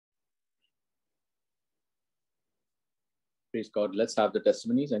Praise God. Let's have the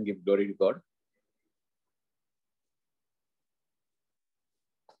testimonies and give glory to God.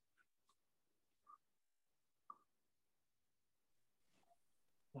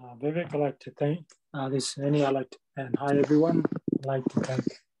 Vivek, I'd like to thank this is Annie. And hi everyone. I'd like to thank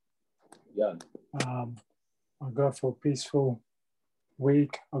God for a peaceful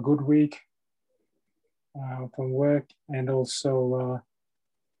week, a good week from work, and also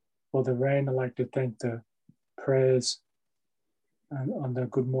for the rain. I'd like to thank the prayers and on the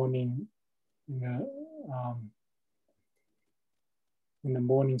good morning in the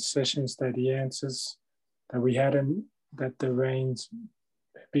morning sessions that He answers that we had, and that the rains,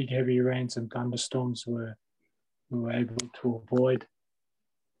 big heavy rains and thunderstorms we were able to avoid.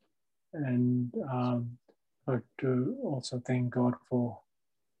 And I'd like to also thank God for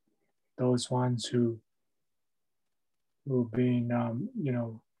those ones who've been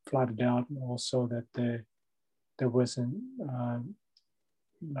flooded out, and also that there wasn't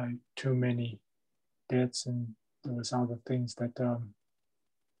like too many deaths, and there was other things that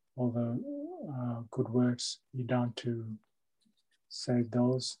all the good works He done to save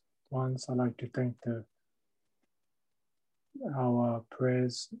those ones. I'd like to thank our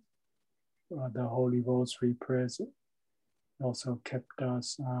prayers, the Holy Rosary prayers, also kept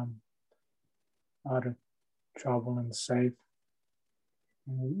us out of trouble and safe.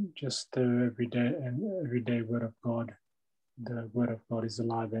 And just the everyday Word of God. The Word of God is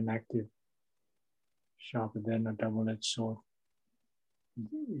alive and active, sharper than a double-edged sword.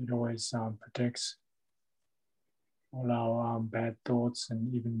 It always protects all our bad thoughts,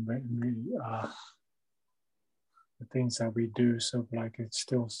 and even when the things that we do, so like it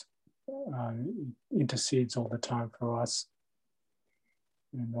still intercedes all the time for us,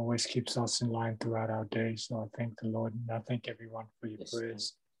 and always keeps us in line throughout our days. So I thank the Lord, and I thank everyone for your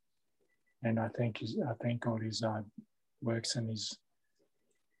prayers. And I thank God His works and His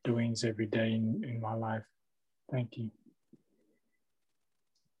doings every day in my life. Thank you.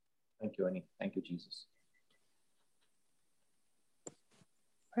 Thank you, Annie. Thank you, Jesus.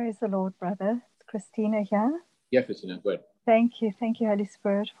 Praise the Lord, brother. It's Christina here. Yeah, Christina, go ahead. Thank you, Holy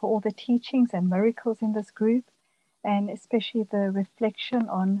Spirit, for all the teachings and miracles in this group, and especially the reflection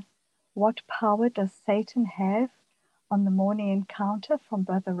on what power does Satan have on the morning encounter from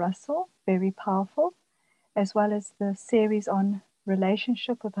Brother Russell. Very powerful, as well as the series on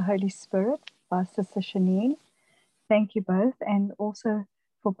relationship with the Holy Spirit by Sister Shanine. Thank you both, and also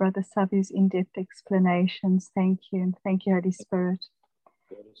for Brother Savu's in-depth explanations. Thank you, and thank you, Holy Spirit.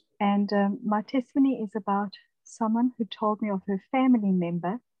 And my testimony is about someone who told me of her family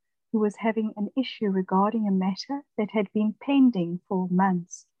member who was having an issue regarding a matter that had been pending for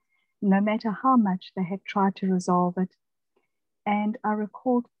months, no matter how much they had tried to resolve it. And I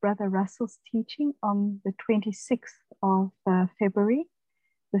recalled Brother Russell's teaching on the 26th of February,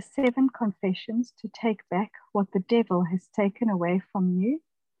 the 7 confessions to take back what the devil has taken away from you.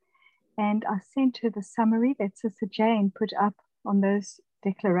 And I sent her the summary that Sister Jane put up on those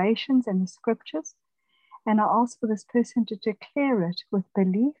declarations and the scriptures. And I asked for this person to declare it with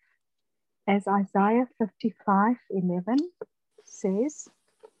belief, as Isaiah 55:11 says,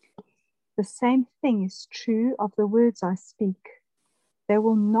 "The same thing is true of the words I speak. They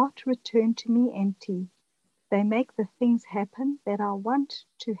will not return to me empty. They make the things happen that I want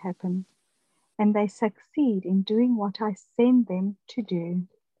to happen, and they succeed in doing what I send them to do."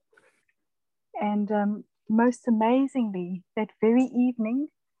 And most amazingly, that very evening,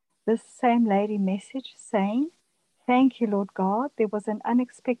 this same lady messaged saying, "Thank you, Lord God. There was an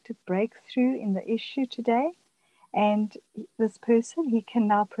unexpected breakthrough in the issue today, and this person, he can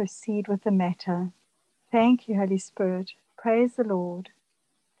now proceed with the matter." Thank you, Holy Spirit. Praise the Lord.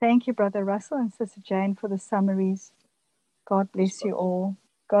 Thank you, Brother Russell and Sister Jane, for the summaries. God bless you all.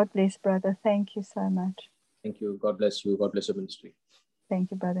 God bless, brother. Thank you so much. Thank you. God bless you. God bless your ministry. Thank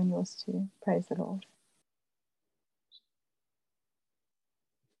you, brother, and yours too. Praise the Lord.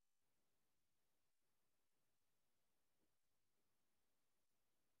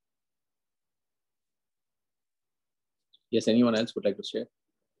 Yes, anyone else would like to share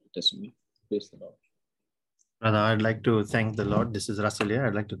testimony? Praise the Lord. Brother, I'd like to thank the Lord. This is Russell here.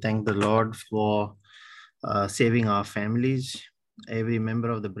 I'd like to thank the Lord for saving our families, every member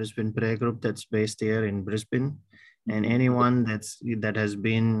of the Brisbane prayer group that's based here in Brisbane, and anyone that has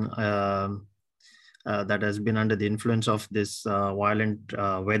been under the influence of this violent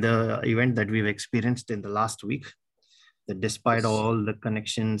weather event that we've experienced in the last week. That despite all the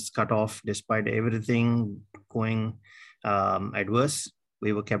connections cut off, despite everything going adverse,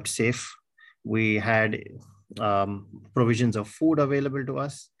 we were kept safe. We had provisions of food available to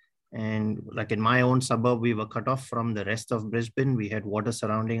us. And like in my own suburb, we were cut off from the rest of Brisbane. We had water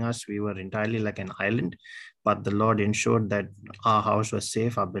surrounding us. We were entirely like an island, but the Lord ensured that our house was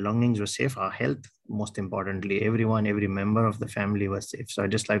safe, our belongings were safe, our health, most importantly, everyone, every member of the family was safe. So I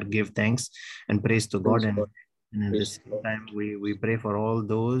just like to give thanks and praise to God. And at the same time, we pray for all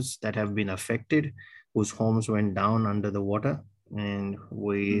those that have been affected, whose homes went down under the water. And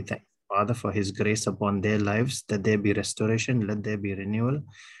we thank Father for his grace upon their lives, that there be restoration, let there be renewal,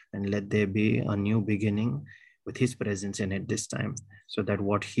 and let there be a new beginning with his presence in it this time, so that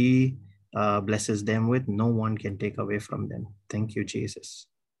what he blesses them with, no one can take away from them. Thank you, Jesus.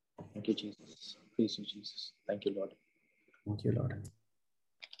 Thank you, Jesus. Praise you, Jesus. Thank you, Lord. Thank you, Lord.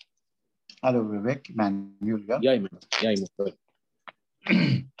 Hello, Vivek. Emmanuel. Yeah, Emmanuel.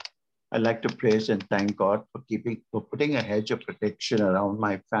 I'd like to praise and thank God for putting a hedge of protection around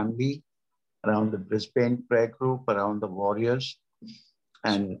my family, around the Brisbane prayer group, around the warriors,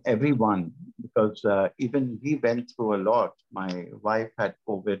 and everyone, because even we went through a lot. My wife had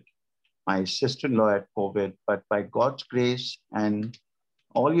COVID, my sister-in-law had COVID, but by God's grace and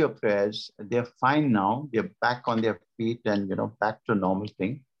all your prayers, they're fine now. They're back on their feet and, back to normal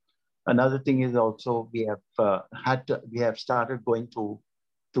thing. Another thing is also we have started going to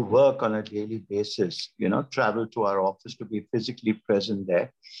work on a daily basis, travel to our office to be physically present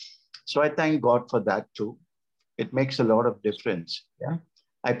there. So I thank God for that too. It makes a lot of difference. Yeah.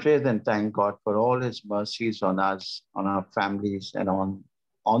 I praise and thank God for all his mercies on us, on our families, and on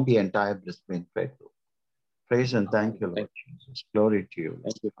the entire Brisbane prayer group. Praise and thank you, Lord Jesus. Glory to you.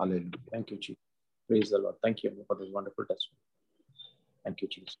 Thank you. Hallelujah. Thank you, Jesus. Praise the Lord. Thank you for this wonderful testimony. Thank you,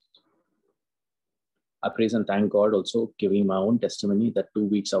 Jesus. I praise and thank God also, giving my own testimony that 2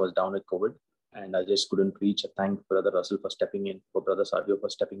 weeks I was down with COVID and I just couldn't preach. I thank Brother Russell for stepping in, for Brother Sadio for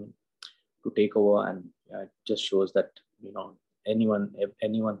stepping in to take over. And it just shows that, anyone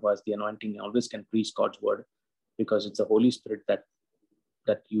who has the anointing always can preach God's word, because it's the Holy Spirit that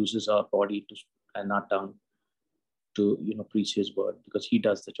uses our body and our tongue to, preach his word, because he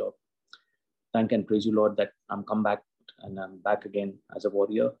does the job. Thank and praise you, Lord, that I'm come back and I'm back again as a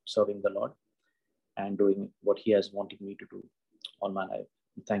warrior serving the Lord and doing what he has wanted me to do on my life.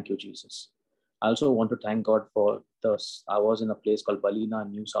 Thank you, Jesus. I also want to thank God for this. I was in a place called Ballina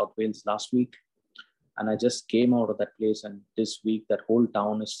in New South Wales last week, and I just came out of that place, and this week that whole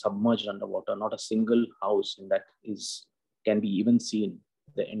town is submerged underwater. Not a single house in that can be even seen.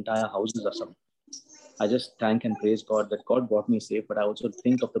 The entire houses are submerged. I just thank and praise God that God brought me safe, but I also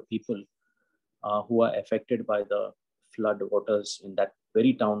think of the people who are affected by the flood waters in that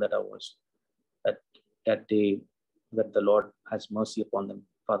very town that I was, that the Lord has mercy upon them.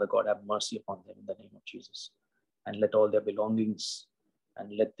 Father God, have mercy upon them in the name of Jesus, and let all their belongings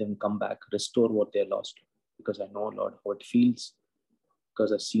and let them come back, restore what they lost, because I know, Lord, how it feels,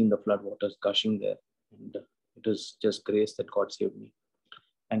 because I've seen the flood waters gushing there, and it is just grace that God saved me.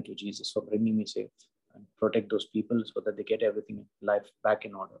 Thank you, Jesus, for bringing me safe, and protect those people so that they get everything in life back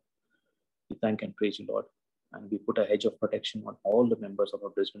in order. We thank and praise you, Lord, and we put a hedge of protection on all the members of our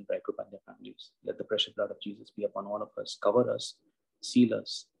Brisbane prayer group and their families. Let the precious blood of Jesus be upon all of us, cover us, seal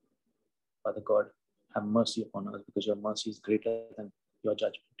us. Father God, have mercy upon us, because your mercy is greater than your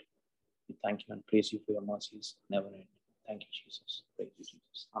judgment. We thank you and praise you for your mercies, never ending. Thank you, Jesus. Praise you,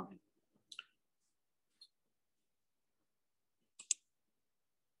 Jesus. Amen.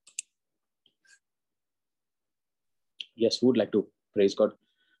 Yes, who would like to praise God?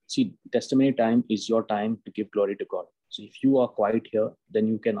 See, testimony time is your time to give glory to God. So if you are quiet here, then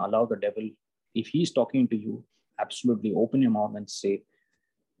you can allow the devil, if he's talking to you, absolutely open your mouth and say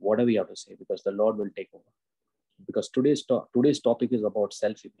whatever you have to say, because the Lord will take over. Because today's topic is about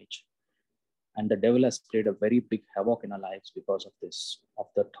self-image. And the devil has played a very big havoc in our lives because of this, of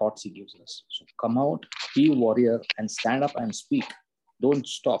the thoughts he gives us. So come out, be a warrior, and stand up and speak. Don't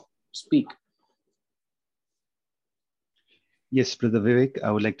stop. Speak. Yes, Brother Vivek,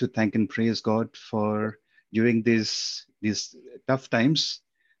 I would like to thank and praise God for during these tough times,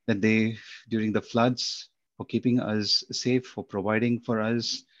 during the floods, for keeping us safe, for providing for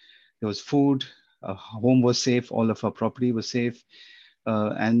us. There was food, our home was safe, all of our property was safe.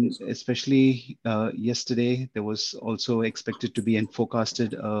 And especially yesterday, there was also expected to be and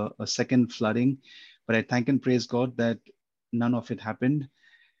forecasted a second flooding. But I thank and praise God that none of it happened.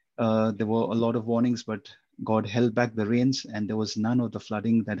 There were a lot of warnings, but God held back the rains and there was none of the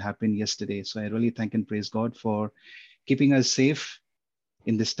flooding that happened yesterday. So I really thank and praise God for keeping us safe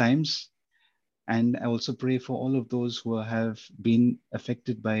in these times. And I also pray for all of those who have been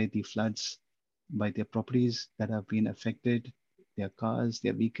affected by the floods, by their properties that have been affected, their cars,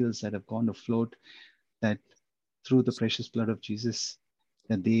 their vehicles that have gone afloat, that through the precious blood of Jesus,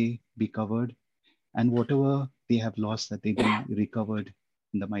 that they be covered, and whatever they have lost, that they be recovered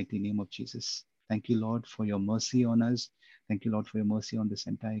in the mighty name of Jesus. Thank you, Lord, for your mercy on us. Thank you, Lord, for your mercy on this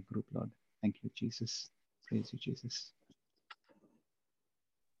entire group, Lord. Thank you, Jesus. Praise you, Jesus.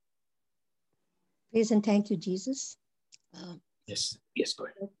 Praise and thank you, Jesus. Yes, go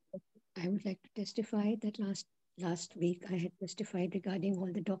ahead. I would like to testify that last week I had testified regarding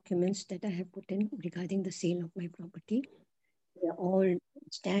all the documents that I have put in regarding the sale of my property. They are all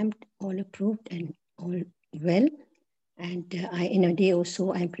stamped, all approved, and all well. And in a day or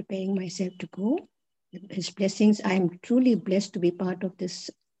so, I'm preparing myself to go. His blessings. I am truly blessed to be part of this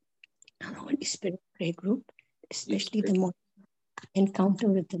Holy Spirit prayer group, especially the more encounter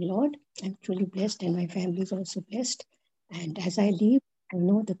with the Lord. I'm truly blessed, and my family is also blessed. And as I leave, I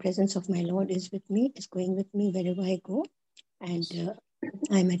know the presence of my Lord is with me, is going with me wherever I go. And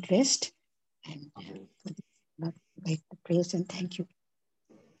I'm at rest. And for this, Lord, I like to praise and thank you.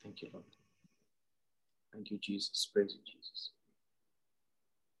 Thank you, Lord. Thank you, Jesus. Praise you, Jesus.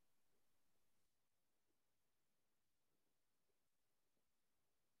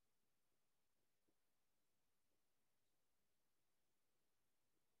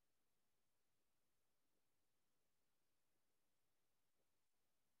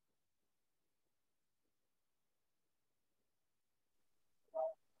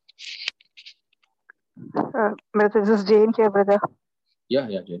 Brother, this is Jane here, brother. Yeah,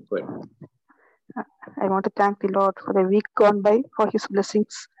 Jane, go ahead. I want to thank the Lord for the week gone by, for his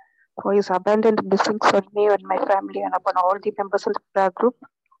blessings, for his abundant blessings on me and my family and upon all the members of the prayer group.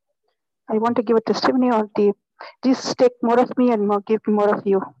 I want to give a testimony on the Jesus, take more of me and give me more of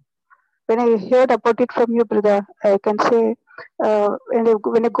you. When I heard about it from you, brother, I can say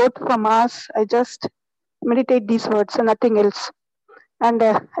when I go to Mass, I just meditate these words and nothing else. And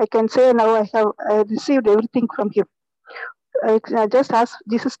I can say now I received everything from him. I just ask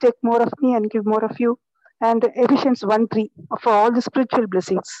Jesus, take more of me and give more of you. And Ephesians 1:3 for all the spiritual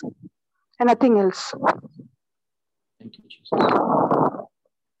blessings and nothing else. Thank you, Jesus.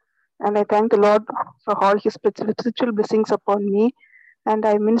 And I thank the Lord for all his spiritual blessings upon me. And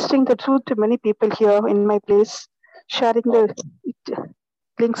I'm ministering the truth to many people here in my place, sharing the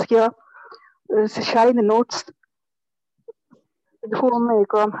links here, sharing the notes with whom I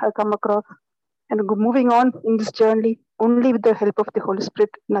come across, and moving on in this journey only with the help of the Holy Spirit,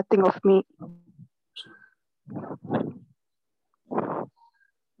 nothing of me.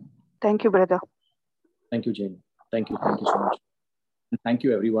 Thank you, brother. Thank you, Jane. Thank you so much. And thank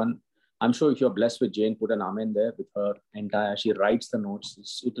you, everyone. I'm sure if you're blessed with Jane, put an amen there with her entire. She writes the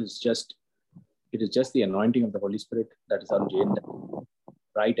notes. It is just the anointing of the Holy Spirit that is on Jane.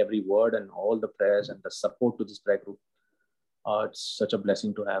 Write every word and all the prayers and the support to this prayer group. It's such a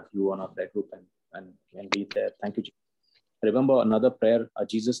blessing to have you on our prayer group and be there. Thank you, Jane. Remember another prayer,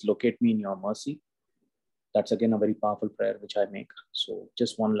 Jesus, locate me in your mercy. That's again a very powerful prayer which I make. So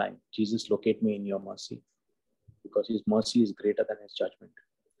just one line, Jesus, locate me in your mercy, because his mercy is greater than his judgment.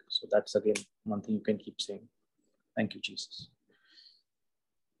 So that's again one thing you can keep saying. Thank you, Jesus.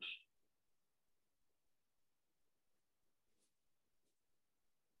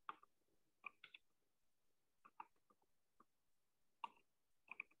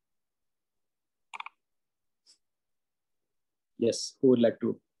 Yes, who would like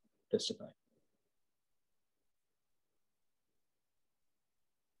to testify?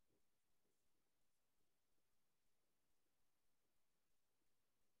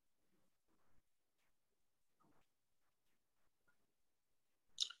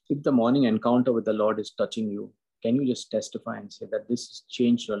 If the morning encounter with the Lord is touching you, can you just testify and say that this has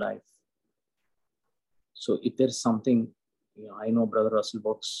changed your life? So if there's something, I know Brother Russell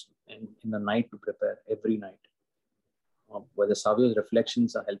works in the night to prepare every night. Whether Savio's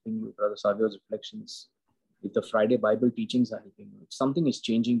reflections are helping you, Brother Savio's reflections, if the Friday Bible teachings are helping you, if something is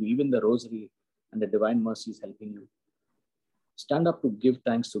changing you, even the rosary and the divine mercy is helping you, stand up to give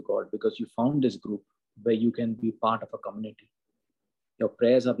thanks to God, because you found this group where you can be part of a community. Your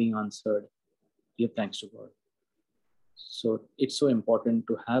prayers are being answered. Give thanks to God. So it's so important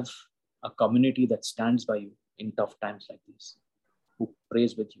to have a community that stands by you in tough times like these, who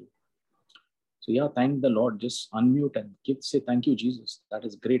prays with you. So thank the Lord. Just unmute and say thank you, Jesus. That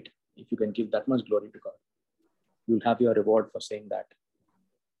is great. If you can give that much glory to God, you'll have your reward for saying that.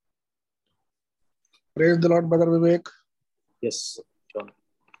 Praise the Lord, Brother Vivek. Yes, John.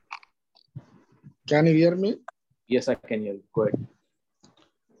 Can you hear me? Yes, I can hear you. Go ahead.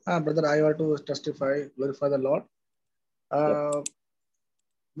 Brother, I want to testify, glorify the Lord.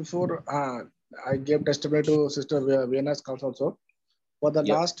 Before I gave testimony to Sister Vienna's house also. For the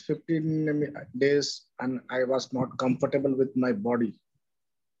last 15 days, and I was not comfortable with my body.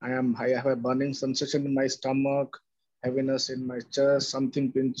 I have a burning sensation in my stomach, heaviness in my chest,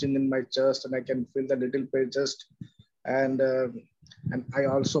 something pinching in my chest, and I can feel the little pain just. And I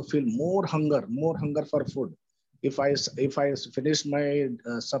also feel more hunger for food. If I finish my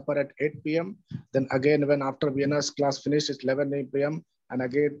supper at 8 p.m., then again when after Vienna's class finishes 11 p.m. and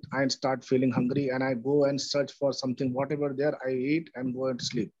again I start feeling hungry and I go and search for something, whatever there I eat and go and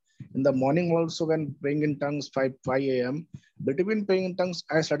sleep. In the morning also when praying in tongues 5 a.m. between praying in tongues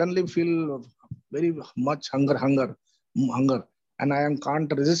I suddenly feel very much hunger, and I am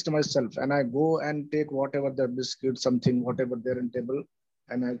can't resist myself, and I go and take whatever the biscuit, something, whatever there in table,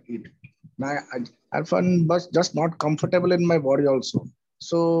 and I eat. Now I find but just not comfortable in my body also.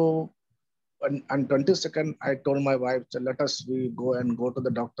 So on 22nd, I told my wife, "So let us we go to the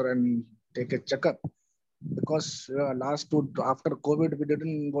doctor and take a checkup because last two after COVID we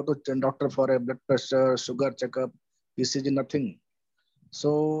didn't go to doctor for a blood pressure, sugar checkup, ECG, nothing.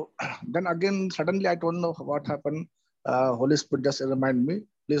 So then again, suddenly I don't know what happened. Holy Spirit just remind me,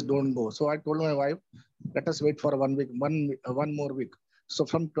 please don't go. So I told my wife, let us wait for 1 week, one more week. So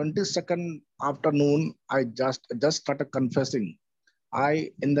from 22nd afternoon, I just started confessing.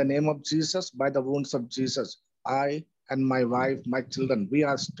 I, in the name of Jesus, by the wounds of Jesus, I and my wife, my children, we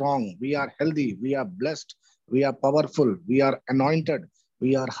are strong, we are healthy, we are blessed, we are powerful, we are anointed,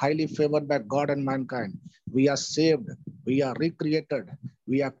 we are highly favored by God and mankind. We are saved, we are recreated,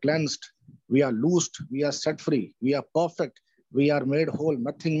 we are cleansed, we are loosed, we are set free, we are perfect, we are made whole,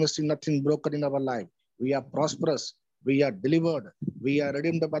 nothing missing, nothing broken in our life. We are prosperous, we are delivered, we are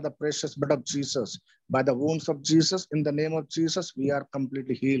redeemed by the precious blood of Jesus. By the wounds of Jesus, in the name of Jesus, we are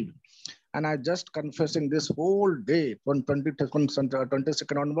completely healed. And I just confessing this whole day from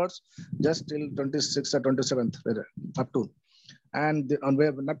 22nd onwards, just till 26th or 27th, up to. And on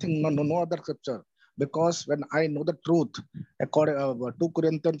where nothing, no other scripture. Because when I know the truth, according 2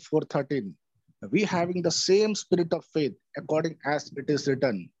 Corinthians 4:13, we having the same spirit of faith, according as it is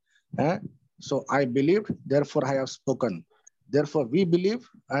written. Eh? So I believed, therefore I have spoken. Therefore we believe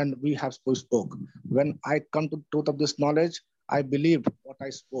and we have spoke. When I come to the truth of this knowledge, I believed what I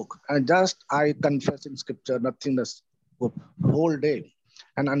spoke. And just I confess in scripture, nothing else, whole day.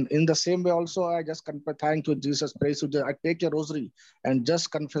 And in the same way also, I just confess, thank you, Jesus, praise you. I take a rosary and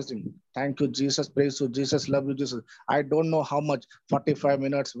just confessing, thank you, Jesus, praise you, Jesus, love you, Jesus. I don't know how much, 45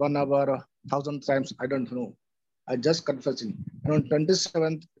 minutes, 1 hour, 1,000 times, I don't know. I just confessing. And on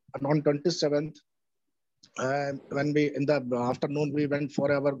 27th, when we in the afternoon we went for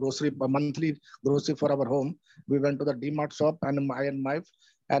our grocery monthly grocery for our home. We went to the DMart shop and I and my wife.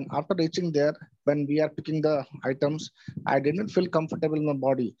 And after reaching there, when we are picking the items, I didn't feel comfortable in my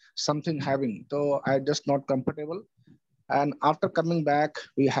body. Something having, so I just not comfortable. And after coming back,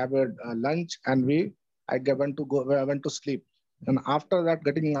 we have a lunch and I went to sleep. And after that,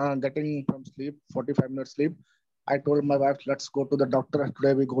 getting from sleep, 45 minutes sleep, I told my wife, let's go to the doctor.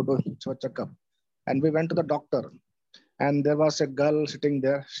 Today we go to checkup. And we went to the doctor, and there was a girl sitting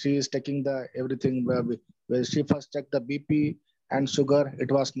there. She is taking the everything where she first checked the BP and sugar.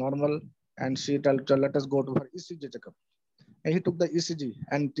 It was normal, and she told let us go to her ECG checkup. And he took the ECG,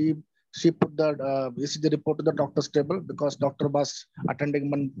 and she put the ECG report to the doctor's table because doctor was attending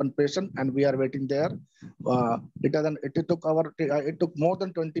one patient, and we are waiting there. It took more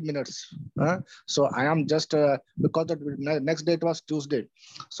than 20 minutes. So I am just because the next day it was Tuesday,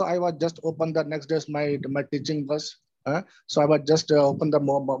 so I was just open the next day's my teaching was. So I was just open the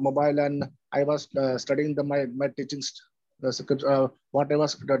mobile and I was studying my teachings, what I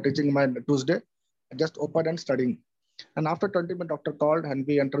was teaching my Tuesday. I just open and studying. And after 20 minutes, doctor called and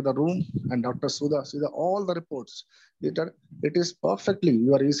we entered the room and Dr. Sudha, see all the reports. It is perfectly,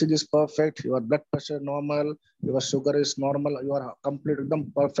 your ECG is perfect, your blood pressure normal, your sugar is normal, you are completely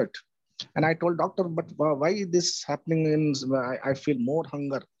perfect. And I told doctor, but why this happening I feel more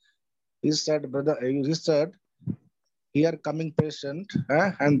hunger. He said, brother, he said, here coming patient,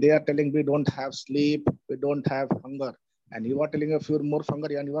 and they are telling we don't have sleep, we don't have hunger. And you are telling if you're more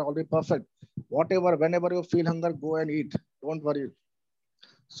hungry and you are already perfect. Whatever, whenever you feel hunger, go and eat. Don't worry.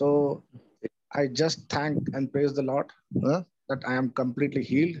 So I just thank and praise the Lord that I am completely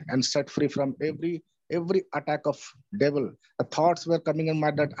healed and set free from every attack of devil. The thoughts were coming in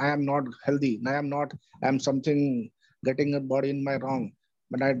my that I am not healthy. I am something getting a body in my wrong.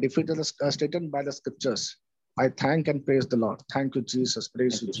 But I defeated the Satan by the scriptures. I thank and praise the Lord. Thank you, Jesus.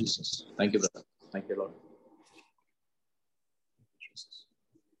 Praise you, Jesus. Thank you, brother. Thank you, Lord. Jesus.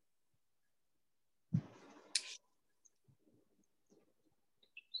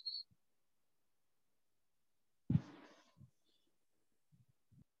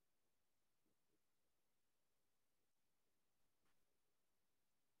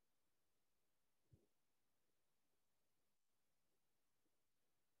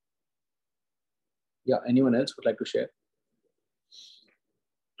 Yeah, anyone else would like to share?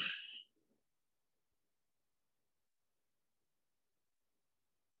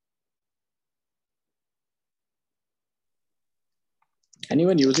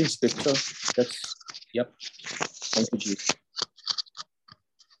 Anyone using scripture? Yep. Thank you, Jesus.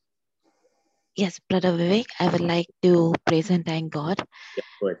 Yes, Brother Vivek, I would like to praise and thank God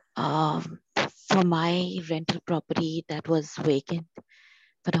for my rental property that was vacant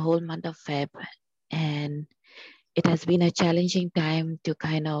for the whole month of Feb. And it has been a challenging time to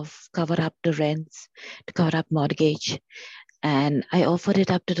kind of cover up the rents, to cover up mortgage. And I offered it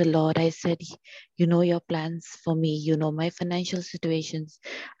up to the Lord. I said, you know your plans for me. You know my financial situations.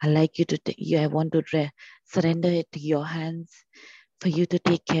 I like you to, I want to surrender it to your hands for you to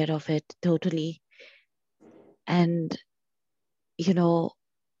take care of it totally. And, you know,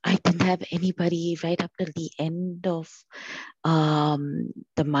 I didn't have anybody right up till the end of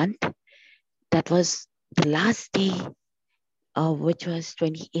the month. That was the last day, which was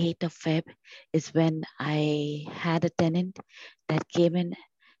 28th of Feb, is when I had a tenant that came in,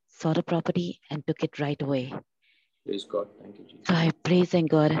 saw the property and took it right away. Praise God. Thank you, Jesus. So I praise and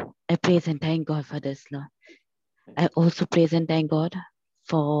God. I praise and thank God for this, Lord. I also praise and thank God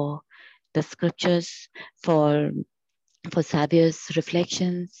for the scriptures, for Savio's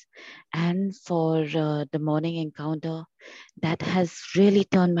reflections, and for the morning encounter that has really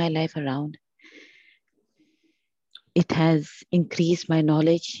turned my life around. It has increased my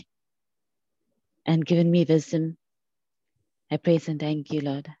knowledge and given me wisdom. I praise and thank you,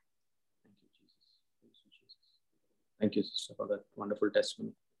 Lord. Thank you, sister, for that wonderful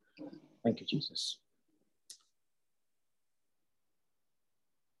testimony. Thank you, Jesus.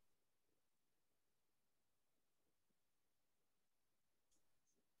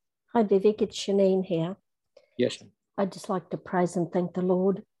 Hi, Vivek. It's Shanine here. Yes. I'd just like to praise and thank the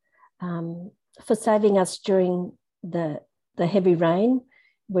Lord for saving us during the heavy rain.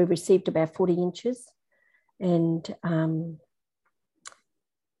 We received about 40 inches and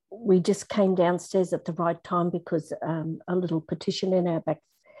we just came downstairs at the right time because a little partition in our back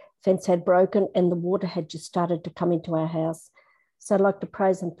fence had broken and the water had just started to come into our house. So I'd like to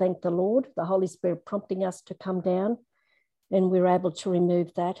praise and thank the Lord, the Holy Spirit prompting us to come down, and we were able to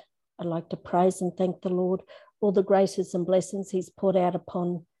remove that. I'd like to praise and thank the Lord, all the graces and blessings he's poured out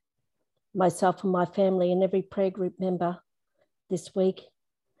upon myself and my family and every prayer group member this week.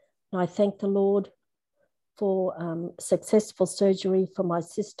 And I thank the Lord for successful surgery for my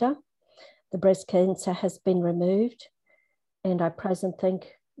sister. The breast cancer has been removed. And I praise and thank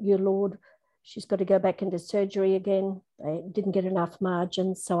you, Lord. She's got to go back into surgery again. They didn't get enough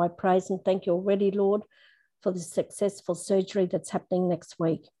margins. So I praise and thank you already, Lord, for the successful surgery that's happening next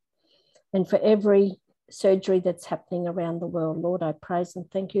week. And for every surgery that's happening around the world, Lord, I praise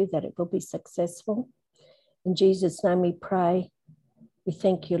and thank you that it will be successful. In Jesus' name we pray. We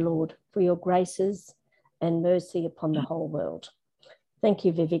thank you, Lord, for your graces and mercy upon the whole world. Thank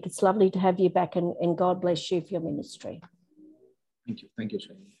you, Vivek. It's lovely to have you back, and God bless you for your ministry. Thank you. Thank you,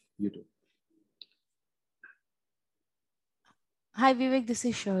 Shani. You too. Hi, Vivek. This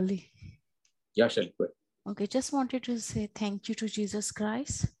is Shirley. Yeah, Shirley. Go ahead. Okay, just wanted to say thank you to Jesus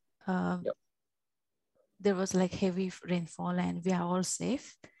Christ. There was like heavy rainfall and we are all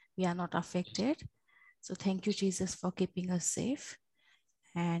safe. We are not affected. So thank you, Jesus, for keeping us safe.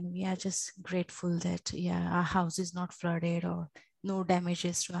 And we are just grateful that, our house is not flooded or no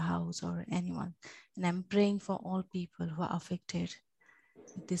damages to our house or anyone. And I'm praying for all people who are affected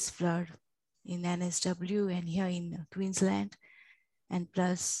with this flood in NSW and here in Queensland. And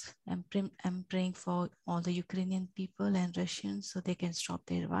plus, I'm praying for all the Ukrainian people and Russians so they can stop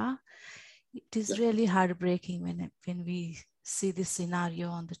their war. It is really heartbreaking when we see this scenario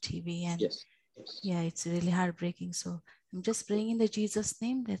on the TV. And it's really heartbreaking. So I'm just praying in the Jesus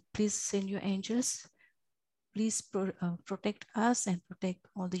name that please send your angels. Please protect us and protect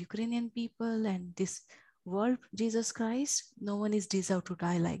all the Ukrainian people and this world, Jesus Christ. No one is deserved to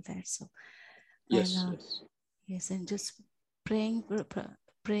die like that. So, and just praying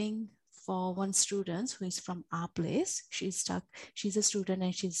for one student who is from our place. She's a student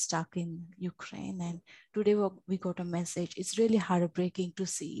and she's stuck in Ukraine. And today we got a message. It's really heartbreaking to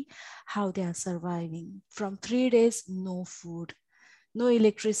see how they are surviving. From 3 days, no food, no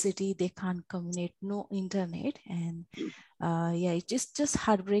electricity, they can't communicate, no internet. And it's just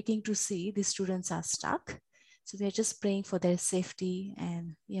heartbreaking to see the students are stuck. So we are just praying for their safety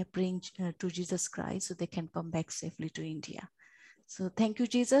and praying to Jesus Christ so they can come back safely to India. So thank you,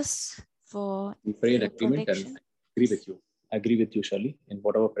 Jesus, for we pray in agreement and agree with you. I agree with you, Shirley, in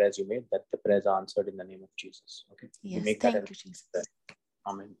whatever prayers you made, that the prayers are answered in the name of Jesus. Okay. Yes, thank you, Jesus.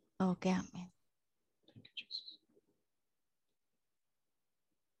 Amen. Okay, amen. you, Jesus.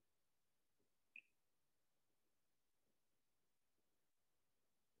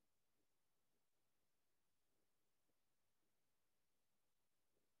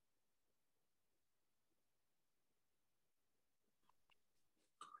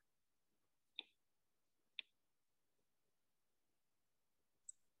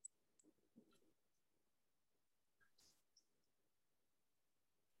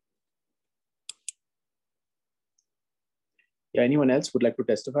 Yeah, anyone else would like to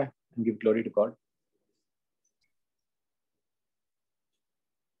testify and give glory to God?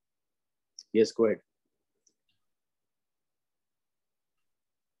 Yes, go ahead.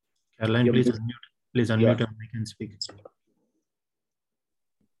 Caroline, Yeah, please unmute. Please unmute and we can speak.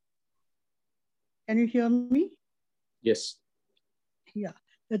 Can you hear me? Yes. Yeah,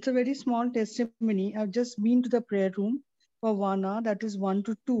 it's a very small testimony. I've just been to the prayer room for 1 hour, that is 1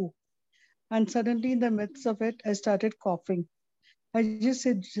 to 2. And suddenly in the midst of it, I started coughing. I just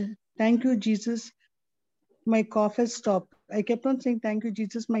said, thank you, Jesus. My cough has stopped. I kept on saying, thank you,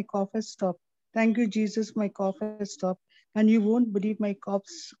 Jesus. My cough has stopped. Thank you, Jesus. My cough has stopped. And you won't believe my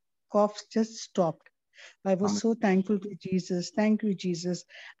cough just stopped. I was so thankful to Jesus. Thank you, Jesus.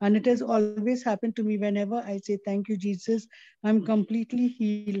 And it has always happened to me whenever I say, thank you, Jesus. I'm completely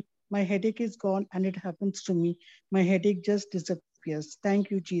healed. My headache is gone and it happens to me. My headache just disappears.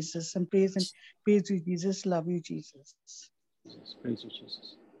 Thank you, Jesus. And praise you, Jesus. Love you, Jesus. Praise you,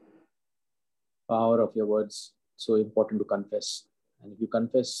 Jesus. Power of your words, so important to confess. And if you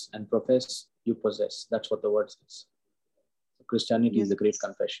confess and profess, you possess. That's what the word says. So Christianity is a great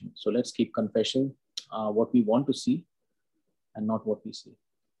confession. So let's keep confessing what we want to see and not what we see.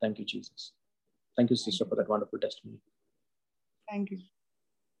 Thank you, Jesus. Thank you, sister, for that wonderful testimony. Thank you.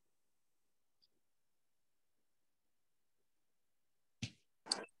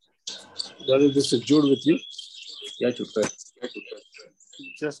 This is Jude with you. Yeah, Jude.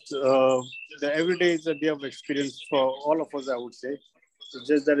 Just the every day is a day of experience for all of us, I would say. It's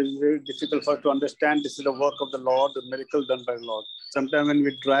just that it's very difficult for us to understand this is the work of the Lord, the miracle done by the Lord. Sometimes when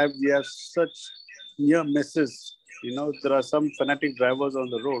we drive, we have such near misses. You know, there are some fanatic drivers on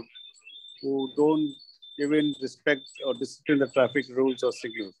the road who don't even respect or discipline the traffic rules or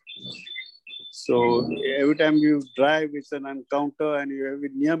signals. So every time you drive, it's an encounter, and you have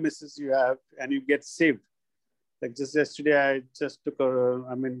near misses you have, and you get saved. Like just yesterday, I just took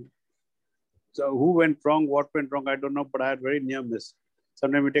so who went wrong, what went wrong, I don't know, but I had very near miss.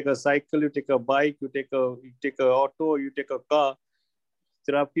 Sometimes you take a cycle, you take a bike, you take a auto, you take a car.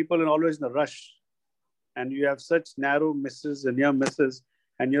 There are people always in a rush, and you have such narrow misses and near misses,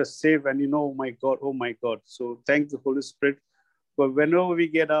 and you're safe, and you know, oh my God. So thank the Holy Spirit. But whenever we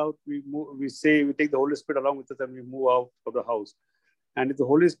get out, we take the Holy Spirit along with us, and we move out of the house. And it's the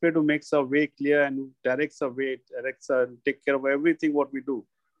Holy Spirit who makes our way clear and who directs our way, take care of everything what we do.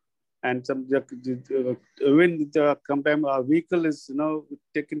 And even sometimes our vehicle is,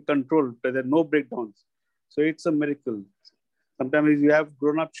 taken control, there are no breakdowns. So it's a miracle. Sometimes you have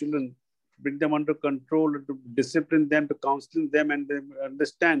grown-up children, bring them under control, to discipline them, to counsel them, and they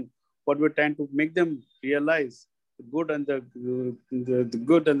understand what we're trying to make them realize the good and the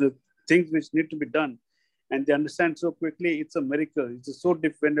good and the things which need to be done. And they understand so quickly. It's a miracle. It's so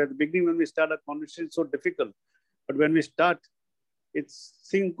different. At the beginning, when we start a conversation, it's so difficult. But when we start,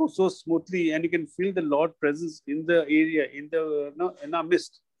 things go so smoothly, and you can feel the Lord's presence in the area, in our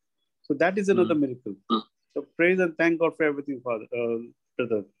midst. So that is another miracle. So praise and thank God for everything, Father,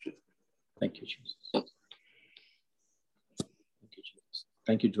 brother. Thank you, Jesus. Thank you, Jesus.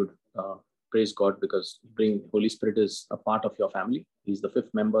 Thank you, Jude. Praise God, because Holy Spirit is a part of your family. He's the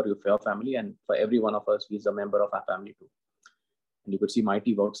fifth member of your family, and for every one of us, he's a member of our family too. And you could see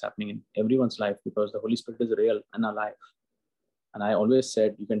mighty works happening in everyone's life because the Holy Spirit is real and alive. And I always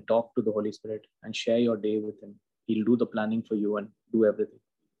said, you can talk to the Holy Spirit and share your day with him. He'll do the planning for you and do everything.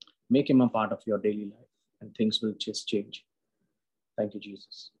 Make him a part of your daily life, and things will just change. Thank you,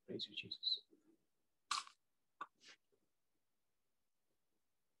 Jesus. Praise you, Jesus.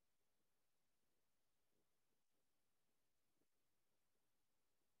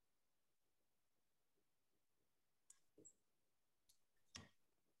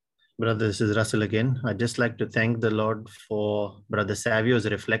 Brother, this is Russell again. I'd just like to thank the Lord for Brother Savio's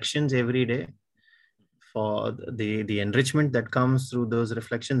reflections every day, for the enrichment that comes through those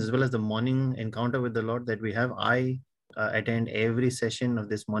reflections, as well as the morning encounter with the Lord that we have. I attend every session of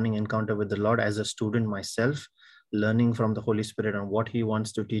this morning encounter with the Lord as a student myself. learning from the Holy Spirit on what he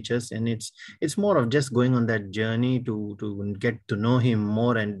wants to teach us. And it's more of just going on that journey to get to know him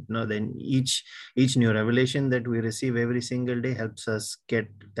more. And then each new revelation that we receive every single day helps us get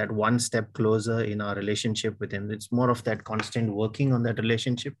that one step closer in our relationship with him. It's more of that constant working on that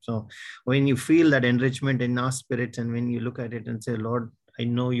relationship. So when you feel that enrichment in our spirits, and when you look at it and say, Lord, I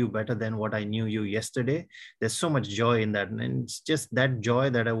know you better than what I knew you yesterday, there's so much joy in that. And it's just that joy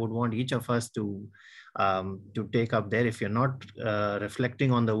that I would want each of us to take up there. If you're not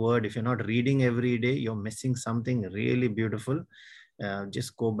reflecting on the word, if you're not reading every day, you're missing something really beautiful.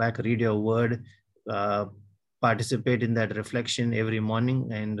 Just go back, read your word, participate in that reflection every morning,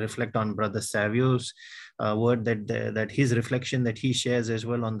 and reflect on Brother Savio's word, that his reflection that he shares as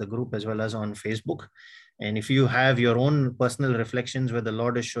well on the group as well as on Facebook. And if you have your own personal reflections where the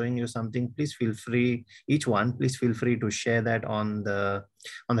Lord is showing you something, please feel free, please feel free to share that on the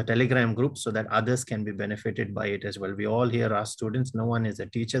Telegram group so that others can be benefited by it as well. We all here are students. No one is a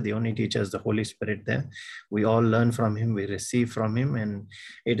teacher. The only teacher is the Holy Spirit there. We all learn from him. We receive from him. And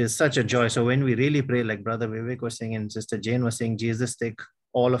it is such a joy. So when we really pray, like Brother Vivek was saying and Sister Jane was saying, Jesus, take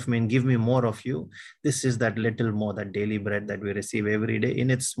all of me and give me more of you. This is that little more, that daily bread that we receive every day in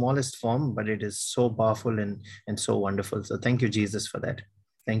its smallest form, but it is so powerful and so wonderful. So thank you, Jesus, for that.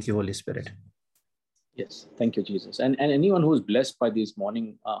 Thank you, Holy Spirit. Yes, thank you, Jesus. And anyone who is blessed by these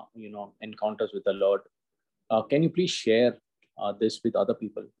morning, encounters with the Lord, can you please share this with other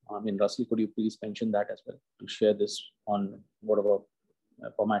people? Russell, could you please mention that as well, to share this on whatever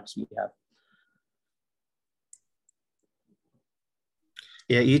formats we have?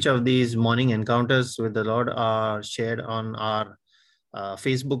 Yeah, each of these morning encounters with the Lord are shared on our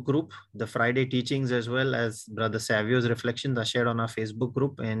Facebook group. The Friday teachings as well as Brother Savio's reflections are shared on our Facebook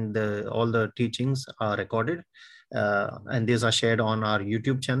group, and all the teachings are recorded. And these are shared on our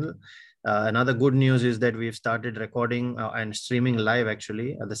YouTube channel. Another good news is that we've started recording and streaming live,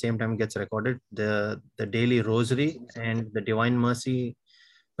 actually, at the same time it gets recorded, the daily rosary and the Divine Mercy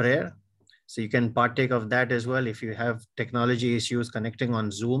prayer. So you can partake of that as well. If you have technology issues connecting on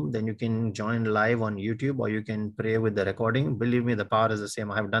Zoom, then you can join live on YouTube, or you can pray with the recording. Believe me, the power is the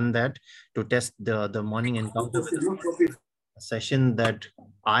same. I have done that to test the morning encounter session that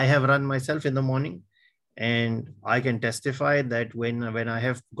I have run myself in the morning. And I can testify that when I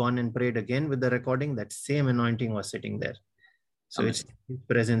have gone and prayed again with the recording, that same anointing was sitting there. So it's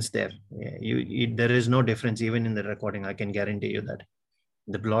presence there. Yeah, there is no difference even in the recording. I can guarantee you that.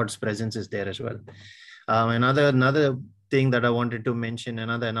 The Lord's presence is there as well. Another thing that I wanted to mention,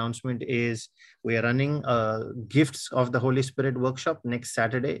 another announcement, is we are running a Gifts of the Holy Spirit workshop next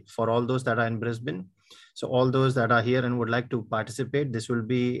Saturday for all those that are in Brisbane. So all those that are here and would like to participate, this will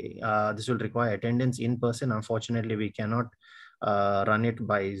require attendance in person. Unfortunately, we cannot run it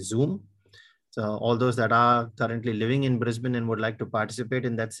by Zoom. So all those that are currently living in Brisbane and would like to participate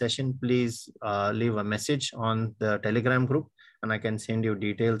in that session, please leave a message on the Telegram group, and I can send you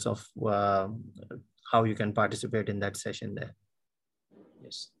details of how you can participate in that session there.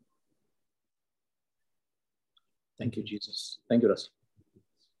 Yes. Thank you, Jesus. Thank you, Russell.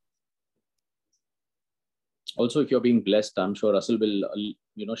 Also, if you're being blessed, I'm sure Russell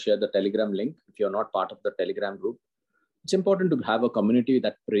will, share the Telegram link. If you're not part of the Telegram group, it's important to have a community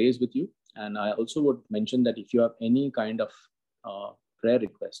that prays with you. And I also would mention that if you have any kind of prayer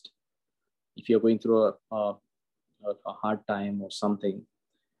request, if you're going through a hard time or something,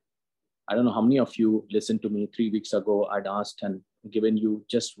 I don't know how many of you listened to me 3 weeks ago. I'd asked and given you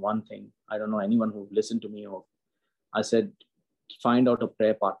just one thing. I don't know anyone who listened to me, or I said, find out a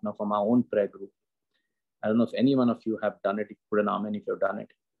prayer partner from our own prayer group. I don't know if any one of you have done it. You put an amen if you've done it.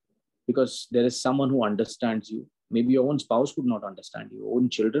 Because there is someone who understands you. Maybe your own spouse would not understand you. Your own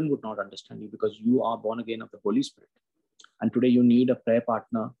children would not understand you, because you are born again of the Holy Spirit. And today you need a prayer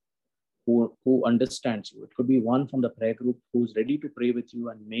partner who understands you. It could be one from the prayer group who's ready to pray with you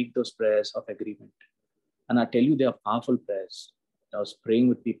and make those prayers of agreement. And I tell you, they are powerful prayers. I was praying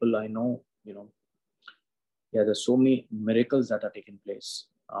with people I know, there's so many miracles that are taking place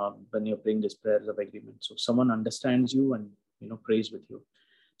when you're praying these prayers of agreement. So someone understands you and, prays with you.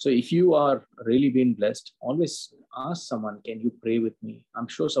 So if you are really being blessed, always ask someone, can you pray with me? I'm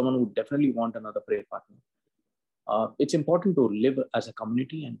sure someone would definitely want another prayer partner. It's important to live as a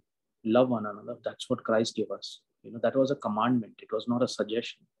community and love one another. That's what Christ gave us. That was a commandment. It was not a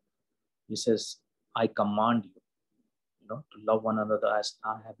suggestion. He says, I command you, to love one another as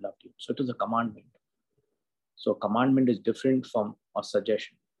I have loved you. So it is a commandment. So commandment is different from a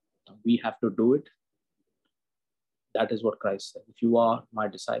suggestion. We have to do it. That is what Christ said. If you are my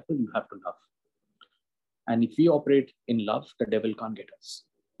disciple, you have to love. And if we operate in love, the devil can't get us,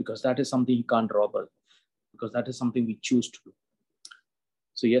 because that is something he can't rob us. because that is something we choose to do.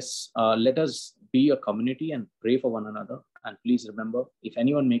 So yes, let us be a community and pray for one another. And please remember, if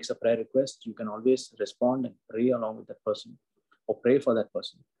anyone makes a prayer request, you can always respond and pray along with that person or pray for that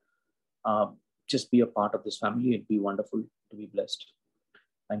person. Just be a part of this family. It'd be wonderful to be blessed.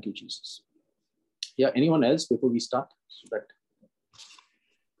 Thank you, Jesus. Yeah, anyone else before we start?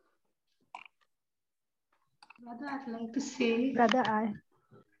 Brother, I'd like to say... Brother, Can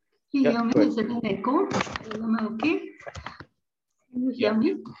you hear me? Is it an echo? Am I okay? Can you hear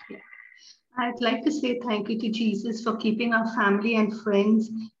me? Yeah. I'd like to say thank you to Jesus for keeping our family and friends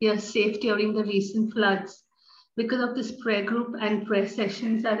here safe during the recent floods. Because of this prayer group and prayer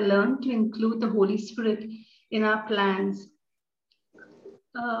sessions, I learned to include the Holy Spirit in our plans.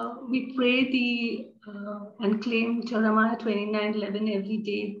 We pray and claim Jeremiah 29:11 every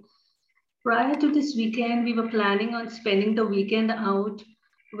day. Prior to this weekend, we were planning on spending the weekend out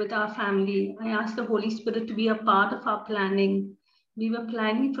with our family. I asked the Holy Spirit to be a part of our planning. We were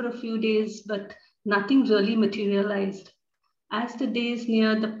planning for a few days, but nothing really materialized. As the days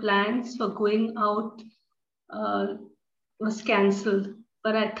neared, the plans for going out was cancelled.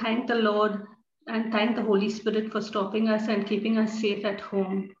 But I thank the Lord and thank the Holy Spirit for stopping us and keeping us safe at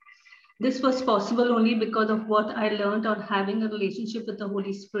home. This was possible only because of what I learned on having a relationship with the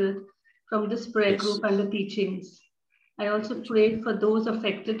Holy Spirit from this prayer group and the teachings. I also prayed for those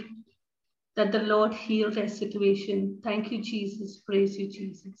affected that the Lord heal their situation. Thank you, Jesus. Praise you,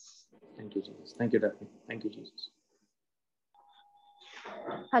 Jesus. Thank you, Jesus. Thank you, Daphne. Thank you, Jesus.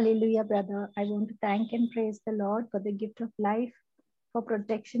 Hallelujah, brother. I want to thank and praise the Lord for the gift of life, for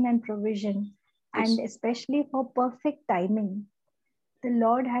protection and provision, and especially for perfect timing. The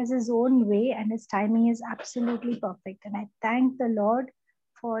Lord has his own way and his timing is absolutely perfect. And I thank the Lord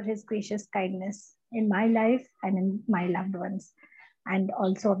for his gracious kindness in my life and in my loved ones and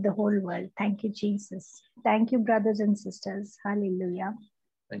also of the whole world. Thank you, Jesus. Thank you, brothers and sisters. Hallelujah.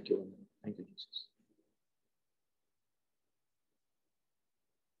 Thank you. Thank you, Jesus.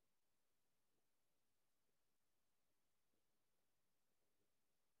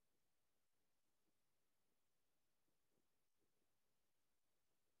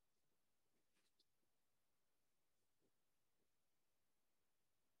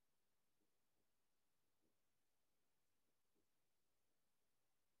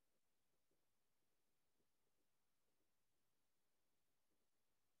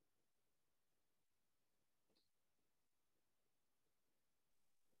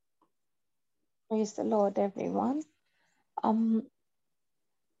 Praise the Lord, everyone. I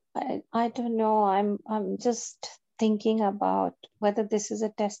don't know. I'm just thinking about whether this is a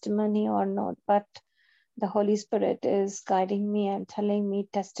testimony or not, but the Holy Spirit is guiding me and telling me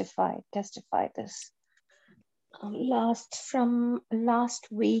testify this. Last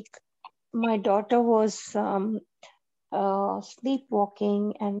week, my daughter was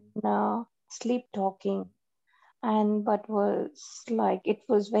sleepwalking and sleep talking, but was like it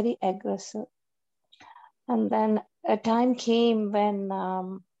was very aggressive. And then a time came when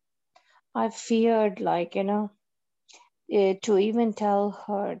I feared, to even tell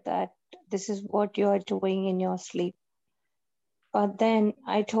her that this is what you are doing in your sleep. But then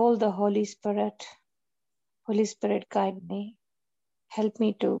I told the Holy Spirit, guide me, help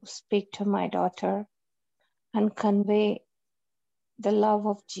me to speak to my daughter and convey the love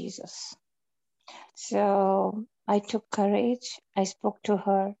of Jesus. So I took courage. I spoke to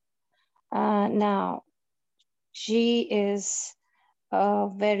her. Now she is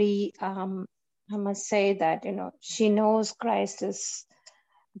very, I must say that, she knows Christ is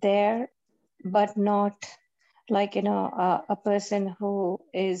there, but not like, a person who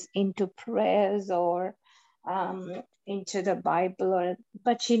is into prayers or into the Bible,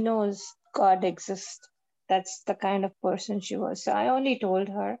 but she knows God exists. That's the kind of person she was. So I only told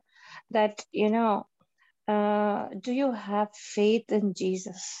her that, do you have faith in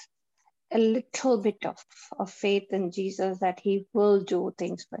Jesus? A little bit of faith in Jesus that he will do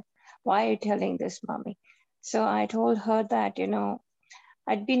things. But why are you telling this, mommy? So I told her that,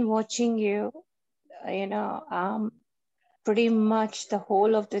 I'd been watching you, pretty much the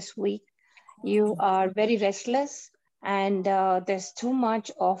whole of this week. You are very restless and there's too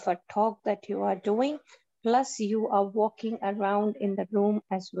much of a talk that you are doing. Plus you are walking around in the room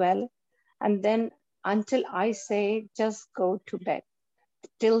as well. And then until I say, just go to bed.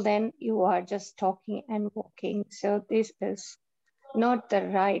 Till then you are just talking and walking. So this is not the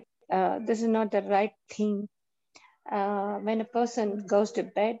right thing. When a person goes to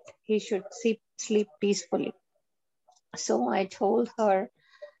bed, he should sleep peacefully. So I told her,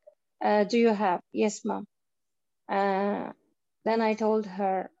 do you have? Yes, mom. Then I told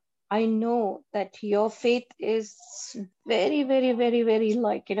her, I know that your faith is very, very, very, very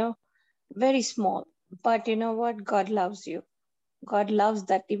like, very small. But you know what? God loves you. God loves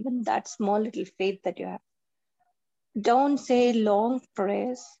that, even that small little faith that you have. Don't say long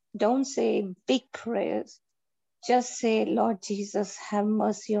prayers. Don't say big prayers. Just say, Lord Jesus, have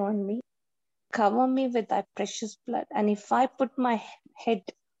mercy on me. Cover me with thy precious blood. And if I put my head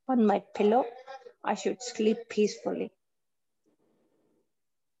on my pillow, I should sleep peacefully.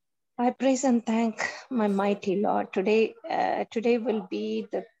 I praise and thank my mighty Lord. Today will be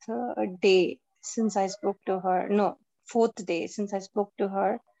the third day since I spoke to her. No, fourth day since I spoke to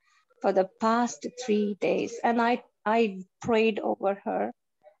her for the past 3 days. And I prayed over her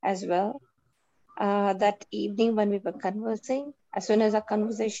as well. That evening when we were conversing, as soon as our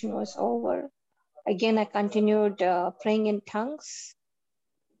conversation was over, again, I continued praying in tongues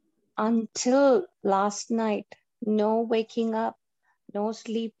until last night. No waking up, no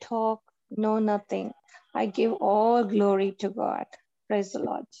sleep talk, no nothing. I give all glory to God. Praise the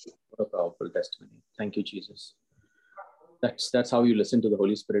Lord. What a powerful testimony. Thank you, Jesus. That's how you listen to the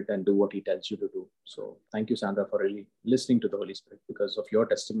Holy Spirit and do what He tells you to do. So thank you, Sandra, for really listening to the Holy Spirit. Because of your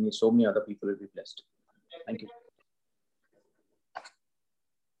testimony, so many other people will be blessed. Thank you.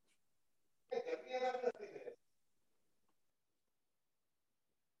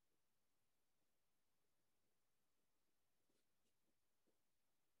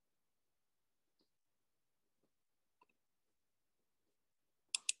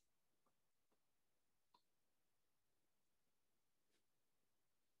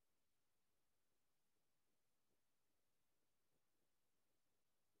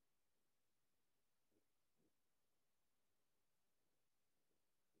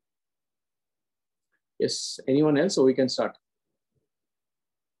 Yes, anyone else, or we can start?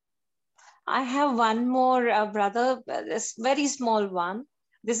 I have one more, brother, this very small one.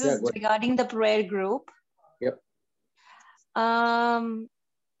 This is regarding the prayer group. Yep. I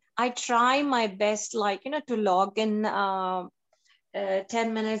try my best, to log in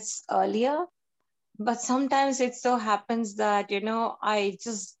 10 minutes earlier. But sometimes it so happens that, I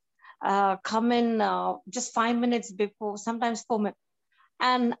just come in just 5 minutes before, sometimes 4 minutes.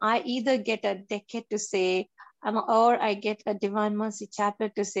 And I either get a decade to say, or I get a Divine Mercy chapter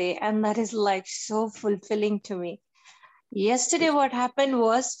to say, and that is like so fulfilling to me. Yesterday, what happened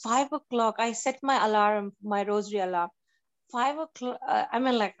was 5 o'clock, I set my alarm, my rosary alarm. 5 o'clock,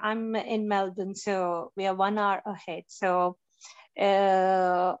 I'm in Melbourne, so we are 1 hour ahead. So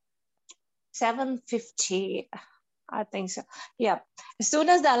 7:50, I think so. Yeah. As soon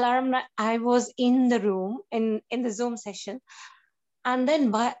as the alarm, I was in the room, in the Zoom session. And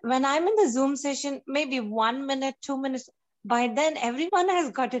then when I'm in the Zoom session, maybe 1 minute, 2 minutes, by then everyone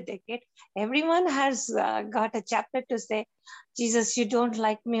has got a decade. Everyone has got a chapter to say, Jesus, you don't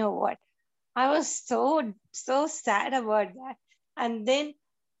like me or what? I was so sad about that. And then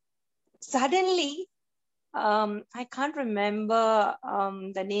suddenly, I can't remember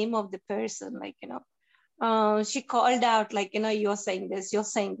the name of the person, she called out, you're saying this, you're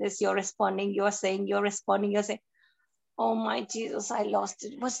saying this, you're responding, you're saying, you're responding, you're saying. Oh my Jesus, I lost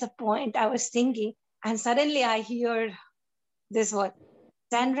it. What's the point? I was thinking, and suddenly I hear this word,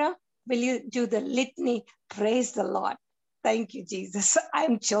 Sandra, will you do the litany? Praise the Lord. Thank you, Jesus.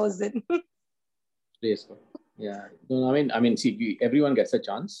 I'm chosen. Praise God. Yeah. No, I mean, see, everyone gets a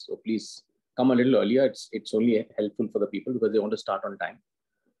chance. So please come a little earlier. It's only helpful for the people because they want to start on time.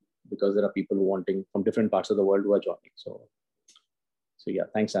 Because there are people wanting from different parts of the world who are joining. So yeah,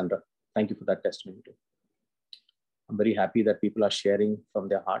 thanks, Sandra. Thank you for that testimony too. I'm very happy that people are sharing from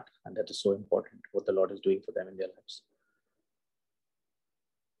their heart, and that is so important, what the Lord is doing for them in their lives.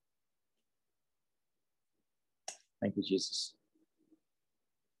 Thank you, Jesus.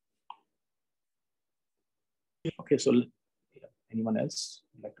 Okay, so anyone else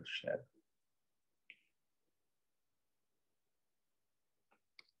would like to share?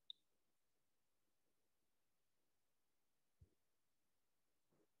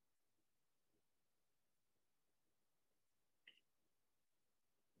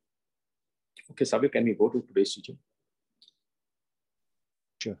 Okay, Savya, can we go to today's teaching?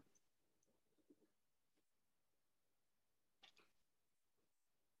 Sure.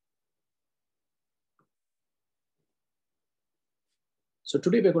 So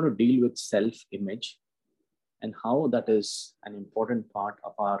today we're going to deal with self-image and how that is an important part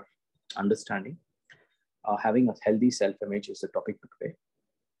of our understanding. Having a healthy self-image is the topic for today.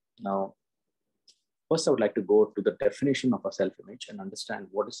 Now, first, I would like to go to the definition of a self-image and understand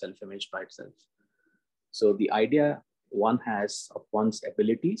what is self-image by itself. So the idea one has of one's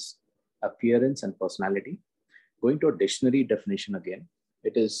abilities, appearance, and personality. Going to a dictionary definition again,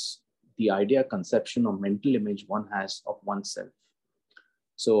 It is the idea, conception, or mental image one has of oneself.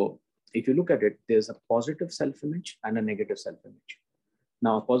 So if you look at it, there's a positive self-image and a negative self-image.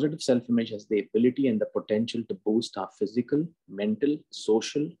 Now, a positive self-image has the ability and the potential to boost our physical, mental,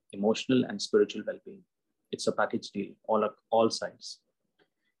 social, emotional, and spiritual well-being. It's a package deal, all sides.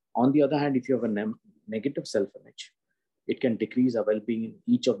 On the other hand, if you have a negative self-image, it can decrease our well-being in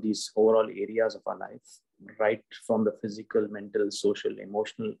each of these overall areas of our life, right from the physical, mental, social,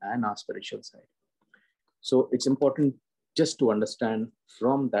 emotional, and our spiritual side. So it's important just to understand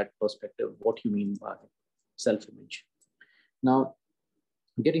from that perspective what you mean by self-image. Now,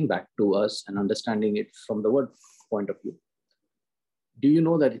 getting back to us and understanding it from the word point of view, do you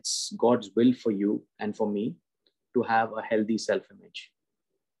know that it's God's will for you and for me to have a healthy self-image?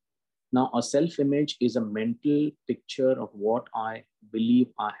 Now, a self-image is a mental picture of what I believe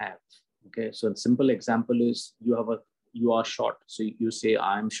I have. Okay, so a simple example is you are short. So you say,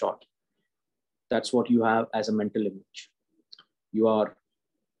 I am short. That's what you have as a mental image. You are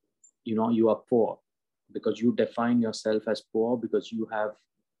poor because you define yourself as poor because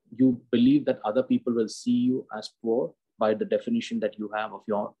you believe that other people will see you as poor by the definition that you have of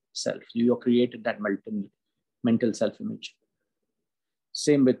yourself. You have created that mental self-image.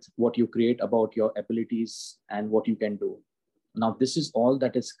 Same with what you create about your abilities and what you can do. Now, this is all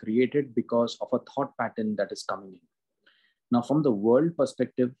that is created because of a thought pattern that is coming in. Now, from the world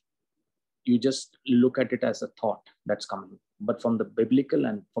perspective, you just look at it as a thought that's coming. But from the biblical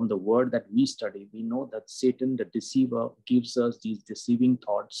and from the word that we study, we know that Satan, the deceiver, gives us these deceiving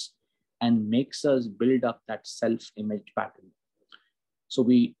thoughts and makes us build up that self-image pattern. So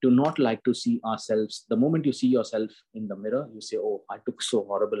we do not like to see ourselves. The moment you see yourself in the mirror, you say, oh, I look so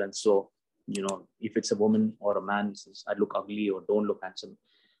horrible. And so, if it's a woman or a man, says, I look ugly or don't look handsome.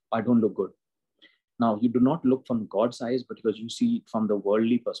 I don't look good. Now, you do not look from God's eyes, but because you see it from the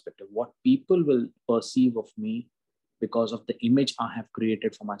worldly perspective, what people will perceive of me because of the image I have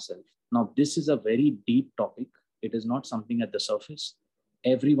created for myself. Now, this is a very deep topic. It is not something at the surface.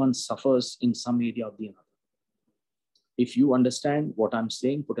 Everyone suffers in some area of the other. If you understand what I'm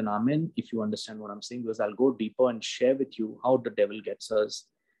saying, put an amen. If you understand what I'm saying, because I'll go deeper and share with you how the devil gets us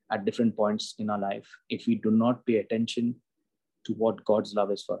at different points in our life if we do not pay attention to what God's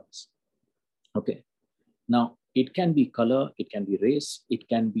love is for us. Okay. Now, it can be color, it can be race, it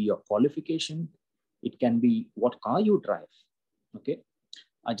can be your qualification, it can be what car you drive. Okay.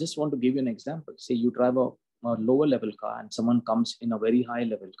 I just want to give you an example. Say you drive a lower level car and someone comes in a very high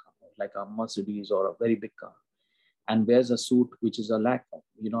level car, like a Mercedes or a very big car, and wears a suit which is a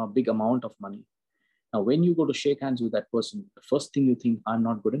big amount of money. Now, when you go to shake hands with that person, the first thing you think, I'm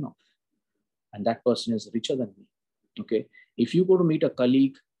not good enough. And that person is richer than me. Okay. If you go to meet a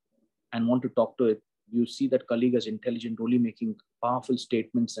colleague and want to talk to it, you see that colleague is intelligent, only making powerful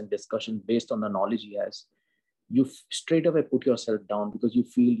statements and discussions based on the knowledge he has. You straight away put yourself down because you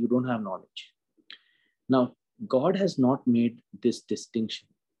feel you don't have knowledge. Now, God has not made this distinction.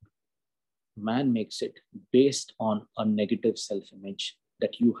 Man makes it based on a negative self-image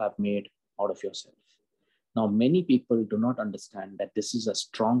that you have made out of yourself. Now, many people do not understand that this is a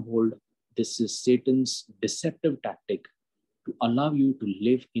stronghold. This is Satan's deceptive tactic to allow you to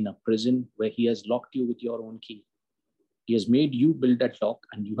live in a prison where he has locked you with your own key. He has made you build that lock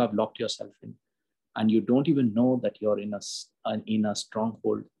and you have locked yourself in. And you don't even know that you're in a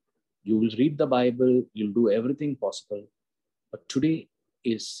stronghold. You will read the Bible, you'll do everything possible. But today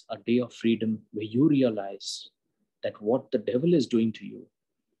is a day of freedom where you realize that what the devil is doing to you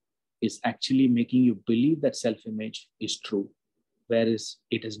is actually making you believe that self-image is true, whereas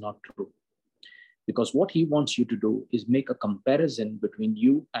it is not true. Because what he wants you to do is make a comparison between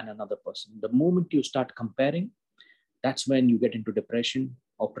you and another person. The moment you start comparing, that's when you get into depression,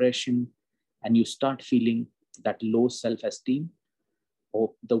 oppression, and you start feeling that low self-esteem,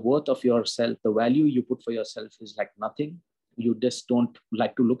 or the worth of yourself, the value you put for yourself is like nothing. You just don't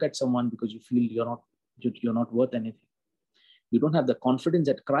like to look at someone because you feel you're not worth anything. You don't have the confidence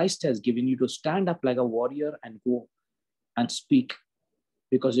that Christ has given you to stand up like a warrior and go and speak,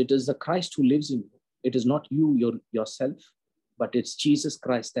 because it is the Christ who lives in you. It is not you yourself, but it's Jesus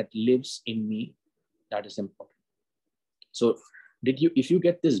Christ that lives in me. That is important. So if you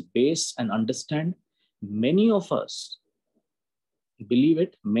get this base and understand, many of us, believe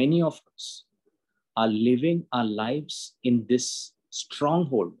it, many of us are living our lives in this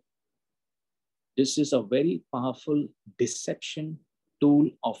stronghold. This is a very powerful deception tool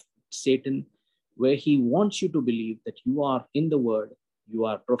of Satan, where he wants you to believe that you are in the word, you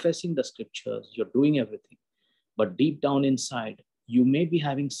are professing the scriptures, you're doing everything. But deep down inside, you may be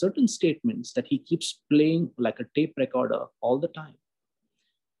having certain statements that he keeps playing like a tape recorder all the time.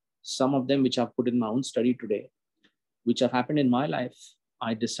 some of them which I've put in my own study today, which have happened in my life,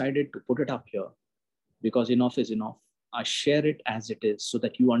 I decided to put it up here because enough is enough. I share it as it is so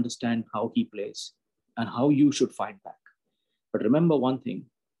that you understand how he plays and how you should fight back. But remember one thing,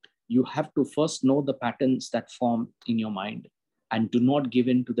 you have to first know the patterns that form in your mind and do not give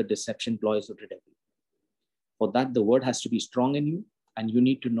in to the deception ploys of the devil. For that, the word has to be strong in you, and you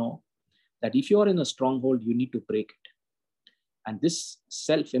need to know that if you are in a stronghold, you need to break it. And this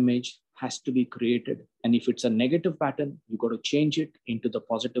self-image has to be created. And if it's a negative pattern, you got to change it into the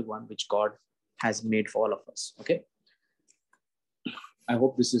positive one, which God has made for all of us. Okay. I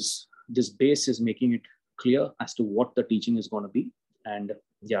hope this base is making it clear as to what the teaching is going to be. And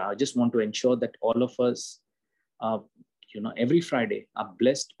yeah, I just want to ensure that all of us, every Friday are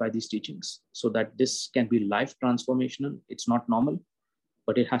blessed by these teachings so that this can be life transformational. It's not normal,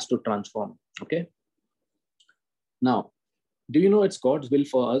 but it has to transform. Okay. Now, do you know it's God's will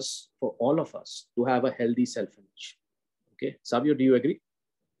for us, for all of us, to have a healthy self-image? Okay. Savio, do you agree?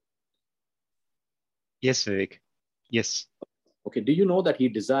 Yes, Vivek. Yes. Okay. Do you know that he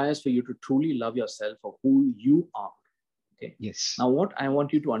desires for you to truly love yourself for who you are? Okay. Yes. Now, what I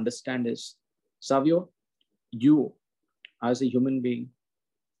want you to understand is, Savio, you as a human being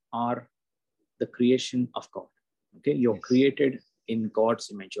are the creation of God. Okay. You're created in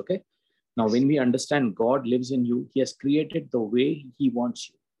God's image. Okay. Now, when we understand God lives in you, he has created the way he wants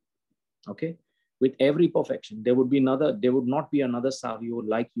you. Okay. With every perfection, there would not be another Savio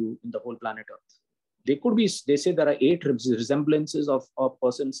like you in the whole planet Earth. They say there are 8 resemblances of a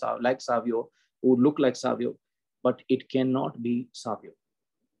person like Savio who look like Savio, but it cannot be Savio.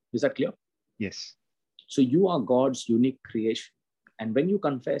 Is that clear? Yes. So you are God's unique creation. And when you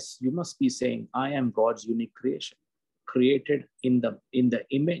confess, you must be saying, I am God's unique creation, created in the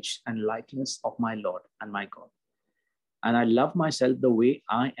image and likeness of my Lord and my God. And I love myself the way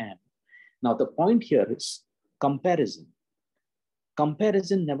I am. Now, the point here is comparison.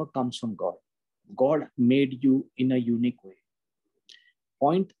 Comparison never comes from God. God made you in a unique way.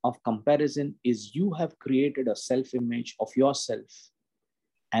 Point of comparison is you have created a self-image of yourself.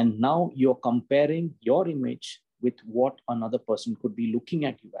 And now you're comparing your image with what another person could be looking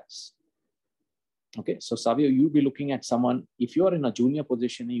at you as. Okay, so Savio, you'll be looking at someone, if you're in a junior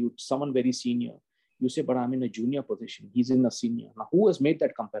position, someone very senior, you say, but I'm in a junior position, he's in a senior. Now, who has made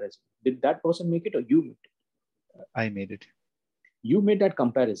that comparison? Did that person make it or you made it? I made it. You made that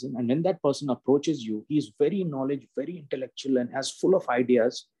comparison, and when that person approaches you, he's very knowledgeable, very intellectual, and has full of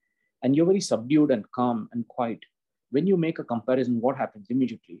ideas, and you're very subdued and calm and quiet. When you make a comparison, what happens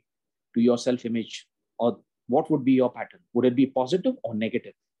immediately to your self-image, or what would be your pattern? Would it be positive or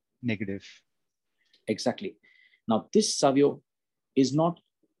negative? Negative. Exactly. Now, this Savio is not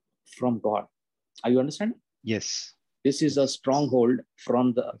from God. Are you understanding? Yes. This is a stronghold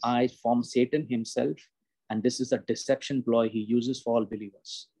from Satan himself. And this is a deception ploy he uses for all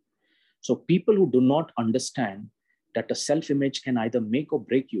believers. So people who do not understand that a self-image can either make or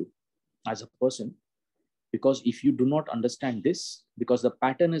break you as a person, because if you do not understand this, because the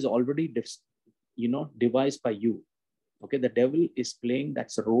pattern is already devised by you. Okay, the devil is playing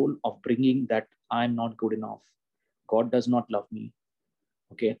that role of bringing that I'm not good enough. God does not love me.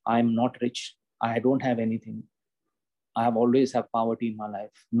 Okay, I'm not rich. I don't have anything. I have always have poverty in my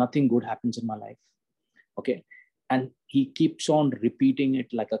life. Nothing good happens in my life. Okay, and he keeps on repeating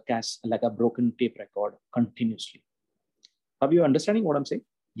it like a broken tape record continuously. Are you understanding what I'm saying?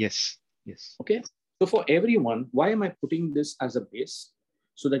 Yes. Yes. Okay. So for everyone, why am I putting this as a base?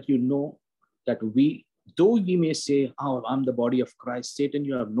 So that you know that though we may say, oh, I'm the body of Christ, Satan,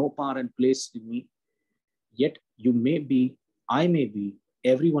 you have no power and place in me. Yet you may be, I may be,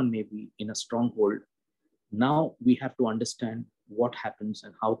 everyone may be in a stronghold. Now we have to understand what happens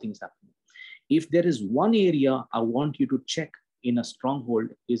and how things happen. If there is one area I want you to check in a stronghold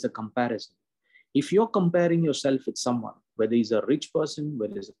is a comparison. If you're comparing yourself with someone, whether he's a rich person,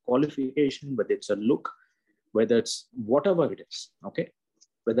 whether it's a qualification, whether it's a look, whether it's whatever it is, okay?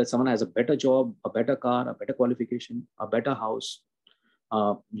 Whether someone has a better job, a better car, a better qualification, a better house,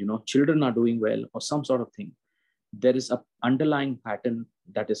 children are doing well or some sort of thing, there is an underlying pattern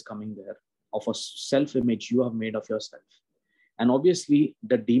that is coming there of a self-image you have made of yourself. And obviously,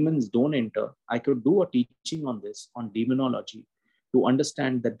 the demons don't enter. I could do a teaching on this, on demonology, to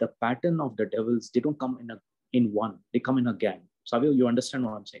understand that the pattern of the devils, they don't come in one, they come in a gang. Savio, you understand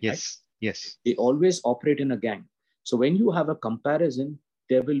what I'm saying? Yes, right? Yes. They always operate in a gang. So when you have a comparison,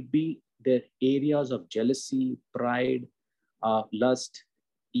 there will be the areas of jealousy, pride, lust,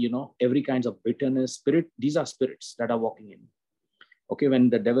 every kinds of bitterness, spirit. These are spirits that are walking in. Okay, when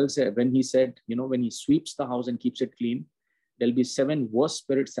the devil said, when he sweeps the house and keeps it clean, there'll be 7 worse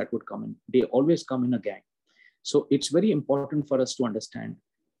spirits that would come in. They always come in a gang. So it's very important for us to understand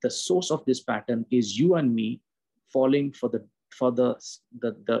the source of this pattern is you and me falling for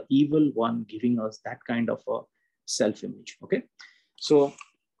the evil one giving us that kind of a self-image. Okay. So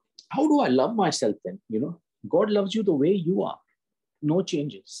how do I love myself then? God loves you the way you are. No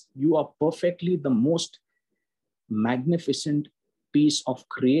changes. You are perfectly the most magnificent piece of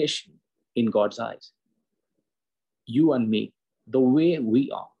creation in God's eyes. You and me, the way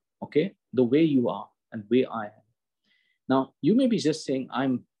we are, okay? The way you are and way I am. Now, you may be just saying,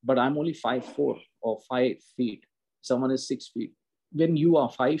 I'm only 5'4" or 5 feet. Someone is 6 feet. When you are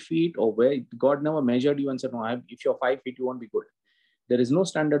 5 feet or where God never measured you and said, no, if you're 5 feet, you won't be good. There is no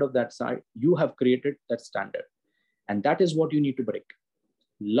standard of that side. You have created that standard. And that is what you need to break.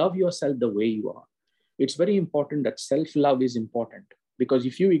 Love yourself the way you are. It's very important that self-love is important, because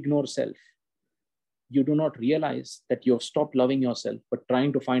if you ignore self, you do not realize that you have stopped loving yourself, but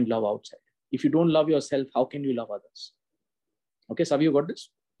trying to find love outside. If you don't love yourself, how can you love others? Okay, Savi, you got this?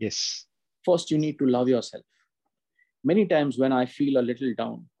 Yes. First, you need to love yourself. Many times when I feel a little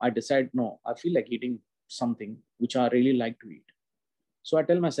down, I decide, no, I feel like eating something which I really like to eat. So I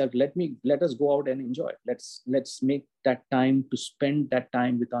tell myself, let us go out and enjoy. Let's make that time to spend that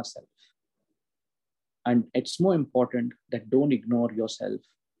time with ourselves. And it's more important that don't ignore yourself,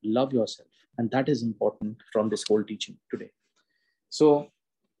 love yourself. And that is important from this whole teaching today. So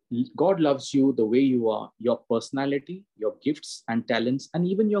God loves you the way you are, your personality, your gifts and talents, and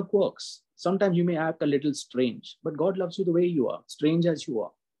even your quirks. Sometimes you may act a little strange, but God loves you the way you are, strange as you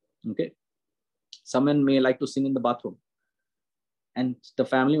are. Okay. Someone may like to sing in the bathroom. And the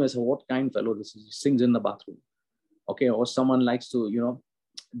family may say, what kind fellow this is? He sings in the bathroom. Okay. Or someone likes to,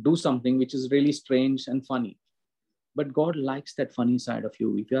 do something which is really strange and funny. But God likes that funny side of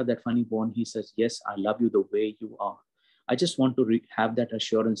you. If you are that funny born, he says, yes, I love you the way you are. I just want to have that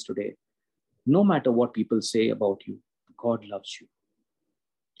assurance today. No matter what people say about you, God loves you.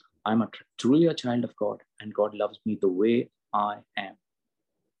 I'm truly a child of God, and God loves me the way I am.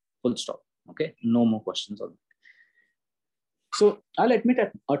 Full stop. Okay. No more questions on that. So I'll admit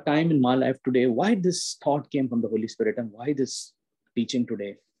at a time in my life today, why this thought came from the Holy Spirit and why this teaching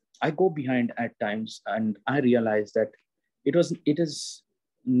today. I go behind at times and I realize that it is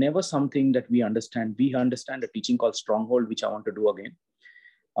never something that we understand. We understand a teaching called Stronghold, which I want to do again.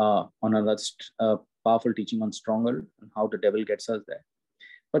 On another powerful teaching on Stronghold and how the devil gets us there.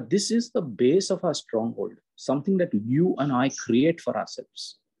 But this is the base of our stronghold, something that you and I create for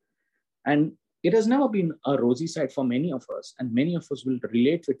ourselves. And it has never been a rosy side for many of us, and many of us will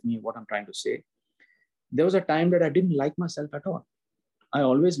relate with me what I'm trying to say. There was a time that I didn't like myself at all. I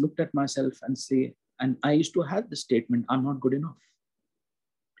always looked at myself and I used to have the statement, I'm not good enough.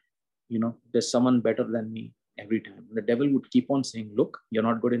 There's someone better than me every time. The devil would keep on saying, look, you're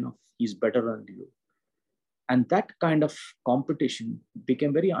not good enough. He's better than you. And that kind of competition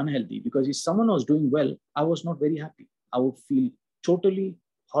became very unhealthy, because if someone was doing well, I was not very happy. I would feel totally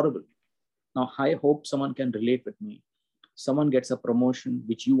horrible. Now, I hope someone can relate with me. Someone gets a promotion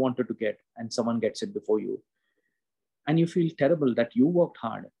which you wanted to get, and someone gets it before you. And you feel terrible that you worked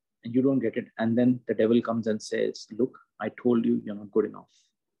hard and you don't get it. And then the devil comes and says, look, I told you you're not good enough.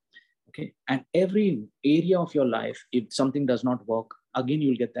 Okay. And every area of your life, if something does not work, again,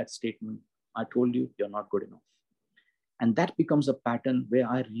 you'll get that statement. I told you you're not good enough. And that becomes a pattern where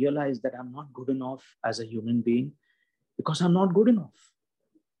I realize that I'm not good enough as a human being because I'm not good enough.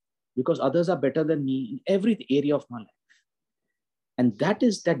 Because others are better than me in every area of my life. And that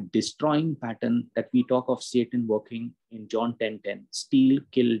is that destroying pattern that we talk of Satan working in John 10:10. Steal,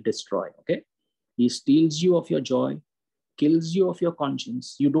 kill, destroy. Okay. He steals you of your joy, kills you of your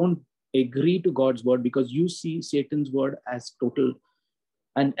conscience. You don't agree to God's word because you see Satan's word as total.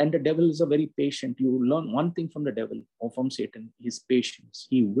 And the devil is a very patient. You learn one thing from the devil or from Satan, his patience.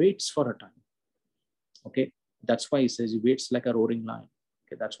 He waits for a time. Okay. That's why he says he waits like a roaring lion.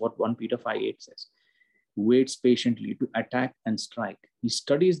 Okay. That's what 1 Peter 5:8 says. Waits patiently to attack and strike. He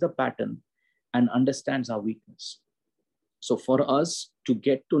studies the pattern and understands our weakness. So for us to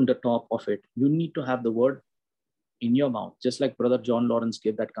get to the top of it, you need to have the word in your mouth, just like Brother John Lawrence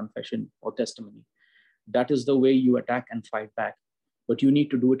gave that confession or testimony. That is the way you attack and fight back. But you need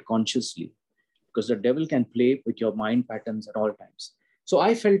to do it consciously, because the devil can play with your mind patterns at all times. So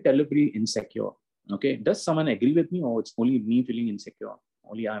I felt terribly insecure. Okay. Does someone agree with me, or it's only me feeling insecure?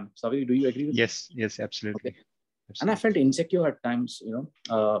 Only I'm. Savi, do you agree with me? Yes, absolutely. Okay. And I felt insecure at times,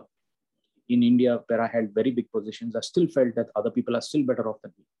 in India, where I held very big positions. I still felt that other people are still better off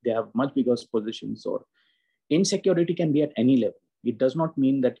than me. They have much bigger positions. Or insecurity can be at any level. It does not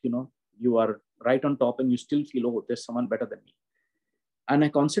mean that, You are right on top and you still feel, oh, there's someone better than me. And I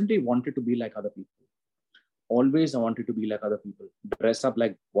constantly wanted to be like other people. Always I wanted to be like other people, dress up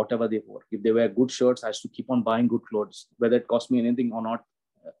like whatever they wore. If they wear good shirts, I used to keep on buying good clothes, whether it cost me anything or not,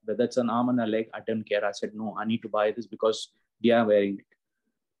 whether it's an arm and a leg, I didn't care. I said, no, I need to buy this because they are wearing it.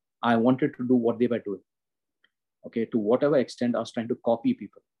 I wanted to do what they were doing. Okay, to whatever extent I was trying to copy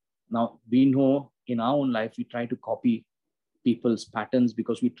people. Now, we know in our own life, we try to copy people's patterns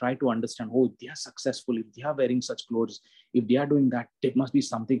because we try to understand, oh, they are successful. If they are wearing such clothes, if they are doing that, there must be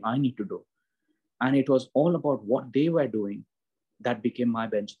something I need to do. And it was all about what they were doing that became my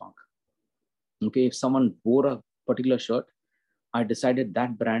benchmark. Okay, if someone wore a particular shirt, I decided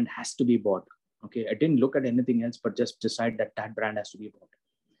that brand has to be bought. Okay, I didn't look at anything else, but just decide that that brand has to be bought.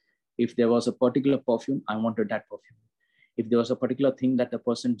 If there was a particular perfume, I wanted that perfume. If there was a particular thing that the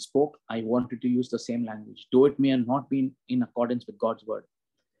person spoke, I wanted to use the same language. Though it may not be in accordance with God's word.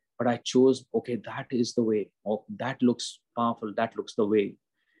 But I chose, okay, that is the way. Or that looks powerful. That looks the way.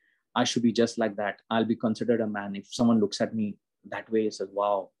 I should be just like that. I'll be considered a man. If someone looks at me that way, says,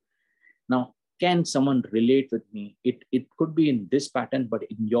 wow. Now, can someone relate with me? It could be in this pattern, but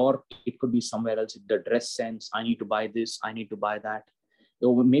it could be somewhere else. The dress sense, I need to buy this, I need to buy that.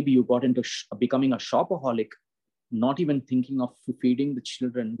 Or maybe you got into becoming a shopaholic, not even thinking of feeding the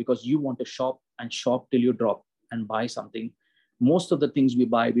children because you want to shop till you drop and buy something. Most of the things we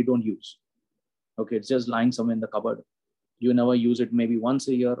buy, we don't use. Okay, it's just lying somewhere in the cupboard. You never use it, maybe once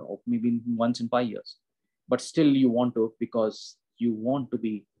a year or maybe once in 5 years. But still you want to, because you want to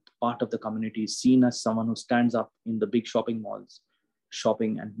be part of the community, seen as someone who stands up in the big shopping malls,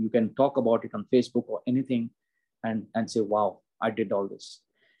 shopping, and you can talk about it on Facebook or anything and say, wow, I did all this.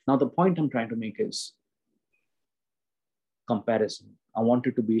 Now, the point I'm trying to make is comparison. I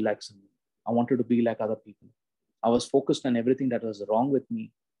wanted to be like someone. I wanted to be like other people. I was focused on everything that was wrong with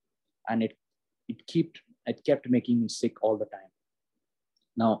me. And it kept making me sick all the time.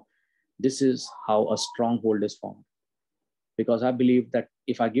 Now, this is how a stronghold is formed. Because I believe that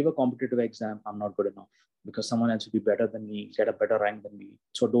if I give a competitive exam, I'm not good enough because someone else will be better than me, get a better rank than me.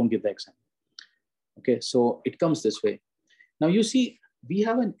 So don't give the exam. Okay, so it comes this way. Now you see, we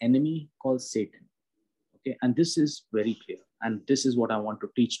have an enemy called Satan. Okay, and this is very clear. And this is what I want to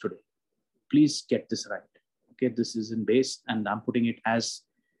teach today. Please get this right. Okay, this is in base and I'm putting it as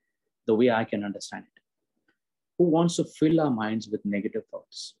the way I can understand it. Who wants to fill our minds with negative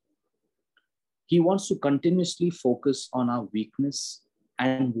thoughts? He wants to continuously focus on our weakness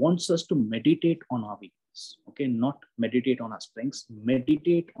and wants us to meditate on our weakness. Okay, not meditate on our strengths,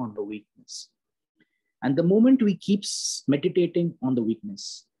 meditate on the weakness. And the moment we keep meditating on the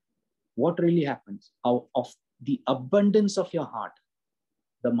weakness, what really happens? Out of the abundance of your heart,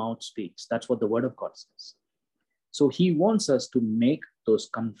 the mouth speaks. That's what the word of God says. So he wants us to make those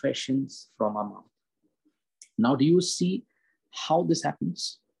confessions from our mouth. Now, do you see how this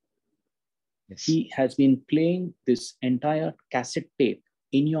happens? Yes. He has been playing this entire cassette tape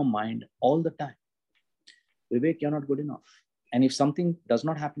in your mind all the time. Vivek, you're not good enough. And if something does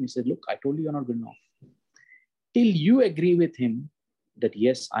not happen, he says, look, I told you you're not good enough. Till you agree with him that,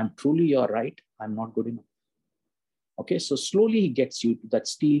 yes, you're right, I'm not good enough. Okay, so slowly he gets you to that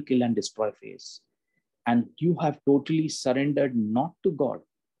steal, kill, and destroy phase. And you have totally surrendered not to God,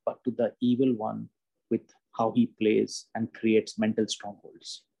 but to the evil one with how he plays and creates mental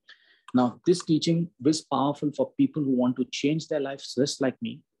strongholds. Now, this teaching is powerful for people who want to change their lives just like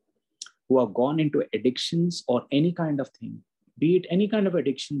me, who have gone into addictions or any kind of thing, be it any kind of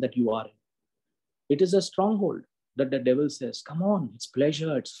addiction that you are in. It is a stronghold that the devil says, come on, it's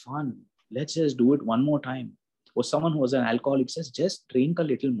pleasure, it's fun. Let's just do it one more time. Or someone who was an alcoholic says, just drink a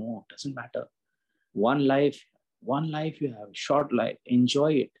little more, doesn't matter. One life you have, short life,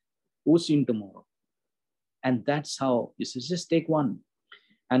 enjoy it. Who's seen tomorrow? And that's how, he says, just take one.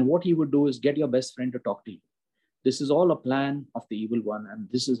 And what he would do is get your best friend to talk to you. This is all a plan of the evil one, and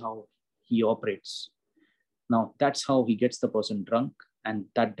this is how he operates. Now, that's how he gets the person drunk, and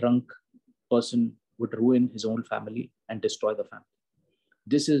that drunk person would ruin his own family and destroy the family.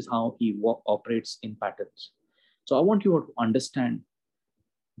 This is how he operates in patterns. So I want you to understand,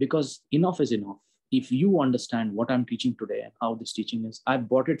 because enough is enough. If you understand what I'm teaching today and how this teaching is, I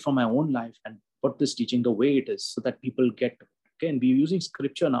brought it from my own life and put this teaching the way it is so that people get it. Okay, and we're using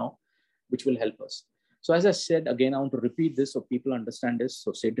scripture now, which will help us. So as I said, again, I want to repeat this so people understand this,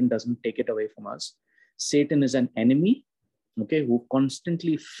 so Satan doesn't take it away from us. Satan is an enemy, okay, who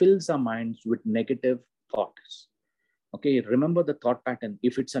constantly fills our minds with negative thoughts. Okay, remember the thought pattern.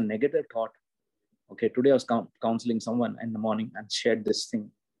 If it's a negative thought, okay, today I was counseling someone in the morning and shared this thing.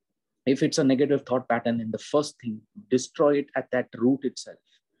 If it's a negative thought pattern, in the first thing, destroy it at that root itself.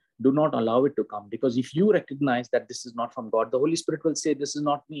 Do not allow it to come, because if you recognize that this is not from God, the Holy Spirit will say, this is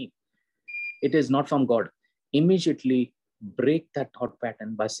not me. It is not from God. Immediately break that thought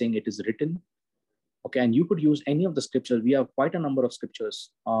pattern by saying it is written. Okay, and you could use any of the scriptures. We have quite a number of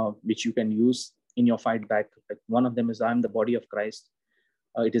scriptures which you can use in your fight back. Like one of them is, I am the body of Christ.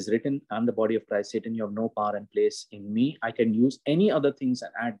 It is written, I am the body of Christ. Satan, you have no power and place in me. I can use any other things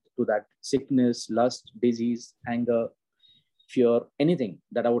and add to that: sickness, lust, disease, anger, fear, anything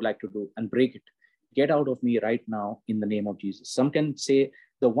that I would like to do, and break it. Get out of me right now in the name of Jesus. Some can say,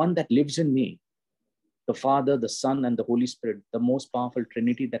 the one that lives in me, the Father, the Son, and the Holy Spirit, the most powerful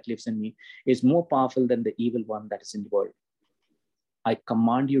Trinity that lives in me, is more powerful than the evil one that is in the world. I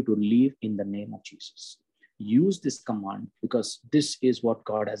command you to leave in the name of Jesus. Use this command, because this is what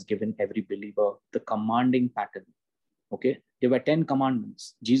God has given every believer, the commanding pattern. Okay, there were 10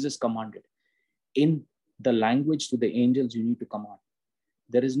 commandments. Jesus commanded. In the language to the angels, you need to command.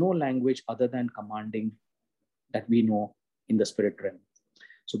 There is no language other than commanding that we know in the spirit realm.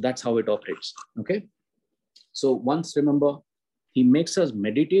 So that's how it operates. Okay. So once, remember, he makes us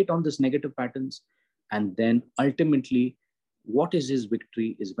meditate on these negative patterns, and then ultimately, what is his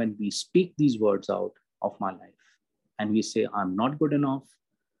victory is when we speak these words out of my life and we say, I'm not good enough.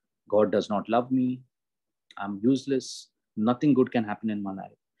 God does not love me. I'm useless. Nothing good can happen in my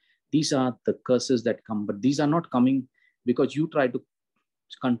life. These are the curses that come, but these are not coming because you try to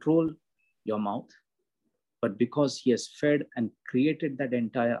control your mouth, but because he has fed and created that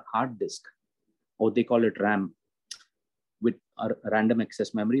entire hard disk, or they call it RAM, with a random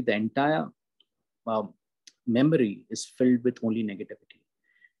access memory. The entire memory is filled with only negativity.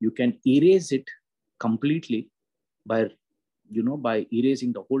 You can erase it completely by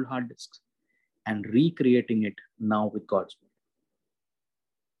erasing the whole hard disk and recreating it now with God's word.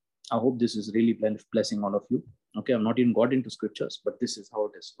 I hope this is really blessing all of you. Okay, I've not even got into scriptures, but this is how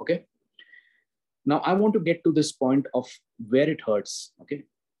it is. Okay. Now I want to get to this point of where it hurts. Okay.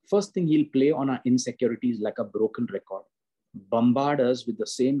 First thing, he'll play on our insecurities like a broken record, bombard us with the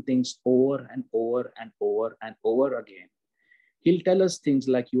same things over and over and over and over again. He'll tell us things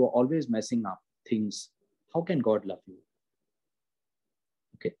like, you are always messing up things. How can God love you?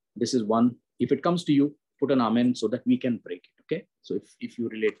 Okay, this is one. If it comes to you, put an amen so that we can break it. Okay, so if you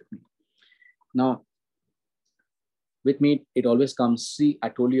relate with me. Now, with me, it always comes, see, I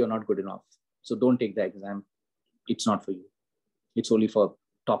told you you're not good enough. So don't take the exam. It's not for you. It's only for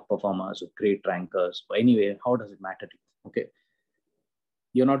top performers or great rankers. But anyway, how does it matter to you? Okay,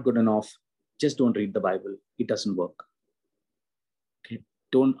 you're not good enough. Just don't read the Bible. It doesn't work. Okay,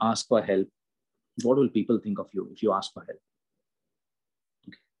 don't ask for help. What will people think of you if you ask for help?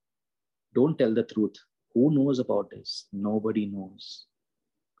 Okay. Don't tell the truth. Who knows about this? Nobody knows.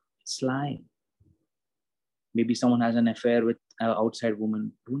 It's lying. Maybe someone has an affair with an outside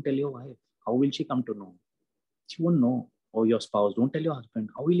woman. Don't tell your wife. How will she come to know? She won't know. Or your spouse. Don't tell your husband.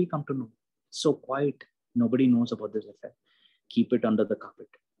 How will he come to know? It's so quiet. Nobody knows about this affair. Keep it under the carpet.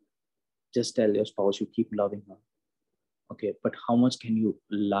 Just tell your spouse you keep loving her. Okay, but how much can you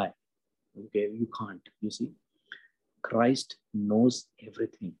lie? Okay, you can't, you see. Christ knows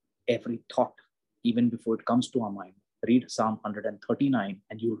everything, every thought, even before it comes to our mind. Read Psalm 139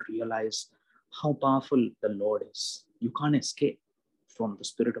 and you'll realize how powerful the Lord is. You can't escape from the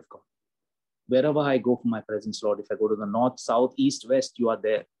Spirit of God. Wherever I go for my presence, Lord, if I go to the north, south, east, west, you are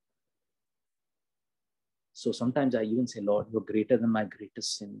there. So sometimes I even say, Lord, you're greater than my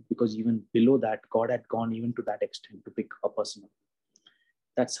greatest sin, because even below that, God had gone even to that extent to pick a person up.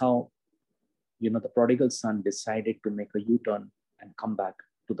 That's how, the prodigal son decided to make a U-turn and come back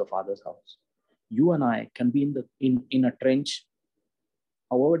to the Father's house. You and I can be in a trench,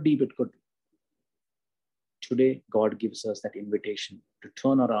 however deep it could be. Today, God gives us that invitation to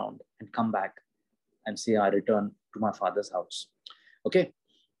turn around and come back and say, I return to my Father's house. Okay.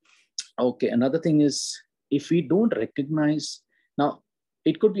 Okay. Another thing is, if we don't recognize, now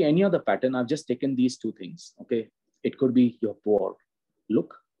it could be any other pattern. I've just taken these two things. Okay. It could be you're poor.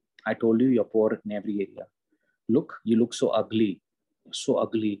 Look, I told you you're poor in every area. Look, you look so ugly. So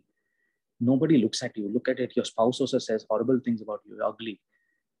ugly. Nobody looks at you. Look at it. Your spouse also says horrible things about you. You're ugly.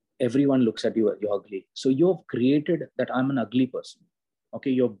 Everyone looks at you. You're ugly. So you've created that I'm an ugly person. Okay.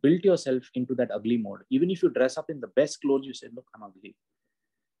 You've built yourself into that ugly mode. Even if you dress up in the best clothes, you say, look, I'm ugly.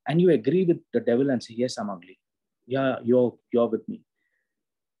 And you agree with the devil and say, yes, I'm ugly. Yeah, you're with me.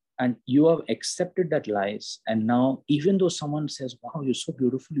 And you have accepted that lies. And now, even though someone says, wow, you're so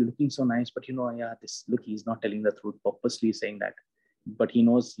beautiful, you're looking so nice, but he's not telling the truth, purposely saying that. But he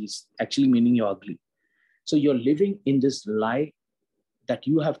knows he's actually meaning you're ugly. So you're living in this lie that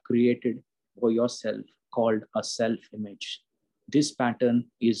you have created for yourself called a self-image. This pattern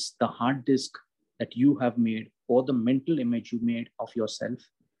is the hard disk that you have made, or the mental image you made of yourself.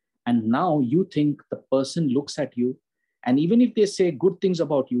 And now you think the person looks at you, and even if they say good things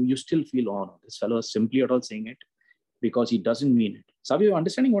about you, you still feel, oh no, this fellow is simply at all saying it because he doesn't mean it. Savi, you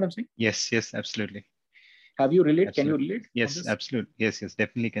understanding what I'm saying? Yes, yes, absolutely. Have you relate? Absolutely. Can you relate? Yes, absolutely. Yes, yes,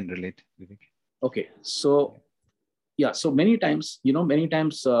 definitely can relate, Vivek. Okay, so yeah, so many times,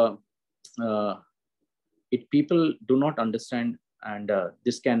 people do not understand, and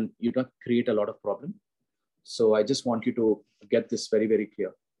this can, create a lot of problem. So I just want you to get this very, very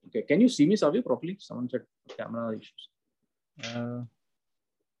clear. Okay, can you see me, Savio, properly? Someone said camera issues.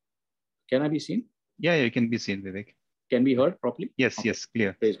 Can I be seen? Yeah, you can be seen, Vivek. Can be heard properly? Yes, okay. Yes,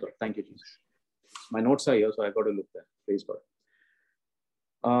 clear. Praise God. Thank you, Jesus. My notes are here, so I got to look there. Praise God.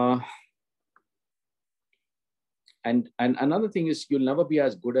 And another thing is, you'll never be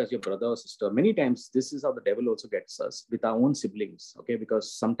as good as your brother or sister. Many times, this is how the devil also gets us with our own siblings. Okay,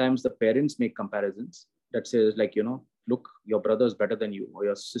 because sometimes the parents make comparisons that says, like, look, your brother is better than you, or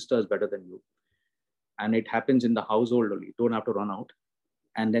your sister is better than you. And it happens in the household only. You don't have to run out.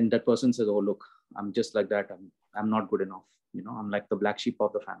 And then that person says, oh, look, I'm just like that. I'm not good enough. I'm like the black sheep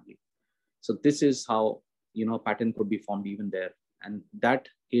of the family. So this is how, pattern could be formed even there. And that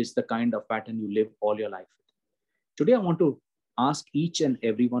is the kind of pattern you live all your life with. Today, I want to ask each and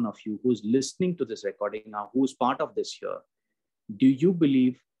every one of you who's listening to this recording now, who's part of this here, do you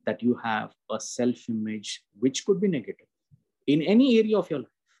believe that you have a self-image which could be negative in any area of your life?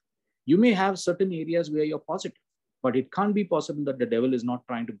 You may have certain areas where you're positive, but it can't be possible that the devil is not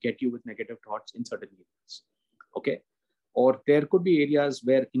trying to get you with negative thoughts in certain areas. Okay. Or there could be areas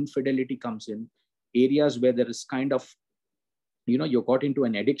where infidelity comes in, areas where there is kind of, you got into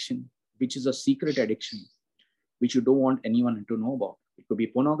an addiction, which is a secret addiction, which you don't want anyone to know about. It could be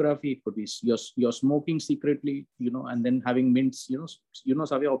pornography, it could be you're smoking secretly, and then having mints,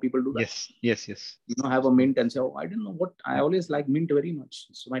 Savya, how people do that. Yes. Have a mint and say, oh, I don't know what, I always like mint very much.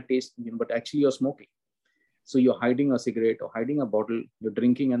 It's my taste, but actually you're smoking. So you're hiding a cigarette or hiding a bottle, you're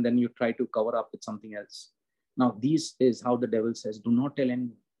drinking, and then you try to cover up with something else. Now, this is how the devil says, do not tell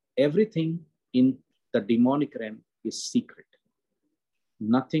anyone. Everything in the demonic realm is secret.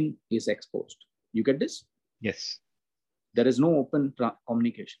 Nothing is exposed. You get this? Yes. There is no open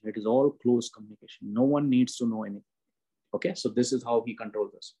communication. It is all closed communication. No one needs to know anything. Okay, so this is how he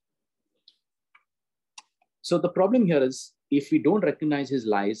controls us. So the problem here is, if we don't recognize his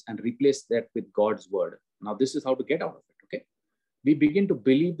lies and replace that with God's word, now this is how to get out of it, okay? We begin to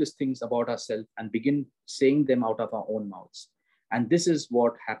believe these things about ourselves and begin saying them out of our own mouths. And this is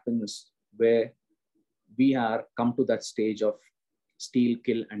what happens where we are come to that stage of steal,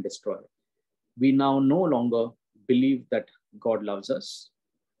 kill, and destroy. We now no longer believe that God loves us.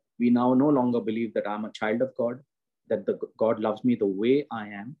 We now no longer believe that I'm a child of God, that God loves me the way I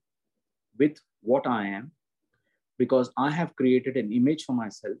am, with what I am, because I have created an image for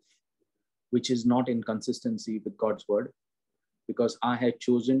myself, which is not in consistency with God's word, because I had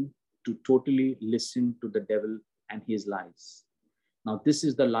chosen to totally listen to the devil and his lies. Now, this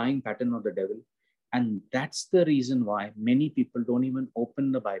is the lying pattern of the devil. And that's the reason why many people don't even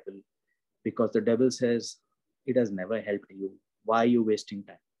open the Bible, because the devil says, it has never helped you. Why are you wasting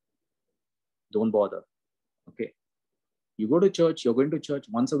time? Don't bother. Okay. You go to church, you're going to church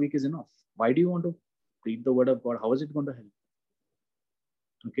once a week is enough. Why do you want to read the word of God? How is it going to help?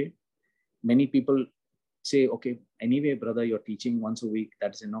 Okay. Many people say, okay, anyway, brother, you're teaching once a week.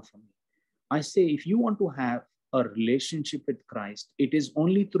 That's enough for me. I say, if you want to have a relationship with Christ, it is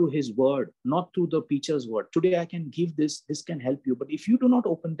only through his word, not through the preacher's word. Today I can give this can help you. But if you do not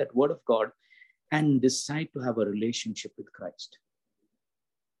open that word of God and decide to have a relationship with Christ,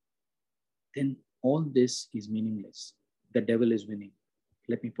 then all this is meaningless. The devil is winning.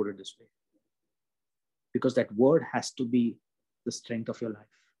 Let me put it this way. Because that word has to be the strength of your life.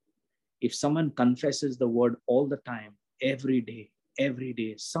 If someone confesses the word all the time, every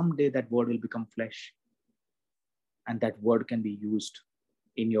day, someday that word will become flesh. And that word can be used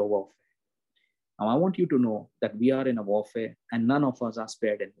in your warfare. Now, I want you to know that we are in a warfare and none of us are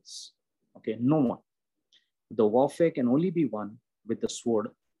spared in this. Okay, no one. The warfare can only be won with the sword,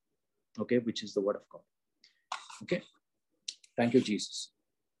 okay, which is the word of God. Okay, thank you, Jesus.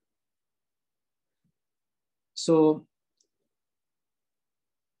 So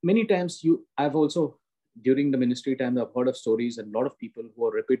many times I've also, during the ministry time, I've heard of stories, and a lot of people who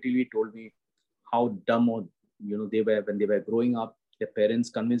have repeatedly told me how dumb or they were when they were growing up. Their parents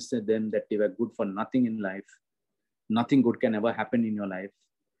convinced them that they were good for nothing in life. Nothing good can ever happen in your life.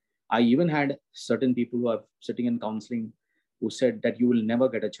 I even had certain people who are sitting in counseling who said that you will never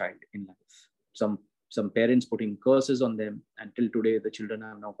get a child in life. Some some parents putting curses on them, and till today the children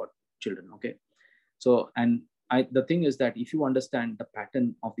have now got children. Okay, so and the thing is that if you understand the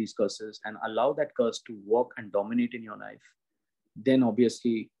pattern of these curses and allow that curse to work and dominate in your life, then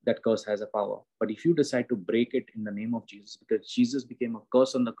obviously that curse has a power. But if you decide to break it in the name of Jesus, because Jesus became a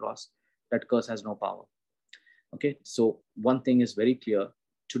curse on the cross, that curse has no power. Okay, so one thing is very clear.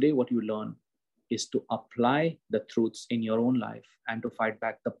 Today, what you learn is to apply the truths in your own life and to fight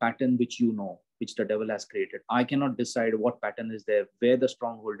back the pattern which you know, which the devil has created. I cannot decide what pattern is there, where the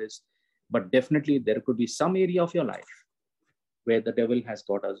stronghold is, but definitely there could be some area of your life where the devil has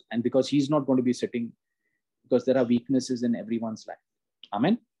got us. And because he's not going to be sitting, because there are weaknesses in everyone's life.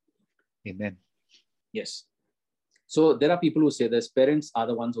 Amen? Amen. Yes. So there are people who say this. Parents are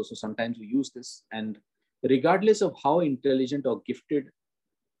the ones also sometimes who use this. And regardless of how intelligent or gifted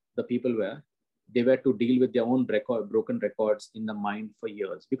the people were, they were to deal with their own broken records in the mind for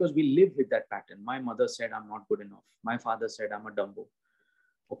years, because we live with that pattern. My mother said, I'm not good enough. My father said, I'm a dumbo.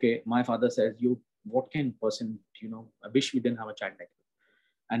 Okay, my father says, what can person, I wish we didn't have a child like you.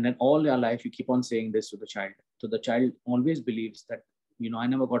 And then all your life, you keep on saying this to the child. So the child always believes that, I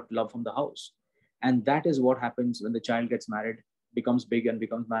never got love from the house. And that is what happens when the child gets married, becomes big and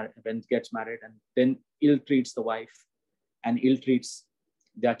becomes married, when gets married, and then ill treats the wife and ill treats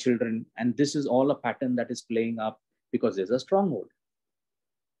their children. And this is all a pattern that is playing up because there's a stronghold.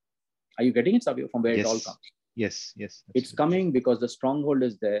 Are you getting it, Savio, from where it all comes? Yes, yes. Absolutely. It's coming because the stronghold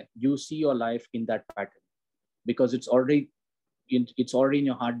is there. You see your life in that pattern because it's already in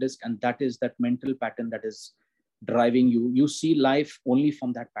your hard disk, and that is that mental pattern that is driving you. You see life only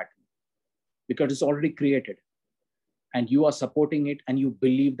from that pattern because it's already created, and you are supporting it, and you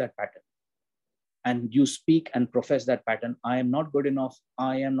believe that pattern. And you speak and profess that pattern. I am not good enough.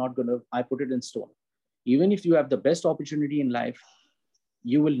 I am not going to, I put it in stone. Even if you have the best opportunity in life,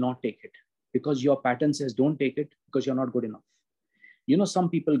 you will not take it because your pattern says don't take it because you're not good enough. Some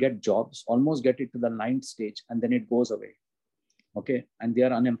people get jobs, almost get it to the 9th stage, and then it goes away. Okay. And they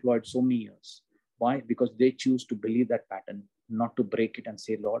are unemployed so many years. Why? Because they choose to believe that pattern, not to break it and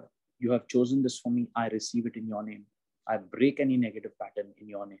say, Lord, you have chosen this for me. I receive it in your name. I break any negative pattern in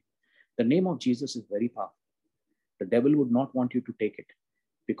your name. The name of Jesus is very powerful. The devil would not want you to take it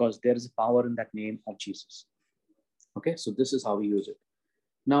because there is power in that name of Jesus. Okay, so this is how we use it.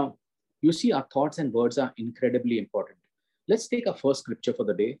 Now, you see, our thoughts and words are incredibly important. Let's take our first scripture for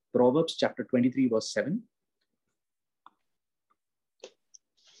the day, Proverbs chapter 23, verse 7.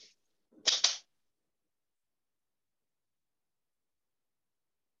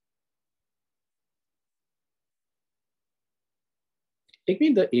 Take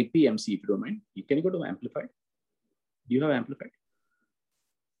me the APMC if you don't mind. Can you go to Amplified? Do you have Amplified?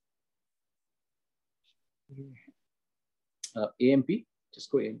 AMP, just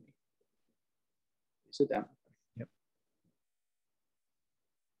go AMP. Is it Amplified? Yep.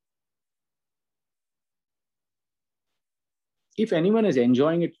 If anyone is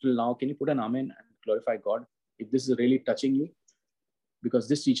enjoying it till now, can you put an amen and glorify God? If this is really touching you, because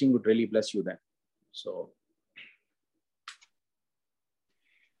this teaching would really bless you then. So.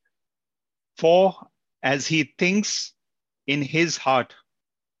 For as he thinks in his heart,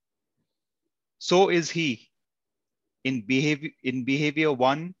 so is he in behavior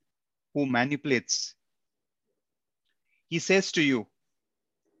one who manipulates. He says to you,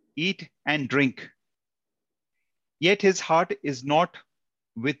 eat and drink, yet his heart is not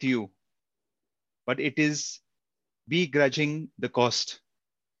with you, but it is begrudging the cost.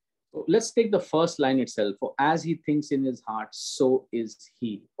 So let's take the first line itself. For as he thinks in his heart, so is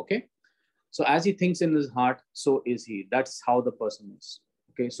he. Okay. So as he thinks in his heart, so is he. That's how the person is.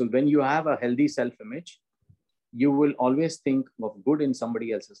 Okay. So when you have a healthy self-image, you will always think of good in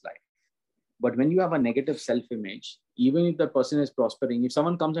somebody else's life. But when you have a negative self-image, even if the person is prospering, if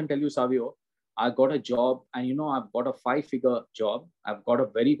someone comes and tells you, Savio, I got a job and I've got a 5-figure job, I've got a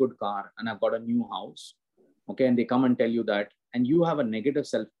very good car and I've got a new house. Okay. And they come and tell you that, and you have a negative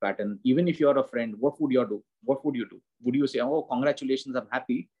self pattern, even if you're a friend, what would you do? What would you do? Would you say, oh, congratulations, I'm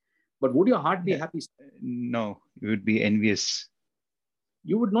happy? But would your heart be happy? No, you would be envious.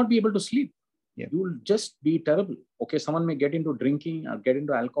 You would not be able to sleep. Yeah. You will just be terrible. Okay, someone may get into drinking or get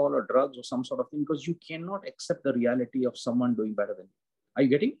into alcohol or drugs or some sort of thing because you cannot accept the reality of someone doing better than you. Are you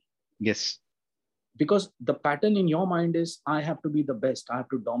getting? Yes. Because the pattern in your mind is, I have to be the best. I have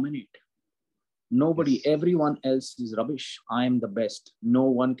to dominate. Nobody, everyone else is rubbish. I am the best. No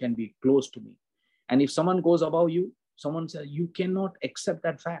one can be close to me. And if someone goes above you, someone says, you cannot accept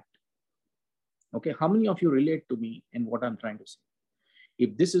that fact. Okay, how many of you relate to me in what I'm trying to say?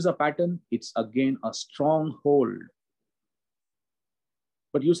 If this is a pattern, it's again a stronghold.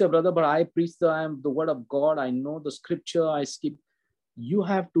 But you say, brother, but I preach the word of God. I know the scripture, I skip. You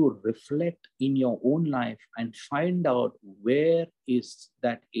have to reflect in your own life and find out where is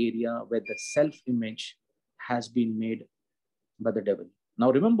that area where the self-image has been made by the devil.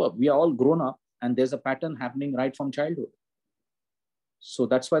 Now, remember, we are all grown up and there's a pattern happening right from childhood. So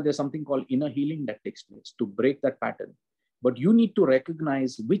that's why there's something called inner healing that takes place to break that pattern. But you need to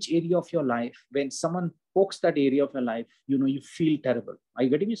recognize which area of your life, when someone pokes that area of your life, you feel terrible. Are you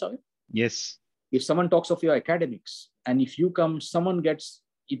getting me, Savi? Yes. If someone talks of your academics, and if you come, someone gets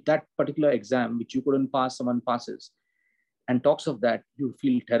that particular exam, which you couldn't pass, someone passes, and talks of that, you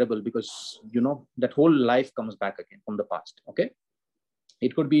feel terrible because, that whole life comes back again from the past, okay?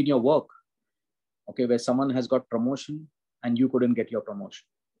 It could be in your work, okay, where someone has got promotion and you couldn't get your promotion.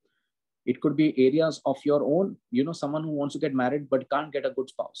 It could be areas of your own, someone who wants to get married but can't get a good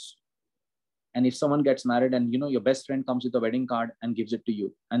spouse. And if someone gets married and, your best friend comes with a wedding card and gives it to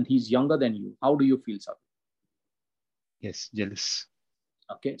you, and he's younger than you, how do you feel, sir? Yes, jealous.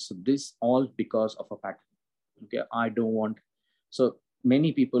 Okay, so this all because of a pattern. Okay, I don't want. So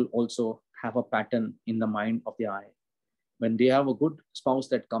many people also have a pattern in the mind of the eye. When they have a good spouse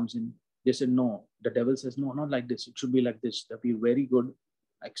that comes in, they say, no, the devil says, no, not like this. It should be like this. They'll be very good,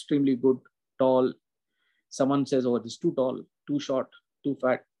 extremely good, tall. Someone says, oh, this is too tall, too short, too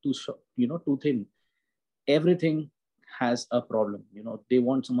fat, too short, too thin. Everything has a problem. They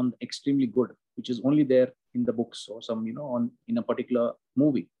want someone extremely good, which is only there in the books or some, in a particular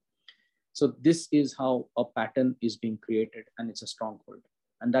movie. So this is how a pattern is being created, and it's a stronghold.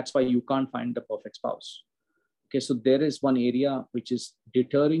 And that's why you can't find the perfect spouse. Okay, so there is one area which is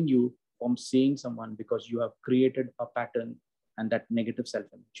deterring you from seeing someone because you have created a pattern and that negative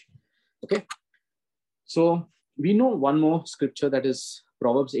self-image. Okay, so we know one more scripture, that is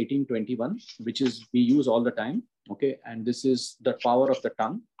Proverbs 18:21, which is we use all the time. Okay, and this is the power of the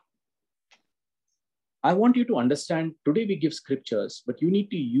tongue. I want you to understand, today we give scriptures, but you need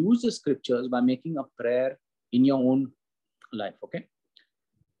to use the scriptures by making a prayer in your own life, okay?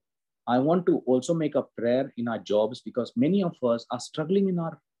 I want to also make a prayer in our jobs, because many of us are struggling in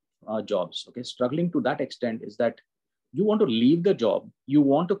our jobs, okay? Struggling to that extent is that you want to leave the job, you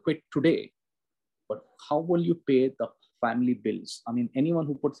want to quit today, but how will you pay the family bills? I mean, anyone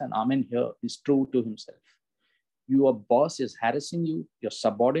who puts an amen here is true to himself. Your boss is harassing you. Your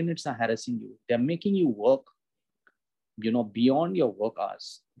subordinates are harassing you. They're making you work, beyond your work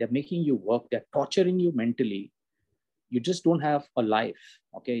hours. They're making you work. They're torturing you mentally. You just don't have a life.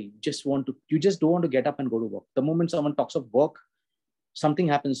 Okay. You just don't want to get up and go to work. The moment someone talks of work, something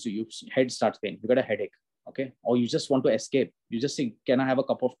happens to you. Head starts paining. You got a headache. Okay. Or you just want to escape. You just think, can I have a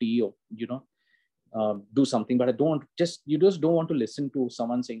cup of tea, or, do something, but you just don't want to listen to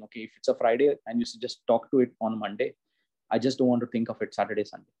someone saying, okay, if it's a Friday and you just talk to it on Monday, I just don't want to think of it Saturday,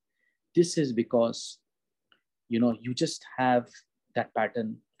 Sunday. This is because, you just have that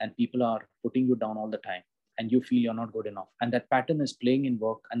pattern and people are putting you down all the time and you feel you're not good enough. And that pattern is playing in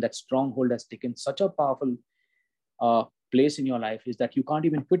work, and that stronghold has taken such a powerful place in your life is that you can't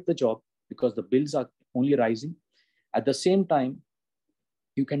even quit the job because the bills are only rising. At the same time,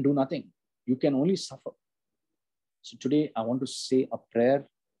 you can do nothing. You can only suffer. So today I want to say a prayer,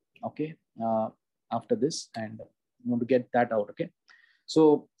 okay, after this, and I want to get that out, okay?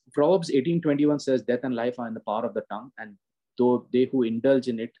 So Proverbs 18:21 says, death and life are in the power of the tongue, and though they who indulge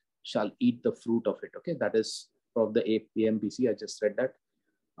in it shall eat the fruit of it, okay? That is from the AMPC. I just read that.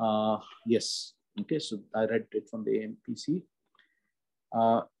 Yes, okay, so I read it from the AMPC.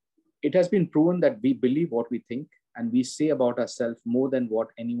 It has been proven that we believe what we think, and we say about ourselves more than what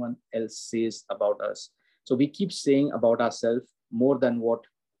anyone else says about us. So we keep saying about ourselves more than what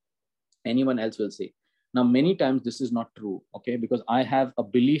anyone else will say. Now, many times this is not true, okay? Because I have a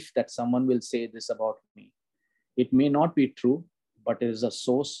belief that someone will say this about me. It may not be true, but it is a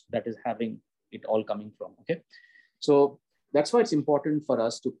source that is having it all coming from, okay? So that's why it's important for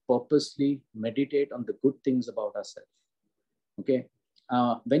us to purposely meditate on the good things about ourselves, okay?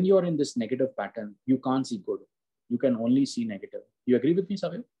 When you're in this negative pattern, you can't see good. You can only see negative. You agree with me,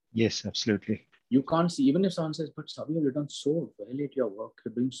 Savio? Yes, absolutely. You can't see, even if someone says, but Savio, you've done so well at your work.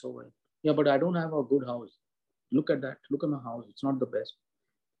 You're doing so well. Yeah, but I don't have a good house. Look at that. Look at my house. It's not the best.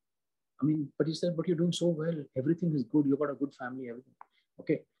 I mean, but he said, but you're doing so well. Everything is good. You've got a good family, everything.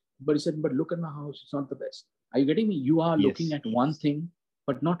 Okay. But he said, but look at my house. It's not the best. Are you getting me? You are looking at one thing,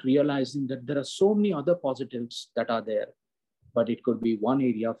 but not realizing that there are so many other positives that are there. But it could be one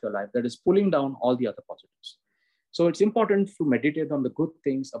area of your life that is pulling down all the other positives. So it's important to meditate on the good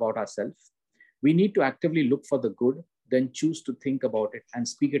things about ourselves. We need to actively look for the good, then choose to think about it and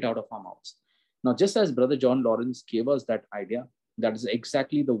speak it out of our mouths. Now, just as Brother John Lawrence gave us that idea, That is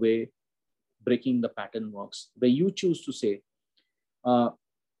exactly the way breaking the pattern works, where you choose to say,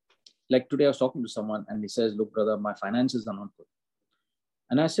 like today I was talking to someone and he says, look, brother, my finances are not good.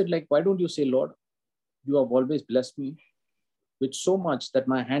 And I said, like, why don't you say, Lord, you have always blessed me with so much that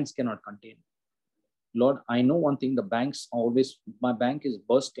my hands cannot contain. Lord, I know one thing, my bank is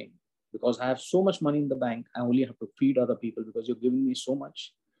bursting because I have so much money in the bank. I only have to feed other people because you're giving me so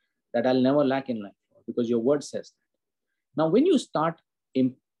much that I'll never lack in life, because your word says that. Now, when you start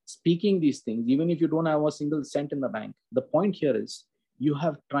speaking these things, even if you don't have a single cent in the bank, the point here is you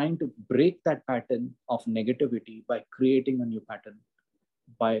have trying to break that pattern of negativity by creating a new pattern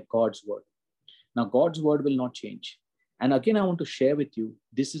by God's word. Now, God's word will not change. And again, I want to share with you,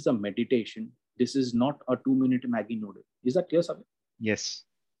 this is a meditation. This is not a 2-minute Maggie noodle. Is that clear, Sabir? Yes.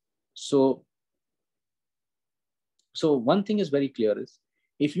 So one thing is very clear is,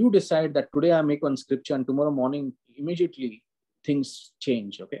 if you decide that today I make one scripture and tomorrow morning, immediately things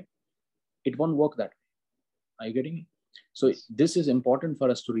change, okay? It won't work that way. Are you getting it? So this is important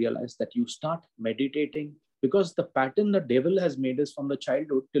for us to realize, that you start meditating, because the pattern the devil has made us from the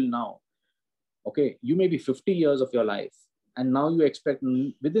childhood till now, okay, you may be 50 years of your life, and now you expect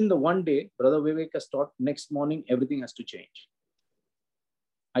within the one day, Brother Vivek has taught, next morning, everything has to change.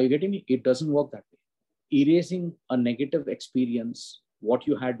 Are you getting me? It doesn't work that way. Erasing a negative experience, what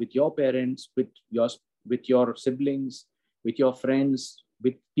you had with your parents, with your siblings, with your friends,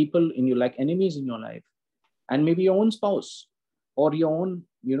 with people in your, like enemies in your life, and maybe your own spouse or your own,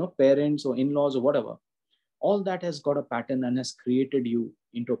 parents or in-laws or whatever, all that has got a pattern and has created you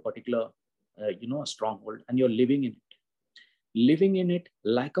into a particular, a stronghold, and you're living in it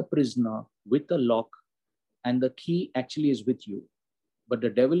like a prisoner with a lock, and the key actually is with you. But the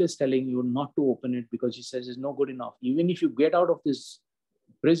devil is telling you not to open it, because he says it's not good enough. Even if you get out of this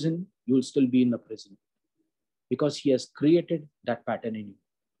prison, you'll still be in the prison, because he has created that pattern in you.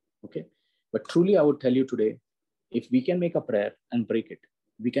 Okay. But truly, I would tell you today, if we can make a prayer and break it,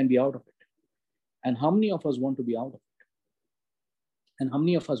 we can be out of it. And how many of us want to be out of it? And how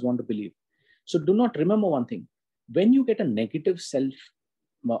many of us want to believe? So do not, remember one thing. When you get a negative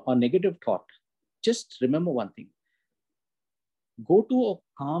negative thought, just remember one thing. Go to a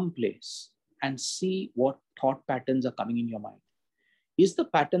calm place and see what thought patterns are coming in your mind. Is the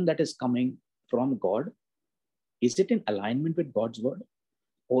pattern that is coming from God, is it in alignment with God's word,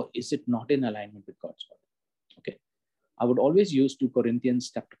 or is it not in alignment with God's word? Okay. I would always use 2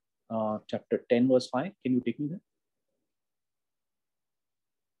 Corinthians chapter 10, verse 5. Can you take me there?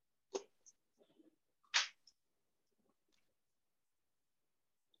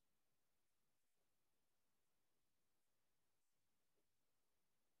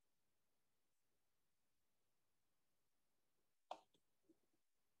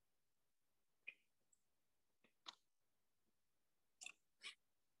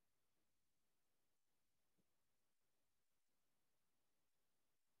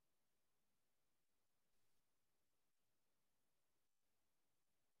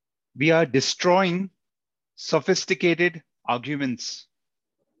 We are destroying sophisticated arguments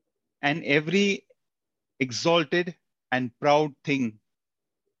and every exalted and proud thing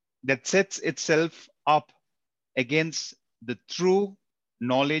that sets itself up against the true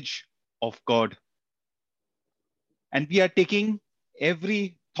knowledge of God. And we are taking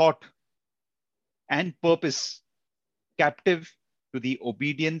every thought and purpose captive to the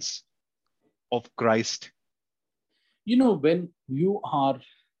obedience of Christ.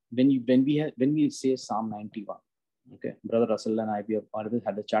 When we say Psalm 91, okay, Brother Russell and I, we have always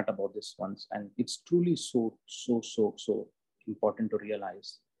had a chat about this once, and it's truly so important to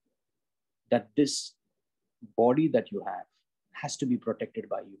realize that this body that you have has to be protected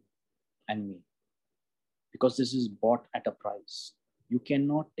by you and me, because this is bought at a price. You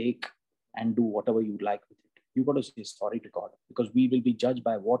cannot take and do whatever you like with it. You got to say sorry to God, because we will be judged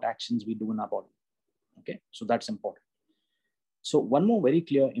by what actions we do in our body. Okay, so that's important. So one more very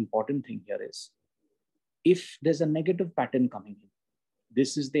clear, important thing here is, if there's a negative pattern coming in,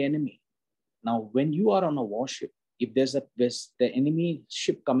 this is the enemy. Now, when you are on a warship, if there's the enemy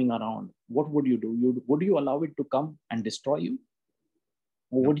ship coming around, what would you do? Would you allow it to come and destroy you?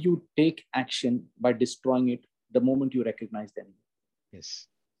 Or would you take action by destroying it the moment you recognize the enemy? Yes.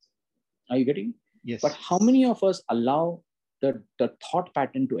 Are you getting? Yes. But how many of us allow the thought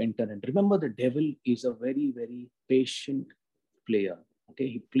pattern to enter in? Remember, the devil is a very, very patient player. Okay,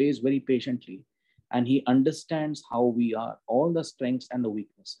 he plays very patiently, and he understands how we are, all the strengths and the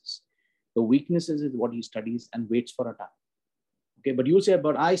weaknesses. The weaknesses is what he studies and waits for a time. Okay, but you say,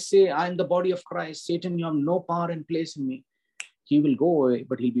 but I say I'm the body of Christ. Satan, you have no power and place in me. He will go away,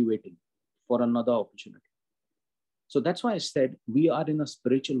 but he'll be waiting for another opportunity. So that's why I said we are in a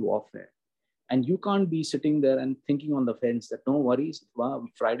spiritual warfare. And you can't be sitting there and thinking on the fence that no worries,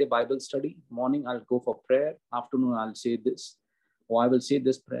 Friday Bible study, morning I'll go for prayer, afternoon I'll say this, or I will say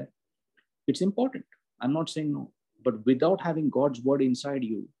this prayer. It's important. I'm not saying no. But without having God's word inside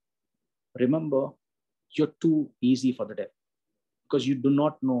you, remember, you're too easy for the devil, because you do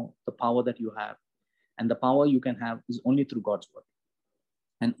not know the power that you have. And the power you can have is only through God's word.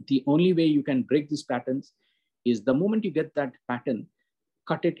 And the only way you can break these patterns is the moment you get that pattern,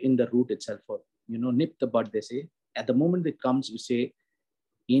 cut it in the root itself, or, nip the bud, they say. At the moment it comes, you say,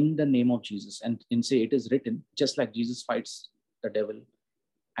 in the name of Jesus, and say, it is written, just like Jesus fights the devil,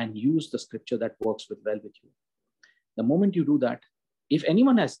 and use the scripture that works well with you. The moment you do that, if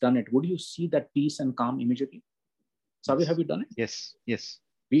anyone has done it, would you see that peace and calm immediately? Savi, have you done it? Yes, yes.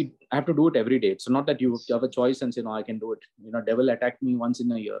 We have to do it every day. It's not that you have a choice and say, no, I can do it. Devil attacked me once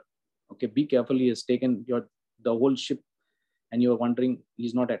in a year. Okay, be careful. He has taken the whole ship and you're wondering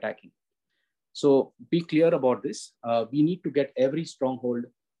he's not attacking. So be clear about this. We need to get every stronghold,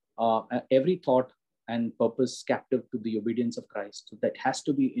 every thought and purpose captive to the obedience of Christ. So that has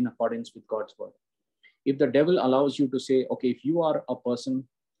to be in accordance with God's word. If the devil allows you to say, okay, if you are a person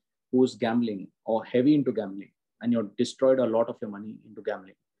who's gambling or heavy into gambling and you're destroyed a lot of your money into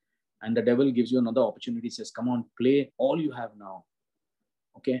gambling, and the devil gives you another opportunity, says, come on, play all you have now.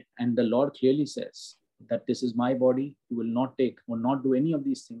 Okay. And the Lord clearly says that this is my body. You will not do any of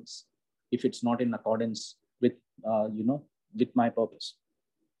these things if it's not in accordance with, with my purpose.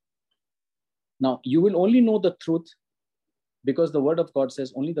 Now, you will only know the truth because the word of God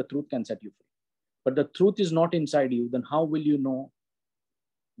says only the truth can set you free. But the truth is not inside you, then how will you know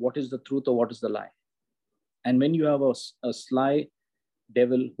what is the truth or what is the lie? And when you have a sly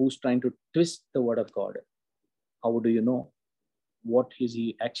devil who's trying to twist the word of God, how do you know what is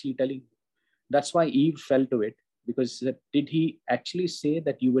he actually telling? That's why Eve fell to it, because did he actually say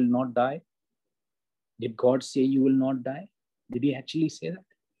that you will not die? Did God say you will not die? Did he actually say that?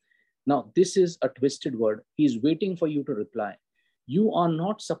 Now, this is a twisted word. He's waiting for you to reply. You are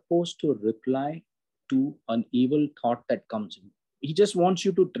not supposed to reply to an evil thought that comes in. He just wants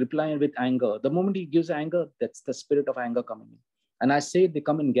you to reply with anger. The moment he gives anger, that's the spirit of anger coming in. And I say they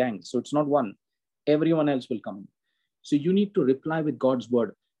come in gangs. So it's not one. Everyone else will come in. So you need to reply with God's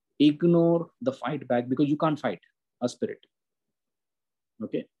word. Ignore the fight back, because you can't fight a spirit.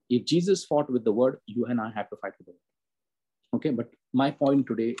 Okay. If Jesus fought with the word, you and I have to fight with the word. Okay. But my point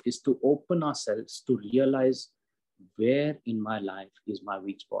today is to open ourselves to realize where in my life is my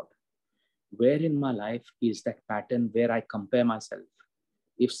weak spot. Where in my life is that pattern where I compare myself?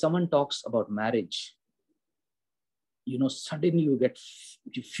 If someone talks about marriage, suddenly you get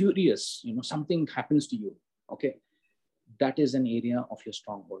furious, something happens to you. Okay. That is an area of your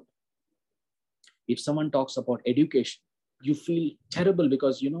stronghold. If someone talks about education, you feel terrible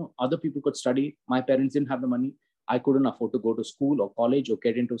because, other people could study. My parents didn't have the money. I couldn't afford to go to school or college or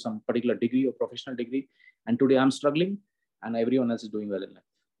get into some particular degree or professional degree. And today I'm struggling and everyone else is doing well in life.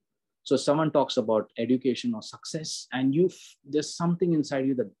 So someone talks about education or success and there's something inside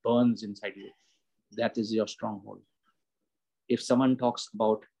you that burns inside you. That is your stronghold. If someone talks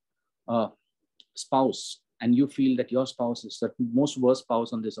about spouse and you feel that your spouse is the most worst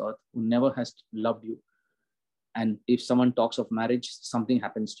spouse on this earth who never has loved you. And if someone talks of marriage, something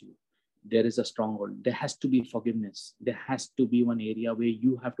happens to you. There is a stronghold. There has to be forgiveness. There has to be one area where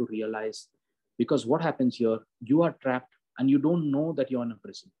you have to realize, because what happens here, you are trapped and you don't know that you're in a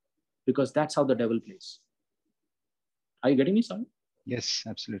prison, because that's how the devil plays. Are you getting me, son? Yes,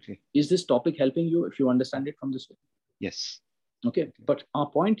 absolutely. Is this topic helping you if you understand it from this way? Yes. Okay. But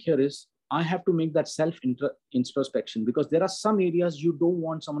our point here is, I have to make that self-introspection, because there are some areas you don't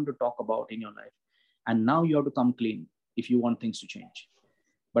want someone to talk about in your life. And now you have to come clean if you want things to change.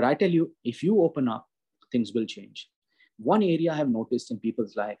 But I tell you, if you open up, things will change. One area I have noticed in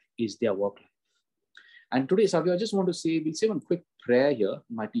people's life is their work life. And today, Savio, I just want to say, we'll say one quick prayer here.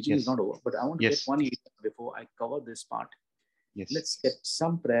 My teaching is not over, but I want to get one area before I cover this part. Yes. Let's get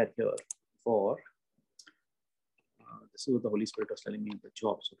some prayer here for, this is what the Holy Spirit was telling me, the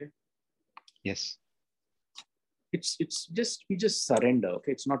jobs, okay? Yes. It's just, we just surrender,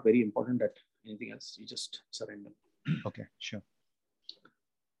 okay? It's not very important that anything else, you just surrender. Okay, sure.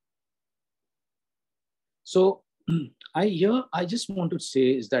 So I just want to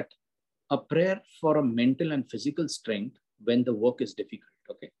say is that a prayer for a mental and physical strength when the work is difficult,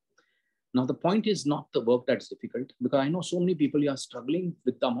 okay? Now, the point is not the work that's difficult, because I know so many people are struggling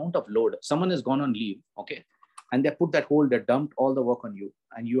with the amount of load. Someone has gone on leave, okay? And they put that hold, they dumped all the work on you.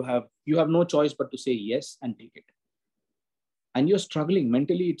 And you have no choice but to say yes and take it. And you're struggling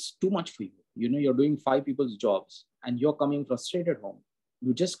mentally, it's too much for you. you're doing 5 people's jobs and you're coming frustrated home.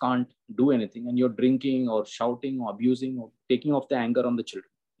 You just can't do anything and you're drinking or shouting or abusing or taking off the anger on the children.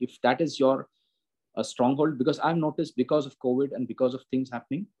 If that is your stronghold, because I've noticed because of COVID and because of things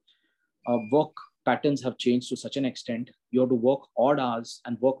happening, work patterns have changed to such an extent. You have to work odd hours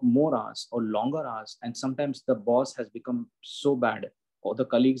and work more hours or longer hours. And sometimes the boss has become so bad or the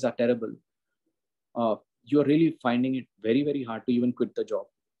colleagues are terrible. You're really finding it very, very hard to even quit the job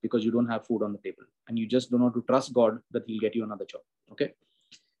because you don't have food on the table and you just don't know to trust God that he'll get you another job. Okay.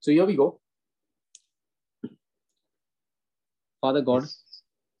 So here we go. Father God. Yes.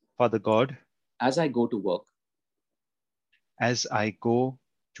 Father God. As I go to work. As I go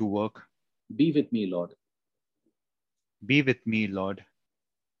to work. Be with me, Lord. Be with me, Lord.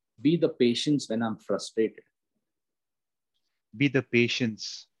 Be the patience when I'm frustrated. Be the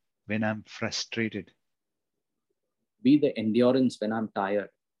patience when I'm frustrated. Be the endurance when I'm tired.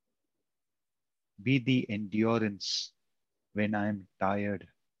 Be the endurance when I'm tired.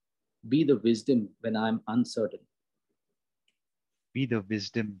 Be the wisdom when I'm uncertain. Be the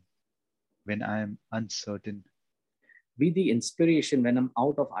wisdom when I'm uncertain. Be the inspiration when I'm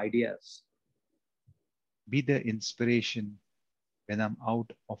out of ideas. Be the inspiration when I'm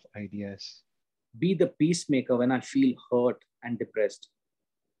out of ideas. Be the peacemaker when I feel hurt and depressed.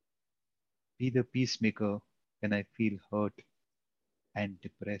 Be the peacemaker when I feel hurt and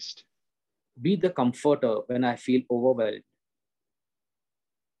depressed. Be the comforter when I feel overwhelmed.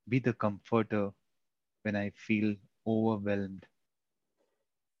 Be the comforter when I feel overwhelmed.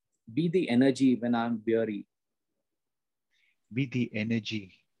 Be the energy when I'm weary. Be the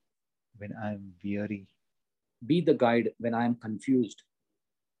energy when I'm weary. Be the guide when I am confused.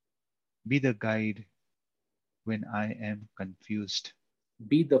 Be the guide when I am confused.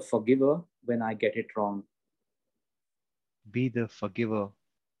 Be the forgiver when I get it wrong. Be the forgiver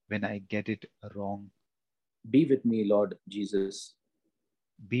when I get it wrong. Be with me, Lord Jesus.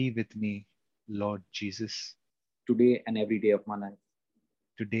 Be with me, Lord Jesus. Today and every day of my life.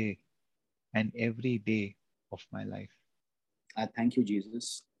 Today and every day of my life. I thank you,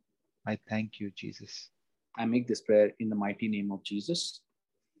 Jesus. I thank you, Jesus. I make this prayer in the mighty name of Jesus.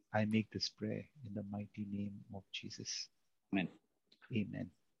 I make this prayer in the mighty name of Jesus. Amen. Amen.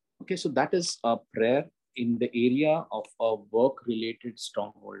 Okay, so that is a prayer in the area of a work-related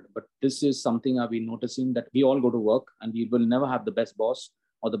stronghold. But this is something I've been noticing, that we all go to work and we will never have the best boss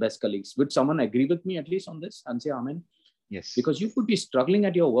or the best colleagues. Would someone agree with me at least on this and say amen? Yes. Because you could be struggling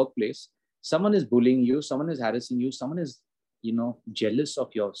at your workplace. Someone is bullying you. Someone is harassing you. Someone is, jealous of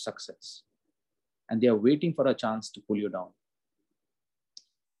your success. And they are waiting for a chance to pull you down.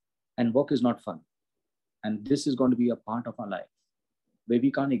 And work is not fun. And this is going to be a part of our life where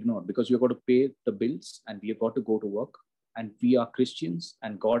we can't ignore, because we've got to pay the bills and we've got to go to work. And we are Christians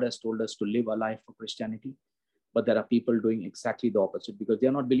and God has told us to live a life for Christianity. But there are people doing exactly the opposite because they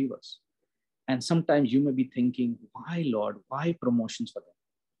are not believers. And sometimes you may be thinking, why, Lord? Why promotions for them?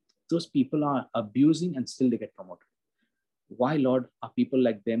 Those people are abusing and still they get promoted. Why, Lord, are people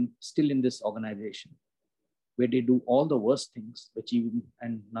like them still in this organization where they do all the worst things,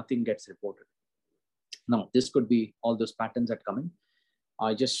 and nothing gets reported? Now, this could be all those patterns that come in.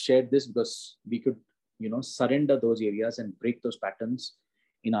 I just shared this because we could, surrender those areas and break those patterns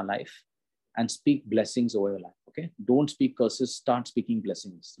in our life and speak blessings over your life. Okay. Don't speak curses, start speaking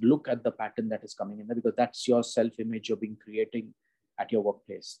blessings. Look at the pattern that is coming in there, because that's your self-image you're being creating at your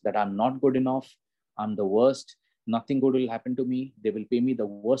workplace, that I'm not good enough. I'm the worst. Nothing good will happen to me. They will pay me the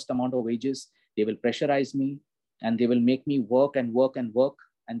worst amount of wages. They will pressurize me and they will make me work and work and work.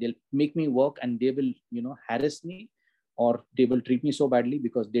 And they'll make me work and they will, harass me, or they will treat me so badly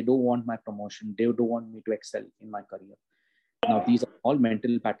because they don't want my promotion. They don't want me to excel in my career. Now, these are all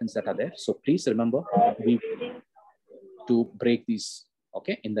mental patterns that are there. So please remember to break these,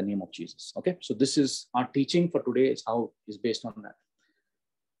 okay, in the name of Jesus. Okay, so this is our teaching for today. Is based on that.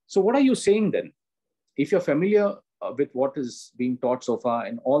 So what are you saying then? If you're familiar with what is being taught so far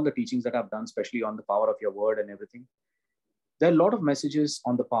and all the teachings that I've done, especially on the power of your word and everything, there are a lot of messages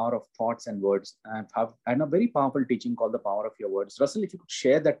on the power of thoughts and words. And a very powerful teaching called the power of your words. Russell, if you could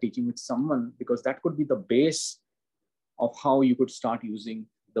share that teaching with someone, because that could be the base of how you could start using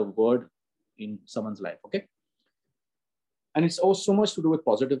the word in someone's life. Okay. And it's also so much to do with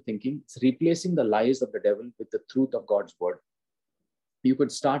positive thinking. It's replacing the lies of the devil with the truth of God's word. You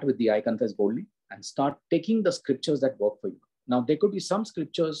could start with the I confess boldly and start taking the scriptures that work for you. Now, there could be some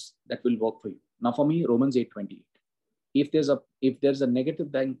scriptures that will work for you. Now, for me, Romans 8:28. If there's a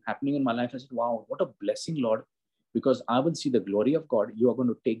negative thing happening in my life, I said, wow, what a blessing, Lord, because I will see the glory of God. You are going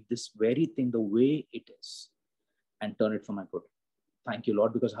to take this very thing the way it is and turn it for my good. Thank you,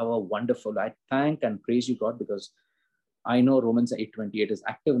 Lord, because how wonderful. I thank and praise you, God, because I know Romans 8:28 is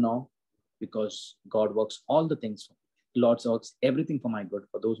active now, because God works all the things. Lord works everything for my good,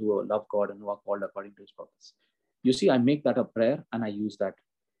 for those who love God and who are called according to his purpose. You see, I make that a prayer and I use that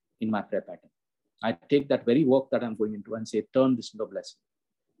in my prayer pattern. I take that very work that I'm going into and say, turn this into a blessing.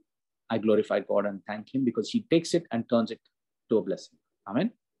 I glorify God and thank him because he takes it and turns it to a blessing.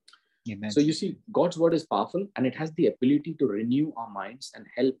 Amen. Amen. So you see, God's word is powerful and it has the ability to renew our minds and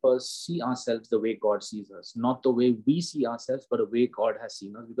help us see ourselves the way God sees us, not the way we see ourselves, but the way God has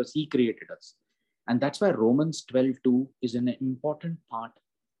seen us, because he created us. And that's why Romans 12:2 is an important part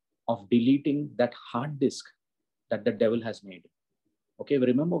of deleting that hard disk that the devil has made. Okay,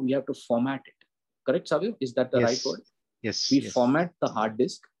 remember, we have to format it. Correct, Savio? Is that the right word? Yes. We format the hard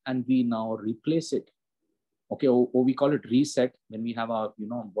disk and we now replace it. Okay, or we call it reset. When we have our,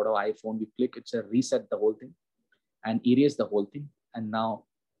 whatever iPhone, we click, it's a reset the whole thing and erase the whole thing. And now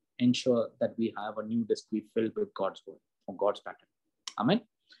ensure that we have a new disk we filled with God's word or God's pattern. Amen.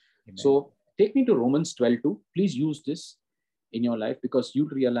 So take me to Romans 12:2. Please use this in your life, because you'll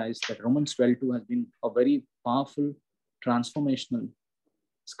realize that Romans 12:2 has been a very powerful, transformational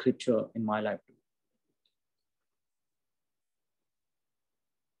scripture in my life too.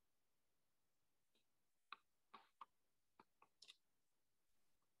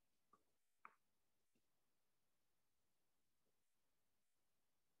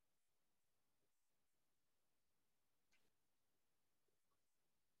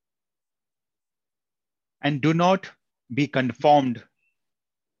 And do not be conformed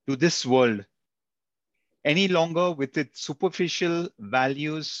to this world any longer with its superficial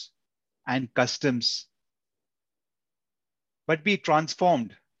values and customs, but be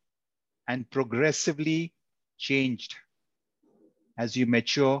transformed and progressively changed as you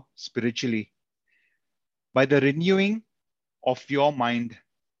mature spiritually by the renewing of your mind,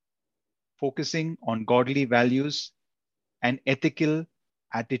 focusing on godly values and ethical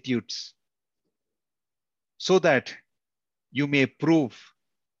attitudes, so that you may prove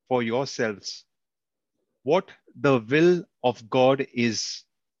for yourselves what the will of God is,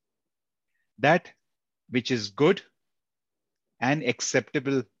 that which is good and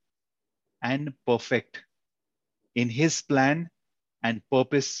acceptable and perfect in his plan and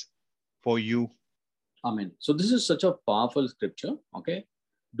purpose for you. Amen. So this is such a powerful scripture. Okay.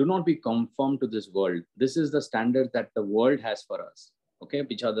 Do not be conformed to this world. This is the standard that the world has for us. Okay.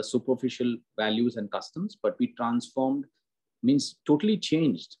 Which are the superficial values and customs, but be transformed means totally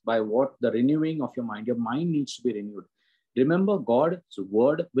changed by what? The renewing of your mind. Your mind needs to be renewed. Remember, God's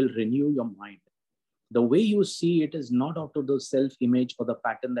word will renew your mind. The way you see it is not out of the self-image or the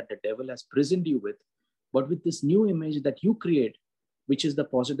pattern that the devil has prisoned you with, but with this new image that you create, which is the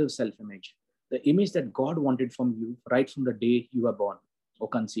positive self-image, the image that God wanted from you right from the day you were born or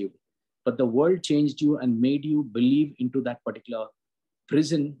conceived. But the world changed you and made you believe into that particular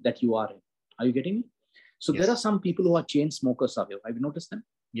prison that you are in. Are you getting me? So there are some people who are chain smokers, Savio. Have you noticed them?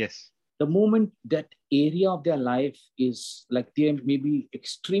 Yes. The moment that area of their life is like they may be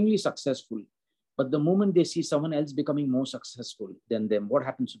extremely successful, but the moment they see someone else becoming more successful than them, what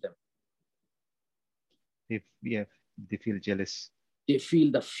happens to them? They feel jealous. They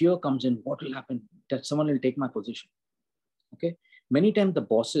feel the fear comes in. What will happen? That someone will take my position. Okay. Many times the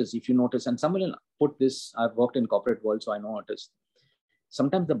bosses, if you notice, and someone will put this, I've worked in corporate world, so I know it is.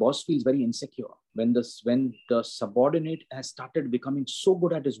 Sometimes the boss feels very insecure when the subordinate has started becoming so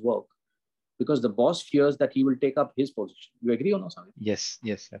good at his work, because the boss fears that he will take up his position. You agree or not, Sami? Yes,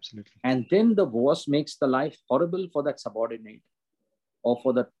 absolutely. And then the boss makes the life horrible for that subordinate or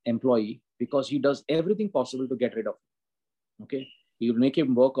for the employee, because he does everything possible to get rid of him. Okay. He will make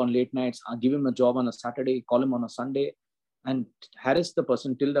him work on late nights, give him a job on a Saturday, call him on a Sunday, and harass the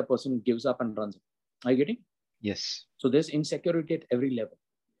person till the person gives up and runs. Are you getting? Yes. So there's insecurity at every level.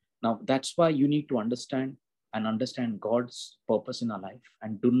 Now, that's why you need to understand God's purpose in our life,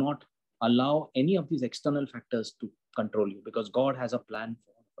 and do not allow any of these external factors to control you, because God has a plan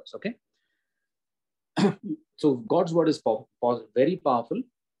for all of us. Okay. So God's word is very powerful.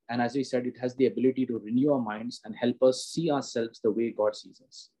 And as we said, it has the ability to renew our minds and help us see ourselves the way God sees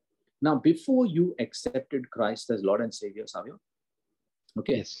us. Now, before you accepted Christ as Lord and Savior, Savio,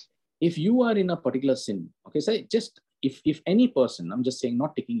 okay, yes. If you are in a particular sin, okay, say just if any person, I'm just saying,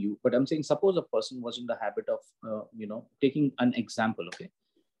 not taking you, but I'm saying, suppose a person was in the habit of, taking an example, okay,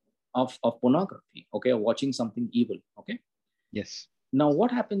 of pornography, okay, or watching something evil, okay. Yes. Now,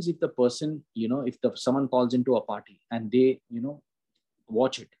 what happens if the person, if someone calls into a party and they,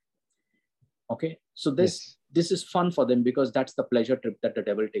 watch it, okay. So this is fun for them because that's the pleasure trip that the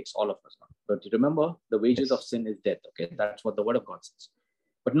devil takes all of us on. But remember, the wages of sin is death. Okay, that's what the word of God says.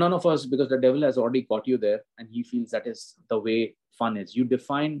 But none of us, because the devil has already got you there and he feels that is the way fun is. You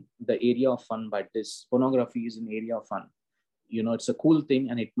define the area of fun by this. Pornography is an area of fun. You know, it's a cool thing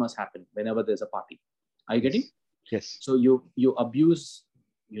and it must happen whenever there's a party. Are you getting? Yes. So you abuse,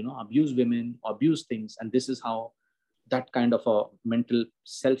 abuse women, abuse things. And this is how that kind of a mental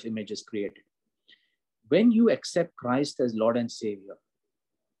self-image is created. When you accept Christ as Lord and Savior,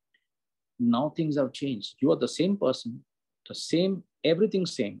 now things have changed. You are the same person, the same, everything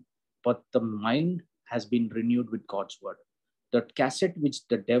same, but the mind has been renewed with God's word. The cassette which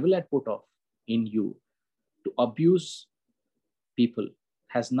the devil had put off in you to abuse people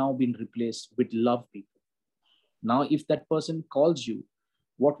has now been replaced with love people. Now, if that person calls you,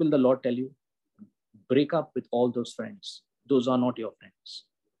 what will the Lord tell you? Break up with all those friends. Those are not your friends.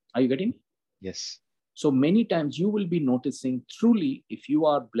 Are you getting? Yes. So many times you will be noticing, truly, if you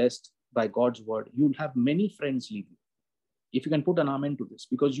are blessed by God's word, you'll have many friends leave you. If you can put an amen to this,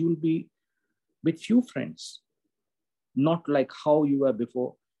 because you will be with few friends, not like how you were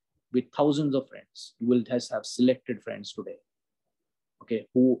before with thousands of friends. You will just have selected friends today, okay,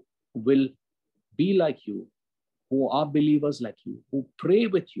 who will be like you, who are believers like you, who pray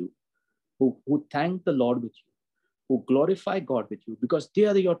with you, who thank the Lord with you, who glorify God with you, because they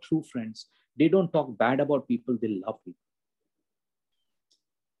are your true friends. They don't talk bad about people, they love people.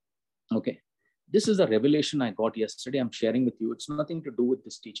 Okay. This is a revelation I got yesterday. I'm sharing with you. It's nothing to do with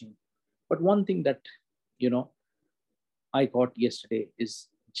this teaching. But one thing that, I got yesterday is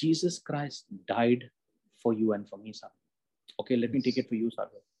Jesus Christ died for you and for me, Savio. Okay, let me take it for you,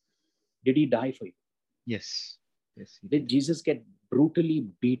 Savio. Did he die for you? Yes. Yes. Did Jesus get brutally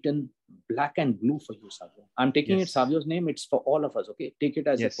beaten black and blue for you, Savio? I'm taking it Savio's name. It's for all of us. Okay, take it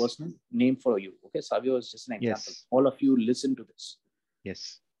as a personal name for you. Okay, Savio is just an example. All of you listen to this.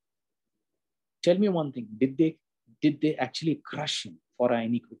 Yes. Tell me one thing. Did they actually crush him for our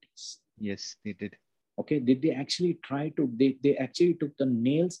iniquities? Yes, they did. Okay. Did they actually try to, they actually took the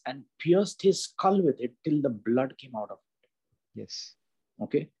nails and pierced his skull with it till the blood came out of it? Yes.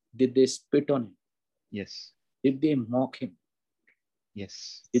 Okay. Did they spit on him? Yes. Did they mock him?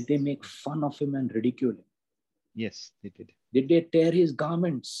 Yes. Did they make fun of him and ridicule him? Yes, they did. Did they tear his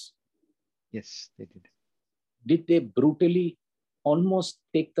garments? Yes, they did. Did they brutally almost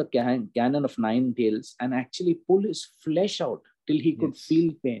take the cannon of 9 tails and actually pull his flesh out till he could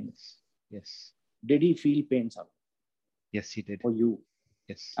feel pain? Yes. Did he feel pain, Savio? Yes, he did. For you?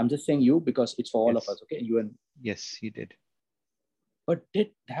 Yes. I'm just saying you because it's for all of us, okay? You and... Yes, he did. But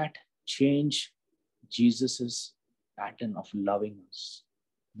did that change Jesus's pattern of loving us?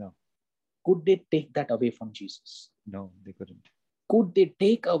 No. Could they take that away from Jesus? No, they couldn't. Could they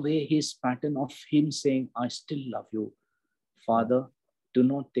take away his pattern of him saying, I still love you? Father, do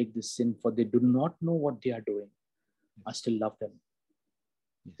not take this sin, for they do not know what they are doing. I still love them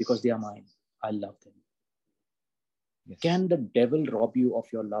because they are mine. I love them. Yes. Can the devil rob you of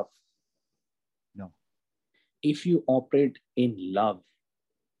your love? No. If you operate in love,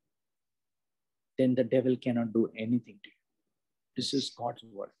 then the devil cannot do anything to you. This is God's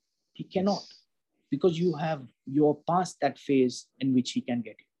word. He cannot, because you're past that phase in which he can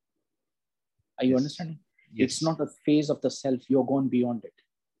get you. Are you understanding? Yes. It's not a phase of the self. You're gone beyond it.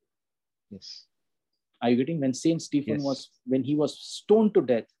 Yes. Are you getting? When Saint Stephen when he was stoned to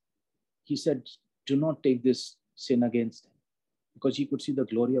death, he said, do not take this sin against him, because he could see the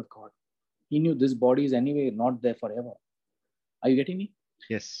glory of God. He knew this body is anyway not there forever. Are you getting me?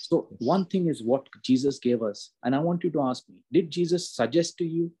 Yes. So one thing is what Jesus gave us. And I want you to ask me, did Jesus suggest to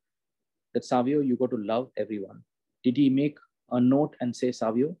you that, Savio, you got to love everyone? Did he make a note and say,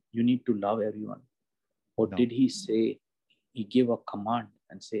 Savio, you need to love everyone? Or did he say, he gave a command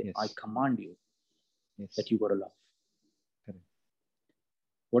and say, I command you that you got to love? Correct.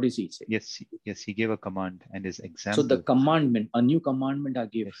 What does he say? Yes, he gave a command and his example. So the commandment, a new commandment I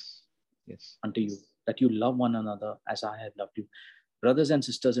give yes. unto you, that you love one another as I have loved you. Brothers and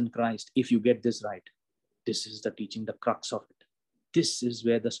sisters in Christ, if you get this right, this is the teaching, the crux of it. This is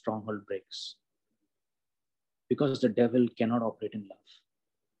where the stronghold breaks. Because the devil cannot operate in love.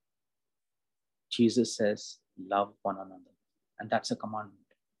 Jesus says, love one another. And that's a commandment.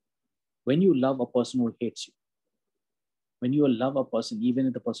 When you love a person who hates you, when you love a person, even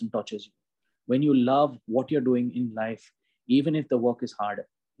if the person tortures you, when you love what you're doing in life, even if the work is hard,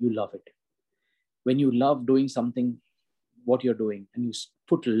 you love it. When you love doing something, what you're doing, and you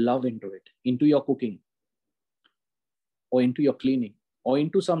put love into it, into your cooking, or into your cleaning, or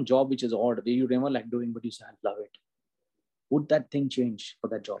into some job which is odd, where you never like doing, but you say, I love it. Would that thing change for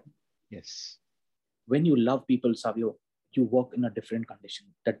that job? Yes. When you love people, Savio, you walk in a different condition.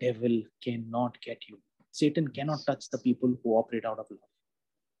 The devil cannot get you. Satan cannot touch the people who operate out of love.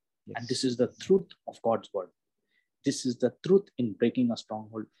 Yes. And this is the truth of God's word. This is the truth in breaking a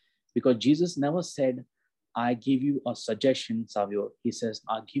stronghold. Because Jesus never said, I give you a suggestion, Savio. He says,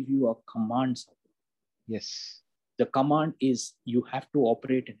 I give you a command, Savio. Yes. The command is you have to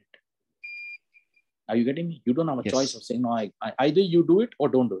operate in it. Are you getting me? You don't have a choice of saying, no, either you do it or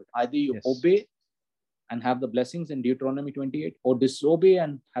don't do it. Either you obey and have the blessings in Deuteronomy 28 or disobey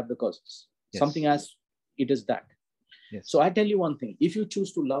and have the curses. Yes. Something as it is that. Yes. So I tell you one thing, if you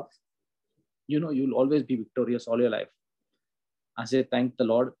choose to love, you'll always be victorious all your life. I say, thank the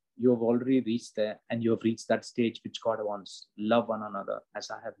Lord, you have already reached there and you have reached that stage which God wants. Love one another as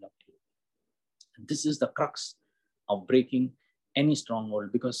I have loved you. And this is the crux of breaking any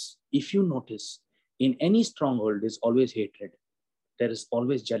stronghold, because if you notice, in any stronghold, there's always hatred. There is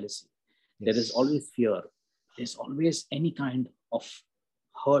always jealousy. Yes. There is always fear. There's always any kind of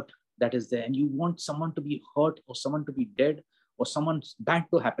hurt that is there. And you want someone to be hurt or someone to be dead or someone bad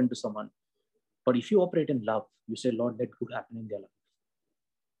to happen to someone. But if you operate in love, you say, Lord, let good happen in their life.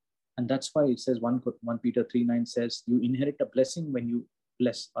 And that's why it says 1 Peter 3:9 says, you inherit a blessing when you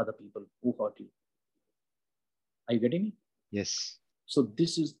bless other people who hurt you. Are you getting me? Yes. So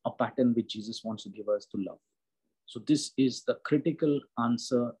this is a pattern which Jesus wants to give us to love. So this is the critical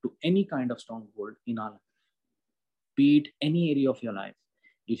answer to any kind of stronghold in our life. Be it any area of your life.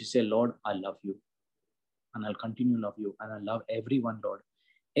 If you say, Lord, I love you and I'll continue to love you and I love everyone, Lord.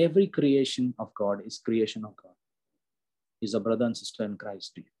 Every creation of God is creation of God. Is a brother and sister in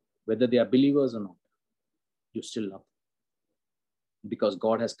Christ to you. Whether they are believers or not, you still love them. Because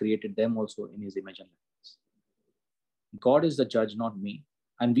God has created them also in his image and likeness. God is the judge, not me.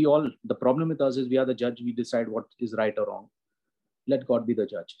 And we all, the problem with us is we are the judge. We decide what is right or wrong. Let God be the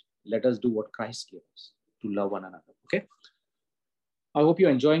judge. Let us do what Christ gave us, to love one another. Okay. I hope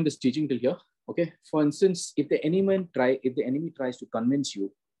you're enjoying this teaching till here. Okay. For instance, if the enemy tries to convince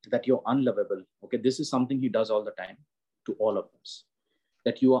you that you're unlovable, okay, this is something he does all the time to all of us.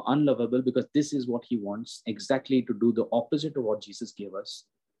 That you are unlovable because this is what he wants, exactly to do the opposite of what Jesus gave us,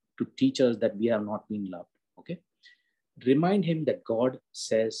 to teach us that we have not been loved. Okay. Remind him that God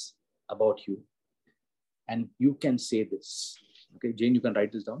says about you, and you can say this. Okay, Jane, you can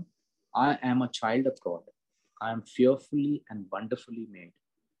write this down. I am a child of God. I am fearfully and wonderfully made.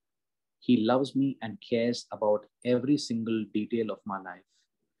 He loves me and cares about every single detail of my life.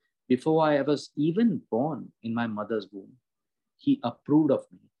 Before I was even born in my mother's womb, he approved of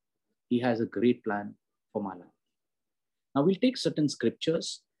me. He has a great plan for my life. Now we'll take certain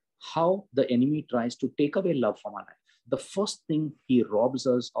scriptures, how the enemy tries to take away love from our life. The first thing he robs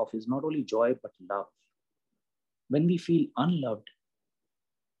us of is not only joy, but love. When we feel unloved,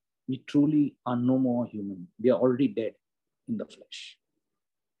 we truly are no more human. We are already dead in the flesh.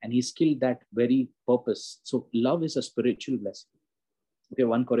 And he's killed that very purpose. So love is a spiritual blessing. Okay,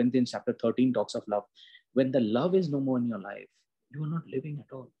 1 Corinthians chapter 13 talks of love. When the love is no more in your life, you are not living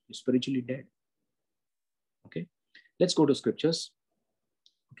at all. You're spiritually dead. Okay, let's go to scriptures.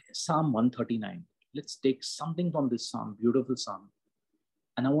 Okay, Psalm 139. Let's take something from this psalm, beautiful psalm.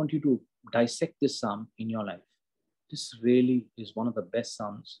 And I want you to dissect this psalm in your life. This really is one of the best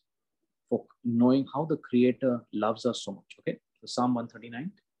psalms for knowing how the Creator loves us so much. Okay, so Psalm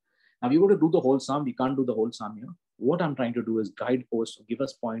 139. Now we're going to do the whole psalm. We can't do the whole psalm here. What I'm trying to do is guide posts, or give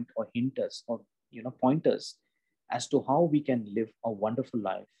us point or hint us, or pointers as to how we can live a wonderful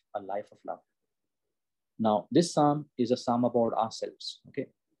life, a life of love. Now, this psalm is a psalm about ourselves. Okay.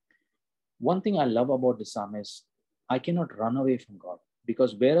 One thing I love about this psalm is I cannot run away from God,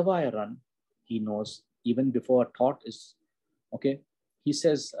 because wherever I run, he knows even before a thought is, okay. He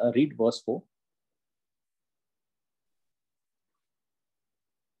says, read verse 4.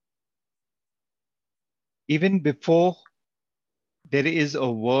 Even before there is a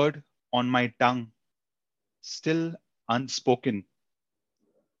word on my tongue, still unspoken.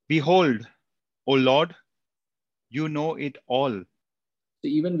 Behold, O Lord, you know it all. So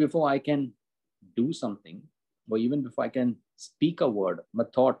even before I can do something, or even before I can speak a word, a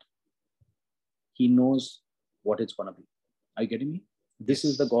thought, he knows what it's going to be. Are you getting me? This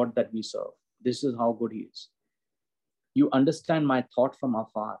is the God that we serve. This is how good he is. You understand my thought from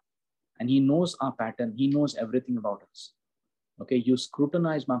afar, and he knows our pattern. He knows everything about us. Okay, you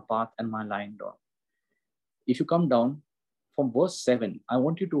scrutinize my path and my lying down. If you come down from verse 7, I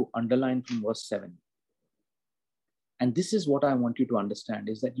want you to underline from verse 7. And this is what I want you to understand,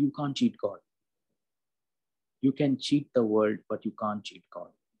 is that you can't cheat God. You can cheat the world, but you can't cheat God.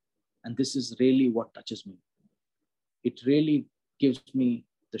 And this is really what touches me. It really gives me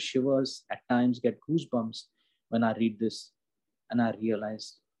the shivers, at times get goosebumps when I read this and I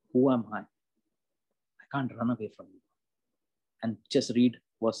realize, who am I? I can't run away from you. And just read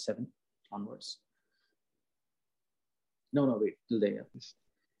verse 7 onwards. No, wait, till there.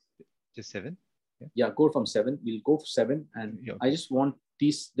 Just 7? Yeah, go from 7. We'll go for 7. And yeah. I just want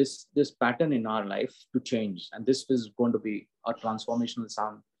this pattern in our life to change. And this is going to be a transformational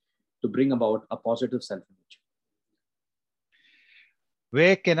sound to bring about a positive self-image.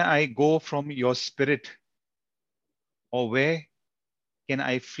 Where can I go from your spirit? Or where can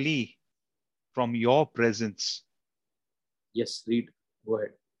I flee from your presence? Yes, read. Go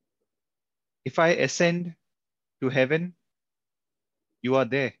ahead. If I ascend to heaven, you are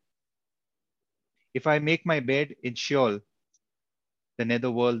there. If I make my bed in Sheol, the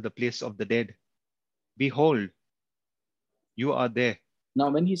netherworld, the place of the dead, behold, you are there. Now,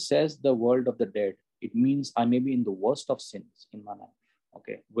 when he says the world of the dead, it means I may be in the worst of sins in my life,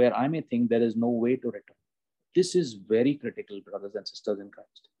 okay, where I may think there is no way to return. This is very critical, brothers and sisters in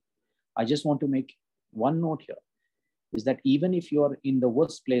Christ. I just want to make one note here, is that even if you are in the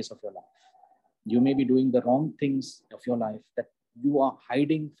worst place of your life, you may be doing the wrong things of your life, that you are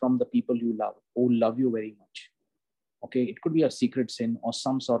hiding from the people you love, who love you very much. Okay, it could be a secret sin or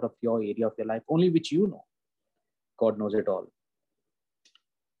some sort of your area of your life, only which you know. God knows it all.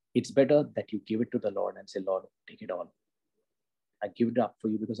 It's better that you give it to the Lord and say, Lord, take it all. I give it up for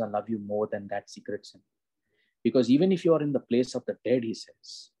you because I love you more than that secret sin. Because even if you are in the place of the dead, he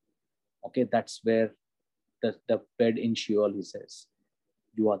says, okay, that's where the bed in Sheol, he says,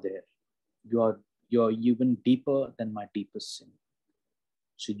 you are there. You're even deeper than my deepest sin.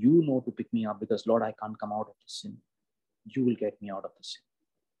 So you know to pick me up because, Lord, I can't come out of the sin. You will get me out of the sin.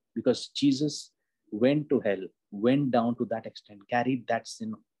 Because Jesus went to hell, went down to that extent, carried that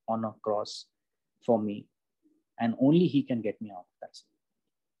sin on a cross for me, and only he can get me out of that sin.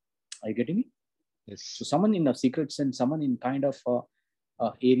 Are you getting me? Yes. So someone in a secret sin, someone in kind of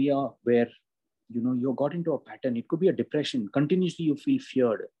a area where, you know, you got into a pattern. It could be a depression. Continuously you feel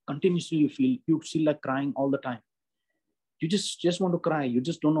feared. Continuously you feel like crying all the time. You just want to cry. You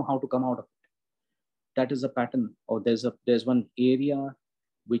just don't know how to come out of it. That is a pattern. Or there's one area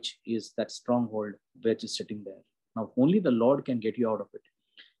which is that stronghold which is sitting there. Now only the Lord can get you out of it.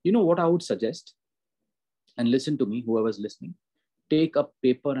 You know what I would suggest? And listen to me, whoever's listening. Take a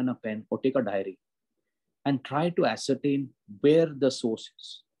paper and a pen or take a diary and try to ascertain where the source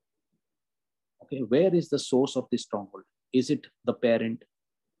is. Okay, where is the source of this stronghold? Is it the parent?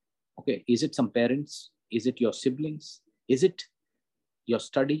 Okay, is it some parents? Is it your siblings? Is it your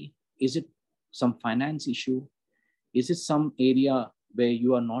study? Is it some finance issue? Is it some area where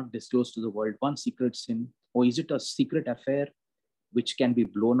you are not disclosed to the world, one secret sin? Or is it a secret affair which can be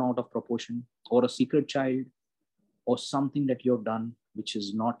blown out of proportion? Or a secret child? Or something that you have done which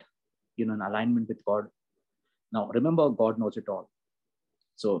is not, in alignment with God? Now, remember, God knows it all.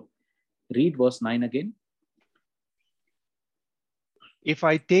 So, read verse 9 again. If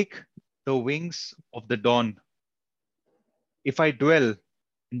I take the wings of the dawn, if I dwell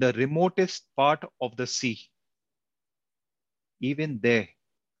in the remotest part of the sea, even there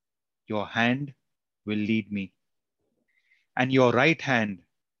your hand will lead me, and your right hand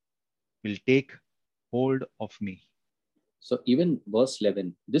will take hold of me. So even verse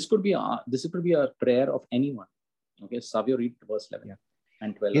 11, this could be a prayer of anyone. Okay, Savio, read verse 11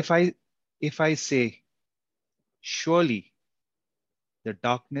 and 12. If I say, surely the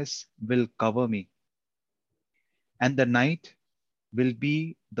darkness will cover me, and the night will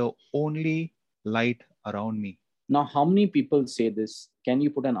be the only light around me. Now, how many people say this? Can you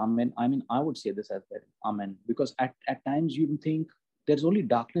put an amen? I mean, I would say this as well, amen. Because at times you think there's only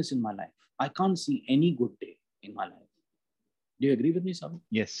darkness in my life. I can't see any good day in my life. Do you agree with me, Sam?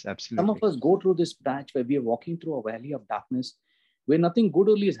 Yes, absolutely. Some of us go through this patch where we are walking through a valley of darkness where nothing good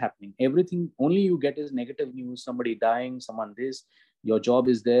only is happening. Everything only you get is negative news, somebody dying, someone this, your job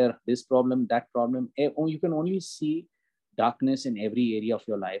is there, this problem, that problem. You can only see darkness in every area of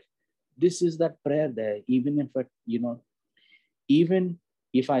your life. This is that prayer there. Even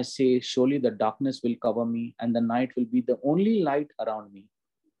if I say, surely the darkness will cover me and the night will be the only light around me,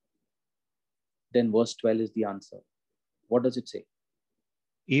 then verse 12 is the answer. What does it say?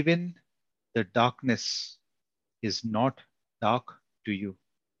 Even the darkness is not dark to you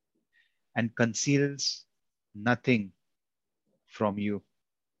and conceals nothing from you.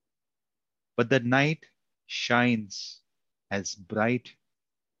 But the night shines as bright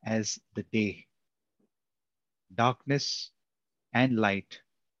as the day. Darkness and light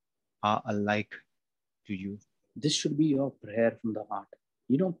are alike to you. This should be your prayer from the heart.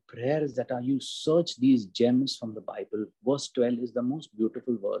 You know, prayers that are, you search these gems from the Bible. Verse 12 is the most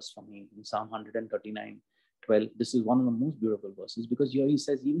beautiful verse for me in Psalm 139, 12. This is one of the most beautiful verses, because here he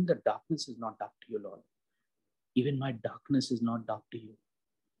says, even the darkness is not dark to you, Lord. Even my darkness is not dark to you,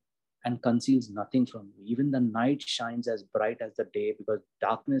 and conceals nothing from you. Even the night shines as bright as the day, because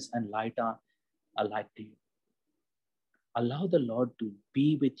darkness and light are alike to you. Allow the Lord to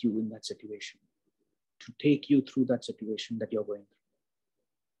be with you in that situation, to take you through that situation that you're going through.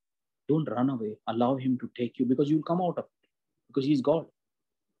 Don't run away. Allow him to take you, because you'll come out of it, because he's God.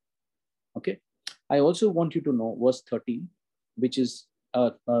 Okay. I also want you to know verse 13, which is,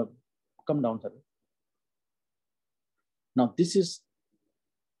 come down, sir. Now this is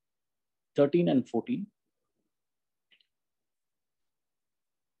 13 and 14.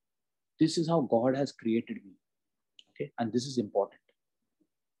 This is how God has created me. Okay. And this is important.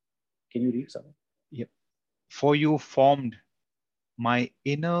 Can you read, sir? Yep. For you formed my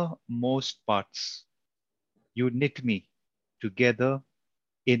innermost parts. You knit me together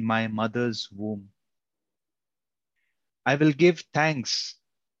in my mother's womb. I will give thanks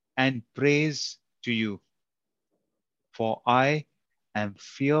and praise to you, for I am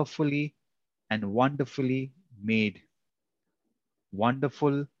fearfully and wonderfully made.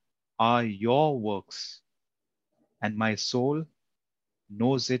 Wonderful are your works, and my soul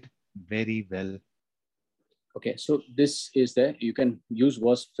knows it very well. Okay, so this is there. You can use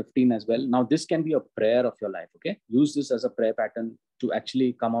verse 15 as well. Now, this can be a prayer of your life, okay? Use this as a prayer pattern to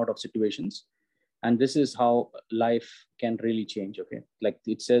actually come out of situations. And this is how life can really change, okay? Like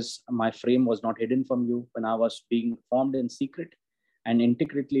it says, my frame was not hidden from you when I was being formed in secret and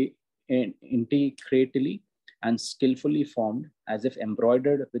intricately and skillfully formed, as if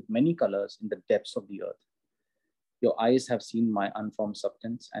embroidered with many colors in the depths of the earth. Your eyes have seen my unformed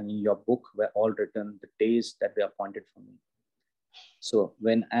substance, and in your book were all written the days that were appointed for me. So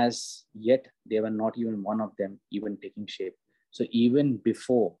when as yet there were not even one of them even taking shape. So even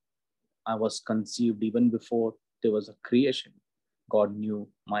before I was conceived, even before there was a creation, God knew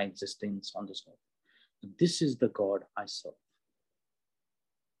my existence on this earth. This is the God I serve.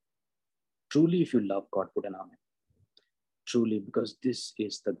 Truly, if you love God, put an amen. Truly, because this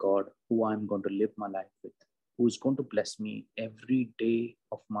is the God who I'm going to live my life with, who is going to bless me every day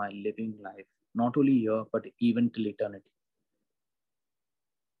of my living life, not only here, but even till eternity.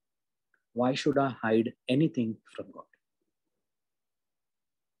 Why should I hide anything from God?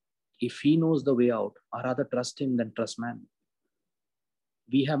 If he knows the way out, I'd rather trust him than trust man.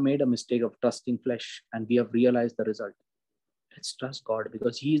 We have made a mistake of trusting flesh, and we have realized the result. Let's trust God,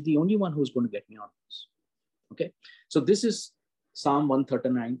 because he is the only one who's going to get me out of this. Okay, so this is Psalm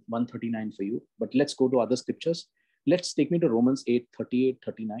 139 for you, but let's go to other scriptures. Let's take me to Romans 8, 38,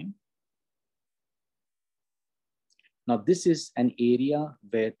 39. Now, this is an area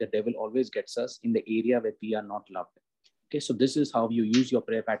where the devil always gets us, in the area where we are not loved. Okay, so this is how you use your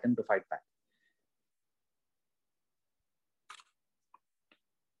prayer pattern to fight back.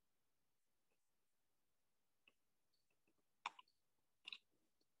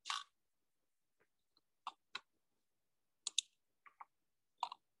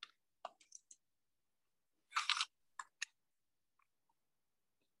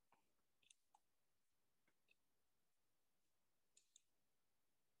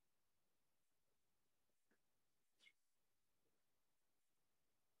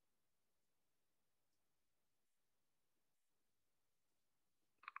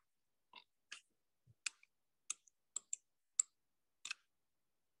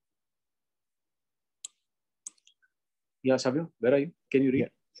 Yeah, Savio, where are you? Can you read? Yeah.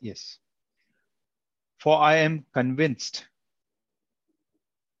 Yes. For I am convinced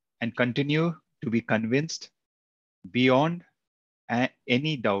and continue to be convinced beyond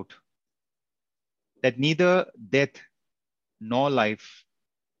any doubt that neither death nor life,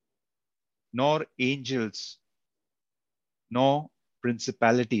 nor angels, nor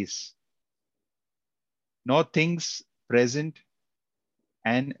principalities, nor things present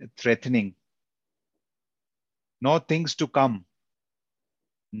and threatening, nor things to come,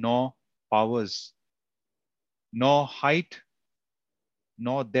 nor powers, nor height,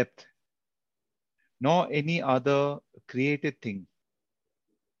 nor depth, nor any other created thing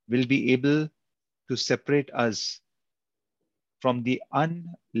will be able to separate us from the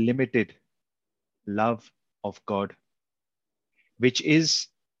unlimited love of God, which is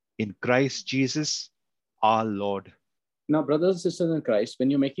in Christ Jesus, our Lord. Now, brothers and sisters in Christ, when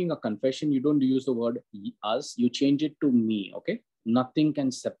you're making a confession, you don't use the word us, you change it to me, okay? Nothing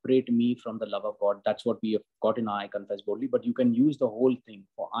can separate me from the love of God. That's what we have got in I confess boldly, but you can use the whole thing.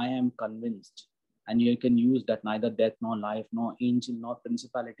 For I am convinced And you can use that neither death, nor life, nor angel, nor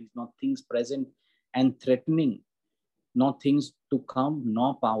principalities, nor things present and threatening, nor things to come,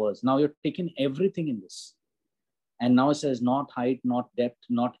 nor powers. Now you're taking everything in this. And now it says, not height, not depth,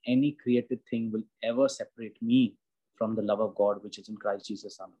 not any created thing will ever separate me from the love of God, which is in Christ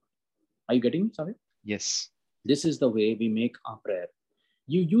Jesus. Are you getting me, Savit? Yes. This is the way we make our prayer.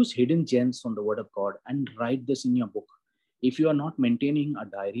 You use hidden gems from the word of God and write this in your book. If you are not maintaining a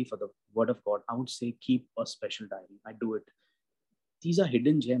diary for the word of God, I would say keep a special diary. I do it. These are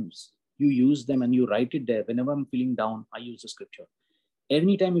hidden gems. You use them and you write it there. Whenever I'm feeling down, I use the scripture.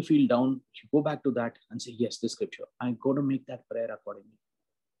 Anytime you feel down, you go back to that and say, yes, this scripture. I'm going to make that prayer accordingly.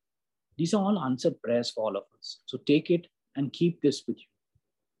 These are all answered prayers for all of us. So take it and keep this with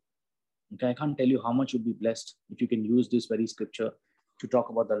you. Okay, I can't tell you how much you'll be blessed if you can use this very scripture to talk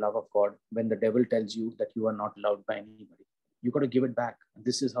about the love of God when the devil tells you that you are not loved by anybody. You got to give it back. And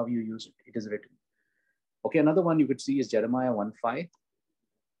this is how you use it. It is written. Okay, another one you could see is Jeremiah 1:5.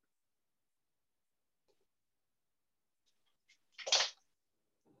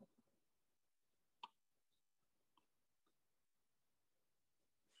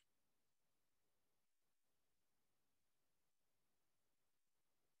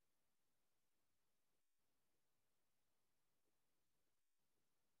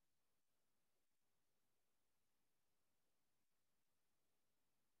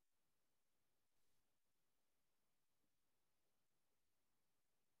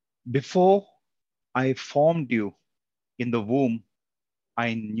 Before I formed you in the womb,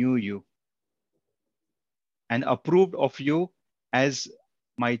 I knew you and approved of you as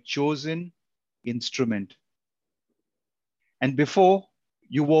my chosen instrument. And before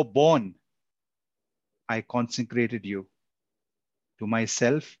you were born, I consecrated you to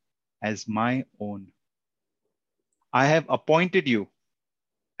myself as my own. I have appointed you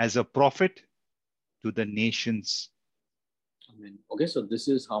as a prophet to the nations. Amen. Okay, so this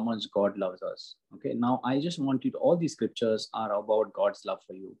is how much God loves us. Okay, now I just want you to, all these scriptures are about God's love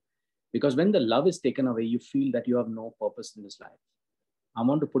for you. Because when the love is taken away, you feel that you have no purpose in this life. I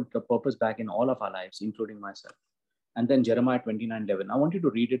want to put the purpose back in all of our lives, including myself. And then Jeremiah 29:11. I want you to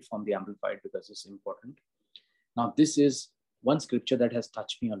read it from the Amplified because it's important. Now, this is one scripture that has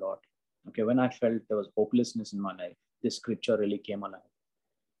touched me a lot. Okay, when I felt there was hopelessness in my life, this scripture really came alive.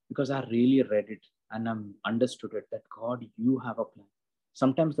 Because I really read it and I understood it that God, you have a plan.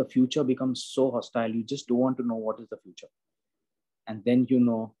 Sometimes the future becomes so hostile, you just don't want to know what is the future. And then you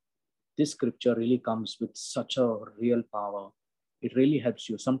know, this scripture really comes with such a real power. It really helps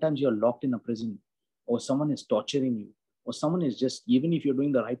you. Sometimes you're locked in a prison, or someone is torturing you, or someone is just, even if you're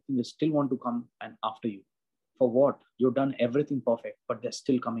doing the right thing, they still want to come and after you. For what? You've done everything perfect, but they're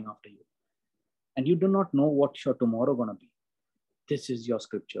still coming after you. And you do not know what your tomorrow gonna be. This is your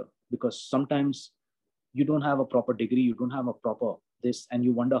scripture, because sometimes you don't have a proper degree, you don't have a proper this, and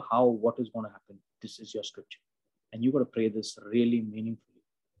you wonder what is going to happen. This is your scripture. And you got to pray this really meaningfully.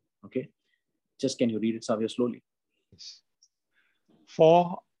 Okay. Just can you read it, Savia, slowly? Yes.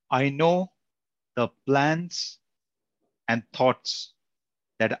 For I know the plans and thoughts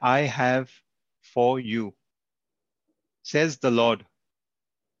that I have for you, says the Lord,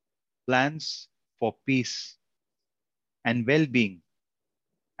 plans for peace and well-being,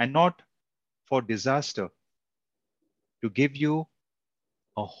 and not for disaster, to give you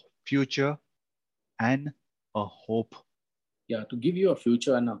a future and a hope. Yeah, to give you a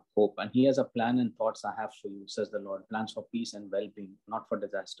future and a hope. And he has a plan and thoughts I have for you, says the Lord. Plans for peace and well-being, not for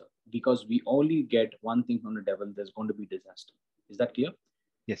disaster. Because we only get one thing from the devil, there's going to be disaster. Is that clear?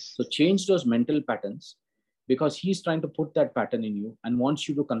 Yes. So change those mental patterns, because he's trying to put that pattern in you and wants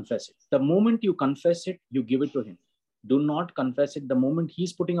you to confess it. The moment you confess it, you give it to him. Do not confess it the moment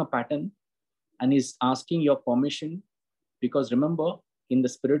he's putting a pattern and he's asking your permission, because remember, in the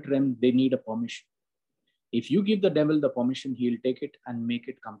spirit realm, they need a permission. If you give the devil the permission, he'll take it and make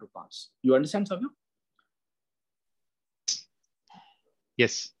it come to pass. You understand, Savya?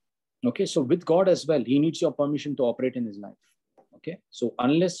 Yes. Okay, so with God as well, he needs your permission to operate in his life. Okay, so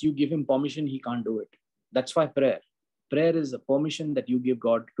unless you give him permission, he can't do it. That's why prayer is a permission that you give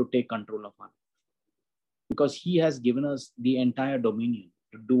God to take control of us. Because he has given us the entire dominion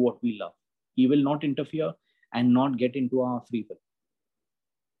to do what we love. He will not interfere and not get into our free will.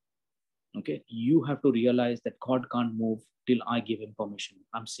 Okay, you have to realize that God can't move till I give him permission.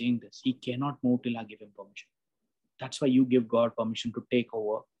 I'm saying this. He cannot move till I give him permission. That's why you give God permission to take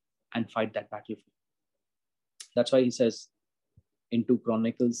over and fight that battle for you. That's why he says in 2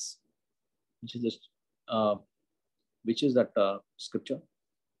 Chronicles, which is that scripture,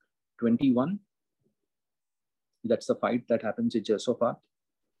 21. That's the fight that happens in Jehoshaphat.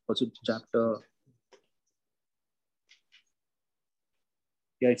 Also chapter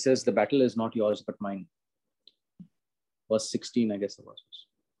Yeah, it says the battle is not yours, but mine. Verse 16, I guess the verse was.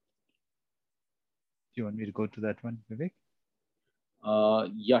 Do you want me to go to that one, Vivek?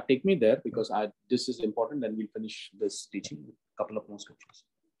 Yeah, take me there because this is important and we'll finish this teaching with a couple of more scriptures.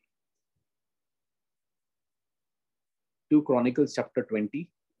 2 Chronicles chapter 20.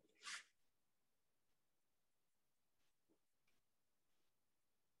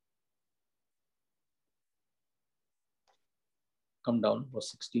 Come down,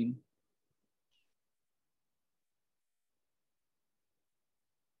 verse 16.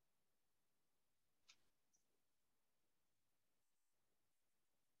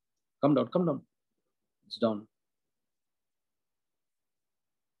 Come down, come down. It's down.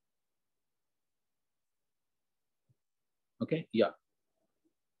 Okay, yeah.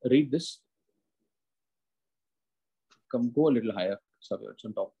 Read this. Go a little higher. Sorry, it's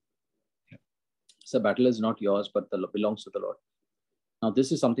on top. Yeah. So battle is not yours, but belongs to the Lord. Now,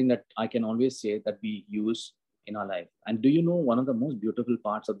 this is something that I can always say that we use in our life. And do you know one of the most beautiful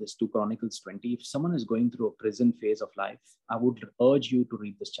parts of this 2 Chronicles 20? If someone is going through a prison phase of life, I would urge you to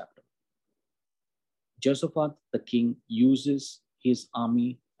read this chapter. Jehoshaphat, the king, uses his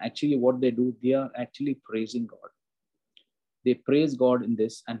army. Actually, what they do, they are actually praising God. They praise God in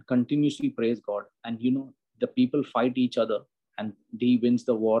this and continuously praise God. And you know, the people fight each other and he wins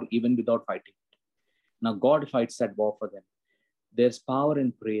the war even without fighting. Now, God fights that war for them. There's power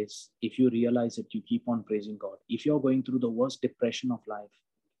in praise. If you realize it, you keep on praising God. If you're going through the worst depression of life,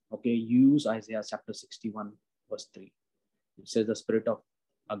 okay, use Isaiah chapter 61, verse 3. It says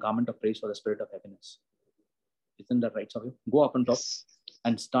a garment of praise for the spirit of heaviness. Isn't that right, Savio? Go up on top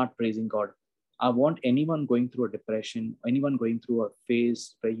and start praising God. I want anyone going through a depression, anyone going through a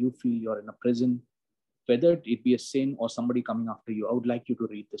phase where you feel you're in a prison, whether it be a sin or somebody coming after you, I would like you to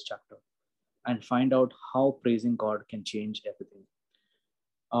read this chapter and find out how praising God can change everything.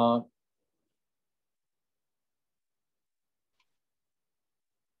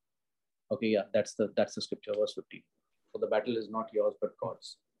 Okay, yeah, that's the scripture, verse 15. For the battle is not yours, but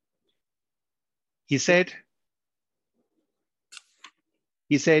God's. He said,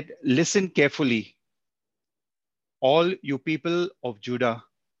 listen carefully, all you people of Judah,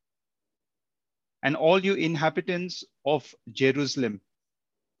 and all you inhabitants of Jerusalem,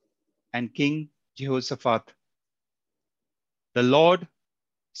 and King Jehoshaphat. The Lord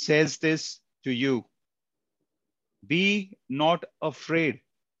says this to you: be not afraid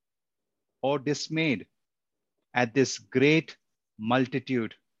or dismayed at this great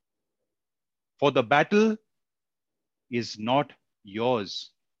multitude, for the battle is not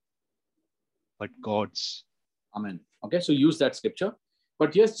yours, but God's. Amen. Okay, so use that scripture.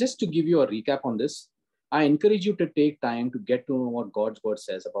 But yes, just to give you a recap on this, I encourage you to take time to get to know what God's word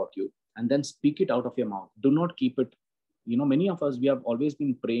says about you and then speak it out of your mouth. Do not keep it. You know, many of us, we have always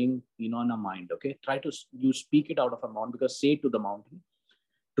been praying, in our mind. Okay, try to speak it out of our mouth, because say to the mountain.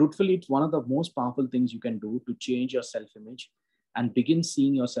 Truthfully, it's one of the most powerful things you can do to change your self-image and begin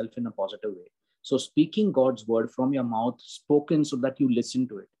seeing yourself in a positive way. So speaking God's word from your mouth, spoken so that you listen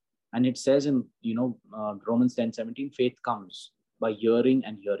to it. And it says in, Romans 10:17, faith comes by hearing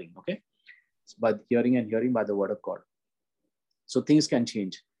and hearing, okay? It's by hearing and hearing by the word of God. So things can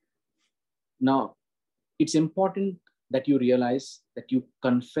change. Now, it's important that you realize that you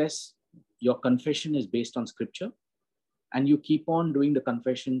confess, your confession is based on scripture, and you keep on doing the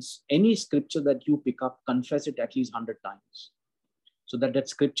confessions. Any scripture that you pick up, confess it at least 100 times, so that that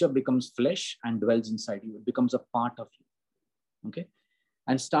scripture becomes flesh and dwells inside you. It becomes a part of you, okay?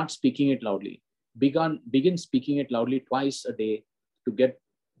 And start speaking it loudly. Begin speaking it loudly twice a day to get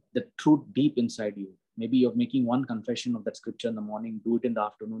the truth deep inside you. Maybe you're making one confession of that scripture in the morning, do it in the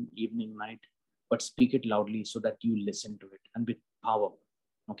afternoon, evening, night, but speak it loudly so that you listen to it and with power,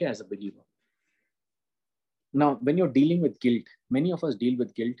 okay, as a believer. Now, when you're dealing with guilt, many of us deal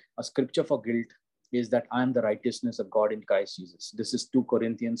with guilt. A scripture for guilt is that I am the righteousness of God in Christ Jesus. This is 2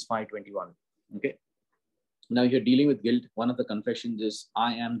 Corinthians 5:21, okay? Now you're dealing with guilt. One of the confessions is,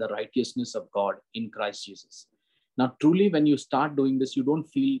 I am the righteousness of God in Christ Jesus. Now, truly, when you start doing this, you don't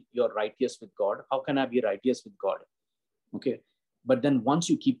feel you're righteous with God. How can I be righteous with God? Okay. But then once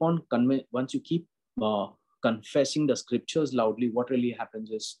you keep on, confessing the scriptures loudly, what really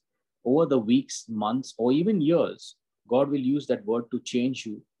happens is over the weeks, months, or even years, God will use that word to change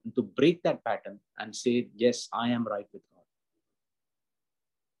you and to break that pattern and say, yes, I am right with God.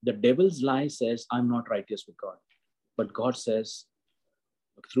 The devil's lie says, I'm not righteous with God. But God says,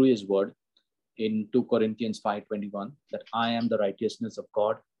 through his word, in 2 Corinthians 5:21, that I am the righteousness of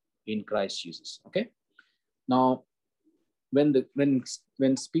God in Christ Jesus. Okay. Now, when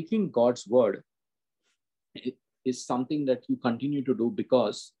speaking God's word, is something that you continue to do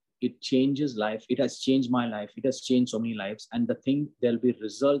because it changes life. It has changed my life. It has changed so many lives. And there'll be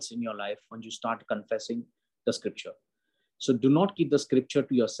results in your life when you start confessing the scripture. So do not keep the scripture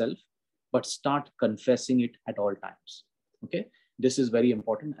to yourself, but start confessing it at all times. Okay. This is very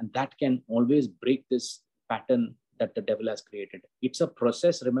important. And that can always break this pattern that the devil has created. It's a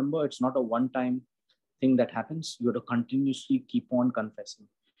process. Remember, it's not a one-time thing that happens. You have to continuously keep on confessing.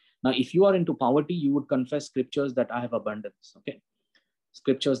 Now, if you are into poverty, you would confess scriptures that I have abundance. Okay.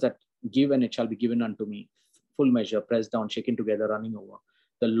 Scriptures that give and it shall be given unto me. Full measure, pressed down, shaken together, running over.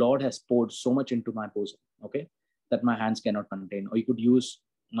 The Lord has poured so much into my bosom. Okay. That my hands cannot contain. Or you could use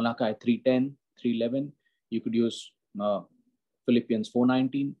Malachi 3:10, 3:11. You could use Philippians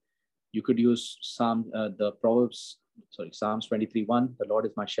 4:19. You could use Psalms 23:1. The Lord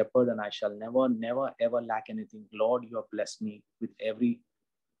is my shepherd and I shall never, never, ever lack anything. Lord, you have blessed me with everything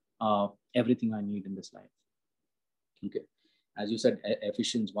I need in this life. Okay. As you said,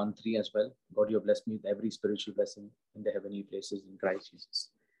 Ephesians 1:3 as well. God, you have blessed me with every spiritual blessing in the heavenly places in Christ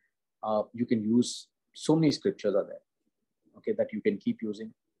Jesus. You can use so many scriptures are there. Okay, that you can keep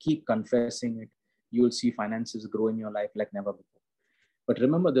using, keep confessing it. You will see finances grow in your life like never before. But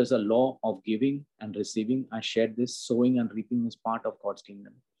remember, there's a law of giving and receiving. I shared this. Sowing and reaping is part of God's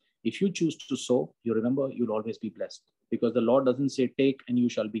kingdom. If you choose to sow, you remember you'll always be blessed, because the Lord doesn't say take and you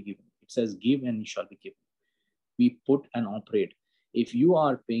shall be given. It says give and you shall be given. We put and operate. If you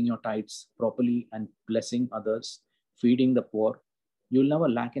are paying your tithes properly and blessing others, feeding the poor, you'll never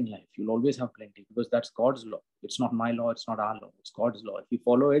lack in life. You'll always have plenty, because that's God's law. It's not my law. It's not our law. It's God's law. If you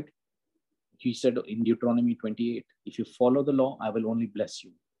follow it, He said in Deuteronomy 28, if you follow the law, I will only bless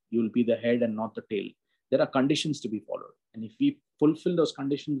you. You will be the head and not the tail. There are conditions to be followed. And if we fulfill those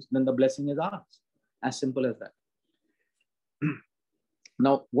conditions, then the blessing is ours. As simple as that.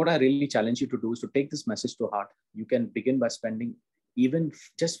 Now, what I really challenge you to do is to take this message to heart. You can begin by spending even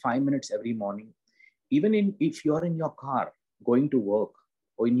just 5 minutes every morning. Even if you're in your car, going to work,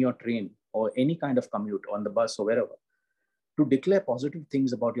 or in your train, or any kind of commute, on the bus or wherever, to declare positive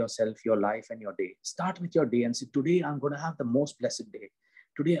things about yourself, your life, and your day. Start with your day and say, today I'm going to have the most blessed day.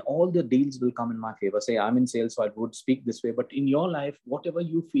 Today, all the deals will come in my favor. Say, I'm in sales, so I would speak this way. But in your life, whatever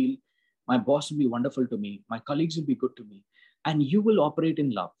you feel, my boss will be wonderful to me. My colleagues will be good to me. And you will operate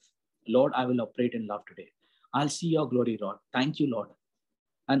in love. Lord, I will operate in love today. I'll see your glory, Lord. Thank you, Lord.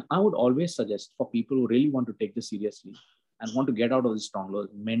 And I would always suggest for people who really want to take this seriously and want to get out of this stronghold,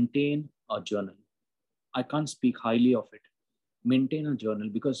 maintain a journal. I can't speak highly of it. Maintain a journal,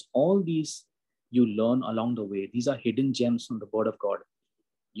 because all these you learn along the way. These are hidden gems from the Word of God.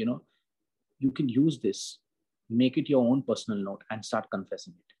 You know, you can use this, make it your own personal note and start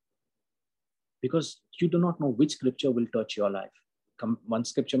confessing it. Because you do not know which scripture will touch your life. One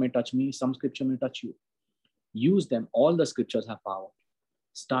scripture may touch me, some scripture may touch you. Use them. All the scriptures have power.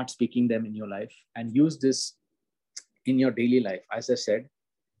 Start speaking them in your life and use this in your daily life. As I said,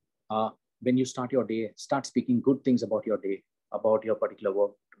 when you start your day, start speaking good things about your day, about your particular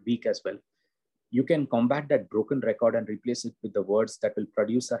work week as well. You can combat that broken record and replace it with the words that will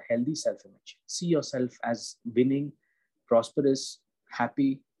produce a healthy self-image. See yourself as winning, prosperous,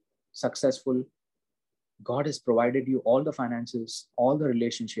 happy, successful. God has provided you all the finances, all the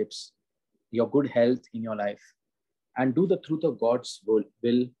relationships, your good health in your life, and do the truth of God's will.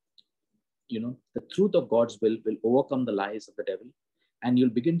 The truth of God's will overcome the lies of the devil, and you'll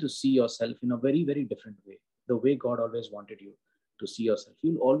begin to see yourself in a very, very different way. The way God always wanted you to see yourself.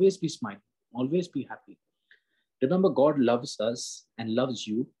 You'll always be smiling, always be happy. Remember, God loves us and loves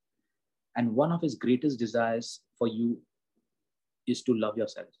you. And one of his greatest desires for you is to love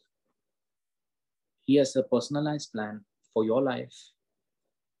yourself. He has a personalized plan for your life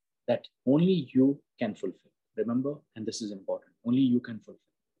that only you can fulfill. Remember, and this is important, only you can fulfill.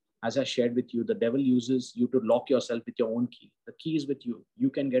 As I shared with you, the devil uses you to lock yourself with your own key. The key is with you. You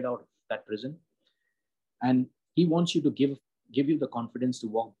can get out of that prison. And he wants you to give you the confidence to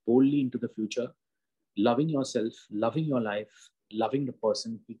walk boldly into the future, loving yourself, loving your life, loving the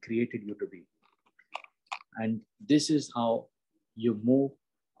person he created you to be. And this is how you move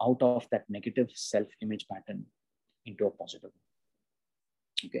out of that negative self-image pattern into a positive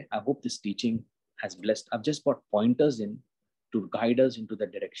one. Okay, I hope this teaching has blessed. I've just got pointers in to guide us into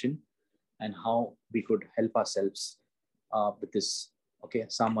that direction and how we could help ourselves with this. Okay,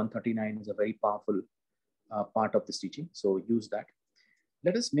 Psalm 139 is a very powerful part of this teaching. So use that.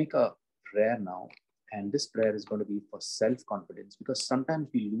 Let us make a prayer now. And this prayer is going to be for self-confidence, because sometimes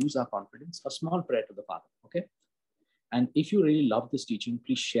we lose our confidence. A small prayer to the Father. Okay. And if you really love this teaching,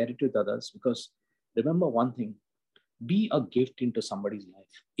 please share it with others, because remember one thing, Be a gift into somebody's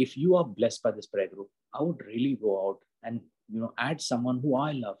life. If you are blessed by this prayer group, I would really go out and add someone who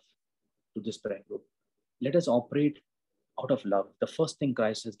I love to this prayer group. Let us operate out of love. The first thing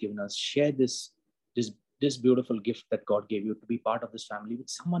Christ has given us, share this beautiful gift that God gave you to be part of this family with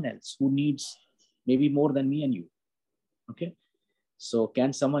someone else who needs maybe more than me and you. Okay. So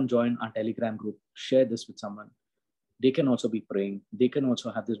can someone join our Telegram group? Share this with someone. They can also be praying. They can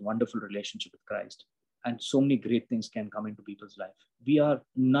also have this wonderful relationship with Christ. And so many great things can come into people's life.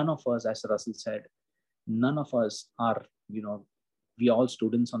 None of us, as Russell said, none of us are, we are all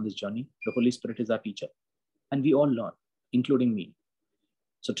students on this journey. The Holy Spirit is our teacher. And we all learn, including me.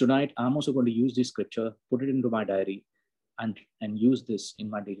 So tonight, I'm also going to use this scripture, put it into my diary, and use this in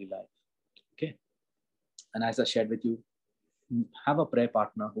my daily life. Okay. And as I shared with you, have a prayer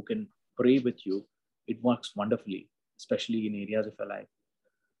partner who can pray with you. It works wonderfully, especially in areas of your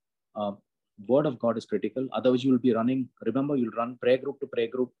life. Word of God is critical. Otherwise, you'll be running. Remember, you'll run prayer group to prayer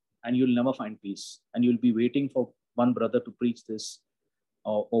group, and you'll never find peace. And you'll be waiting for one brother to preach this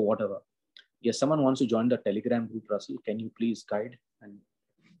or whatever. Yes, someone wants to join the Telegram group, Russell. Can you please guide and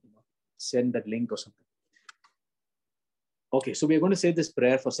send that link or something? Okay, so we're going to say this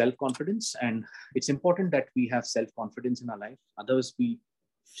prayer for self-confidence. And it's important that we have self-confidence in our life. Otherwise, we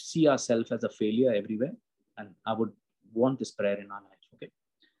see ourselves as a failure everywhere. And I would want this prayer in our life. Okay.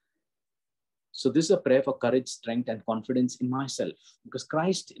 So this is a prayer for courage, strength, and confidence in myself. Because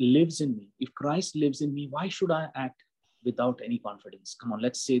Christ lives in me. If Christ lives in me, why should I act without any confidence? Come on,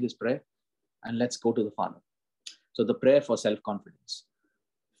 let's say this prayer. And let's go to the Father. So the prayer for self-confidence.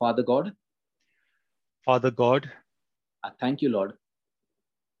 Father God. Father God. I thank you, Lord.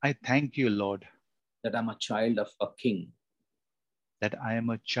 I thank you, Lord. That I'm a child of a king. That I am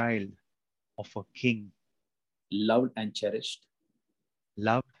a child of a king. Loved and cherished.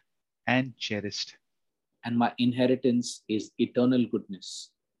 Loved and cherished. And my inheritance is eternal goodness.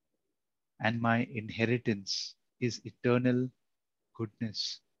 And my inheritance is eternal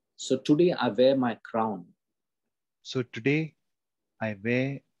goodness. So today I wear my crown. So today I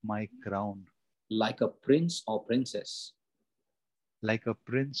wear my crown. Like a prince or princess. Like a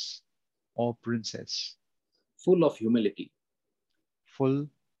prince or princess. Full of humility. Full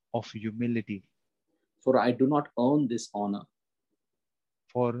of humility. For I do not earn this honor.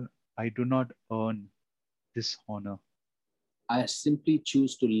 For I do not earn this honor. I simply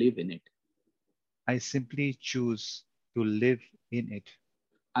choose to live in it. I simply choose to live in it.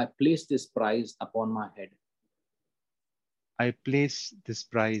 I place this prize upon my head. I place this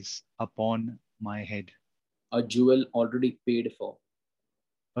prize upon my head. A jewel already paid for.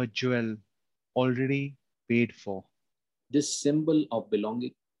 A jewel already paid for. This symbol of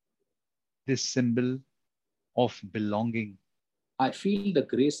belonging. This symbol of belonging. I feel the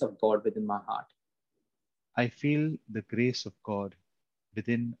grace of God within my heart. I feel the grace of God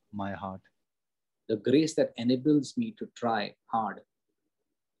within my heart. The grace that enables me to try hard.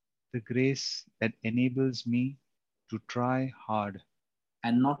 The grace that enables me to try hard.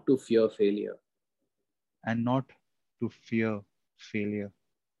 And not to fear failure. And not to fear failure.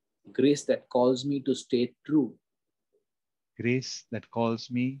 Grace that calls me to stay true. Grace that calls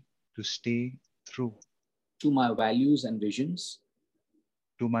me to stay true. To my values and visions.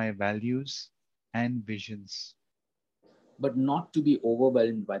 To my values and visions. But not to be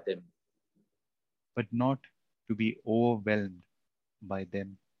overwhelmed by them. But not to be overwhelmed by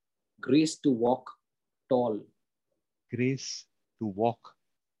them. Grace to walk tall. Grace to walk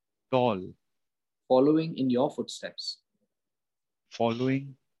tall. Following in your footsteps.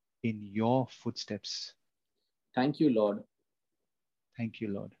 Following in your footsteps. Thank you, Lord. Thank you,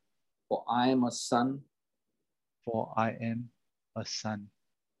 Lord. For I am a son. For I am a son.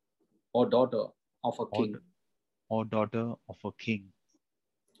 Or daughter of a king. Or daughter of a king.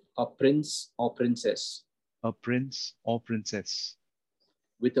 A prince or princess. A prince or princess.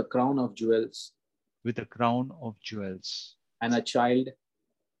 With a crown of jewels. With a crown of jewels. And a child.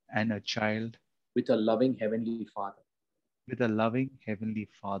 And a child. With a loving heavenly Father. With a loving heavenly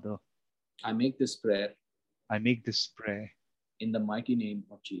Father. I make this prayer. I make this prayer. In the mighty name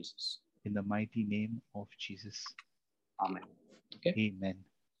of Jesus. In the mighty name of Jesus. Amen. Okay. Amen.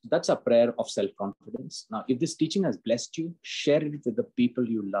 That's a prayer of self-confidence. Now, if this teaching has blessed you, share it with the people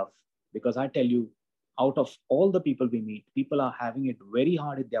you love. Because I tell you, out of all the people we meet, people are having it very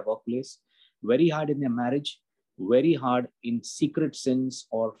hard in their workplace, very hard in their marriage, very hard in secret sins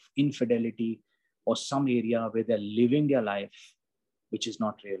or infidelity or some area where they're living their life, which is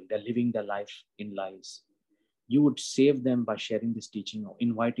not real. They're living their life in lies. You would save them by sharing this teaching or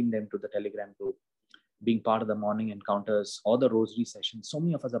inviting them to the Telegram group, being part of the morning encounters or the rosary session. So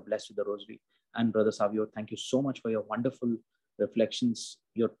many of us are blessed with the rosary. And Brother Savio, thank you so much for your wonderful reflections.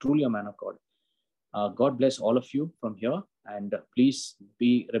 You're truly a man of God. God bless all of you from here. And please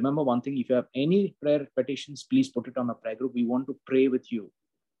remember one thing, if you have any prayer petitions, please put it on a prayer group. We want to pray with you.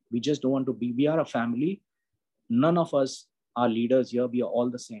 We just don't want to we are a family. None of us are leaders here. We are all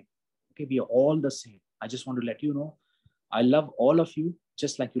the same. Okay, we are all the same. I just want to let you know, I love all of you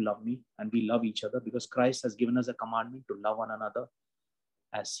just like you love me, and we love each other because Christ has given us a commandment to love one another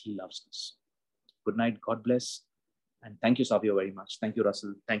as he loves us. Good night. God bless. And thank you, Savio, very much. Thank you,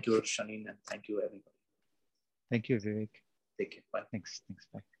 Russell. Thank you, Shanine. And thank you, everybody. Thank you, Vivek. Take care. Bye. Thanks.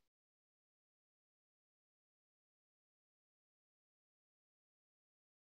 Bye.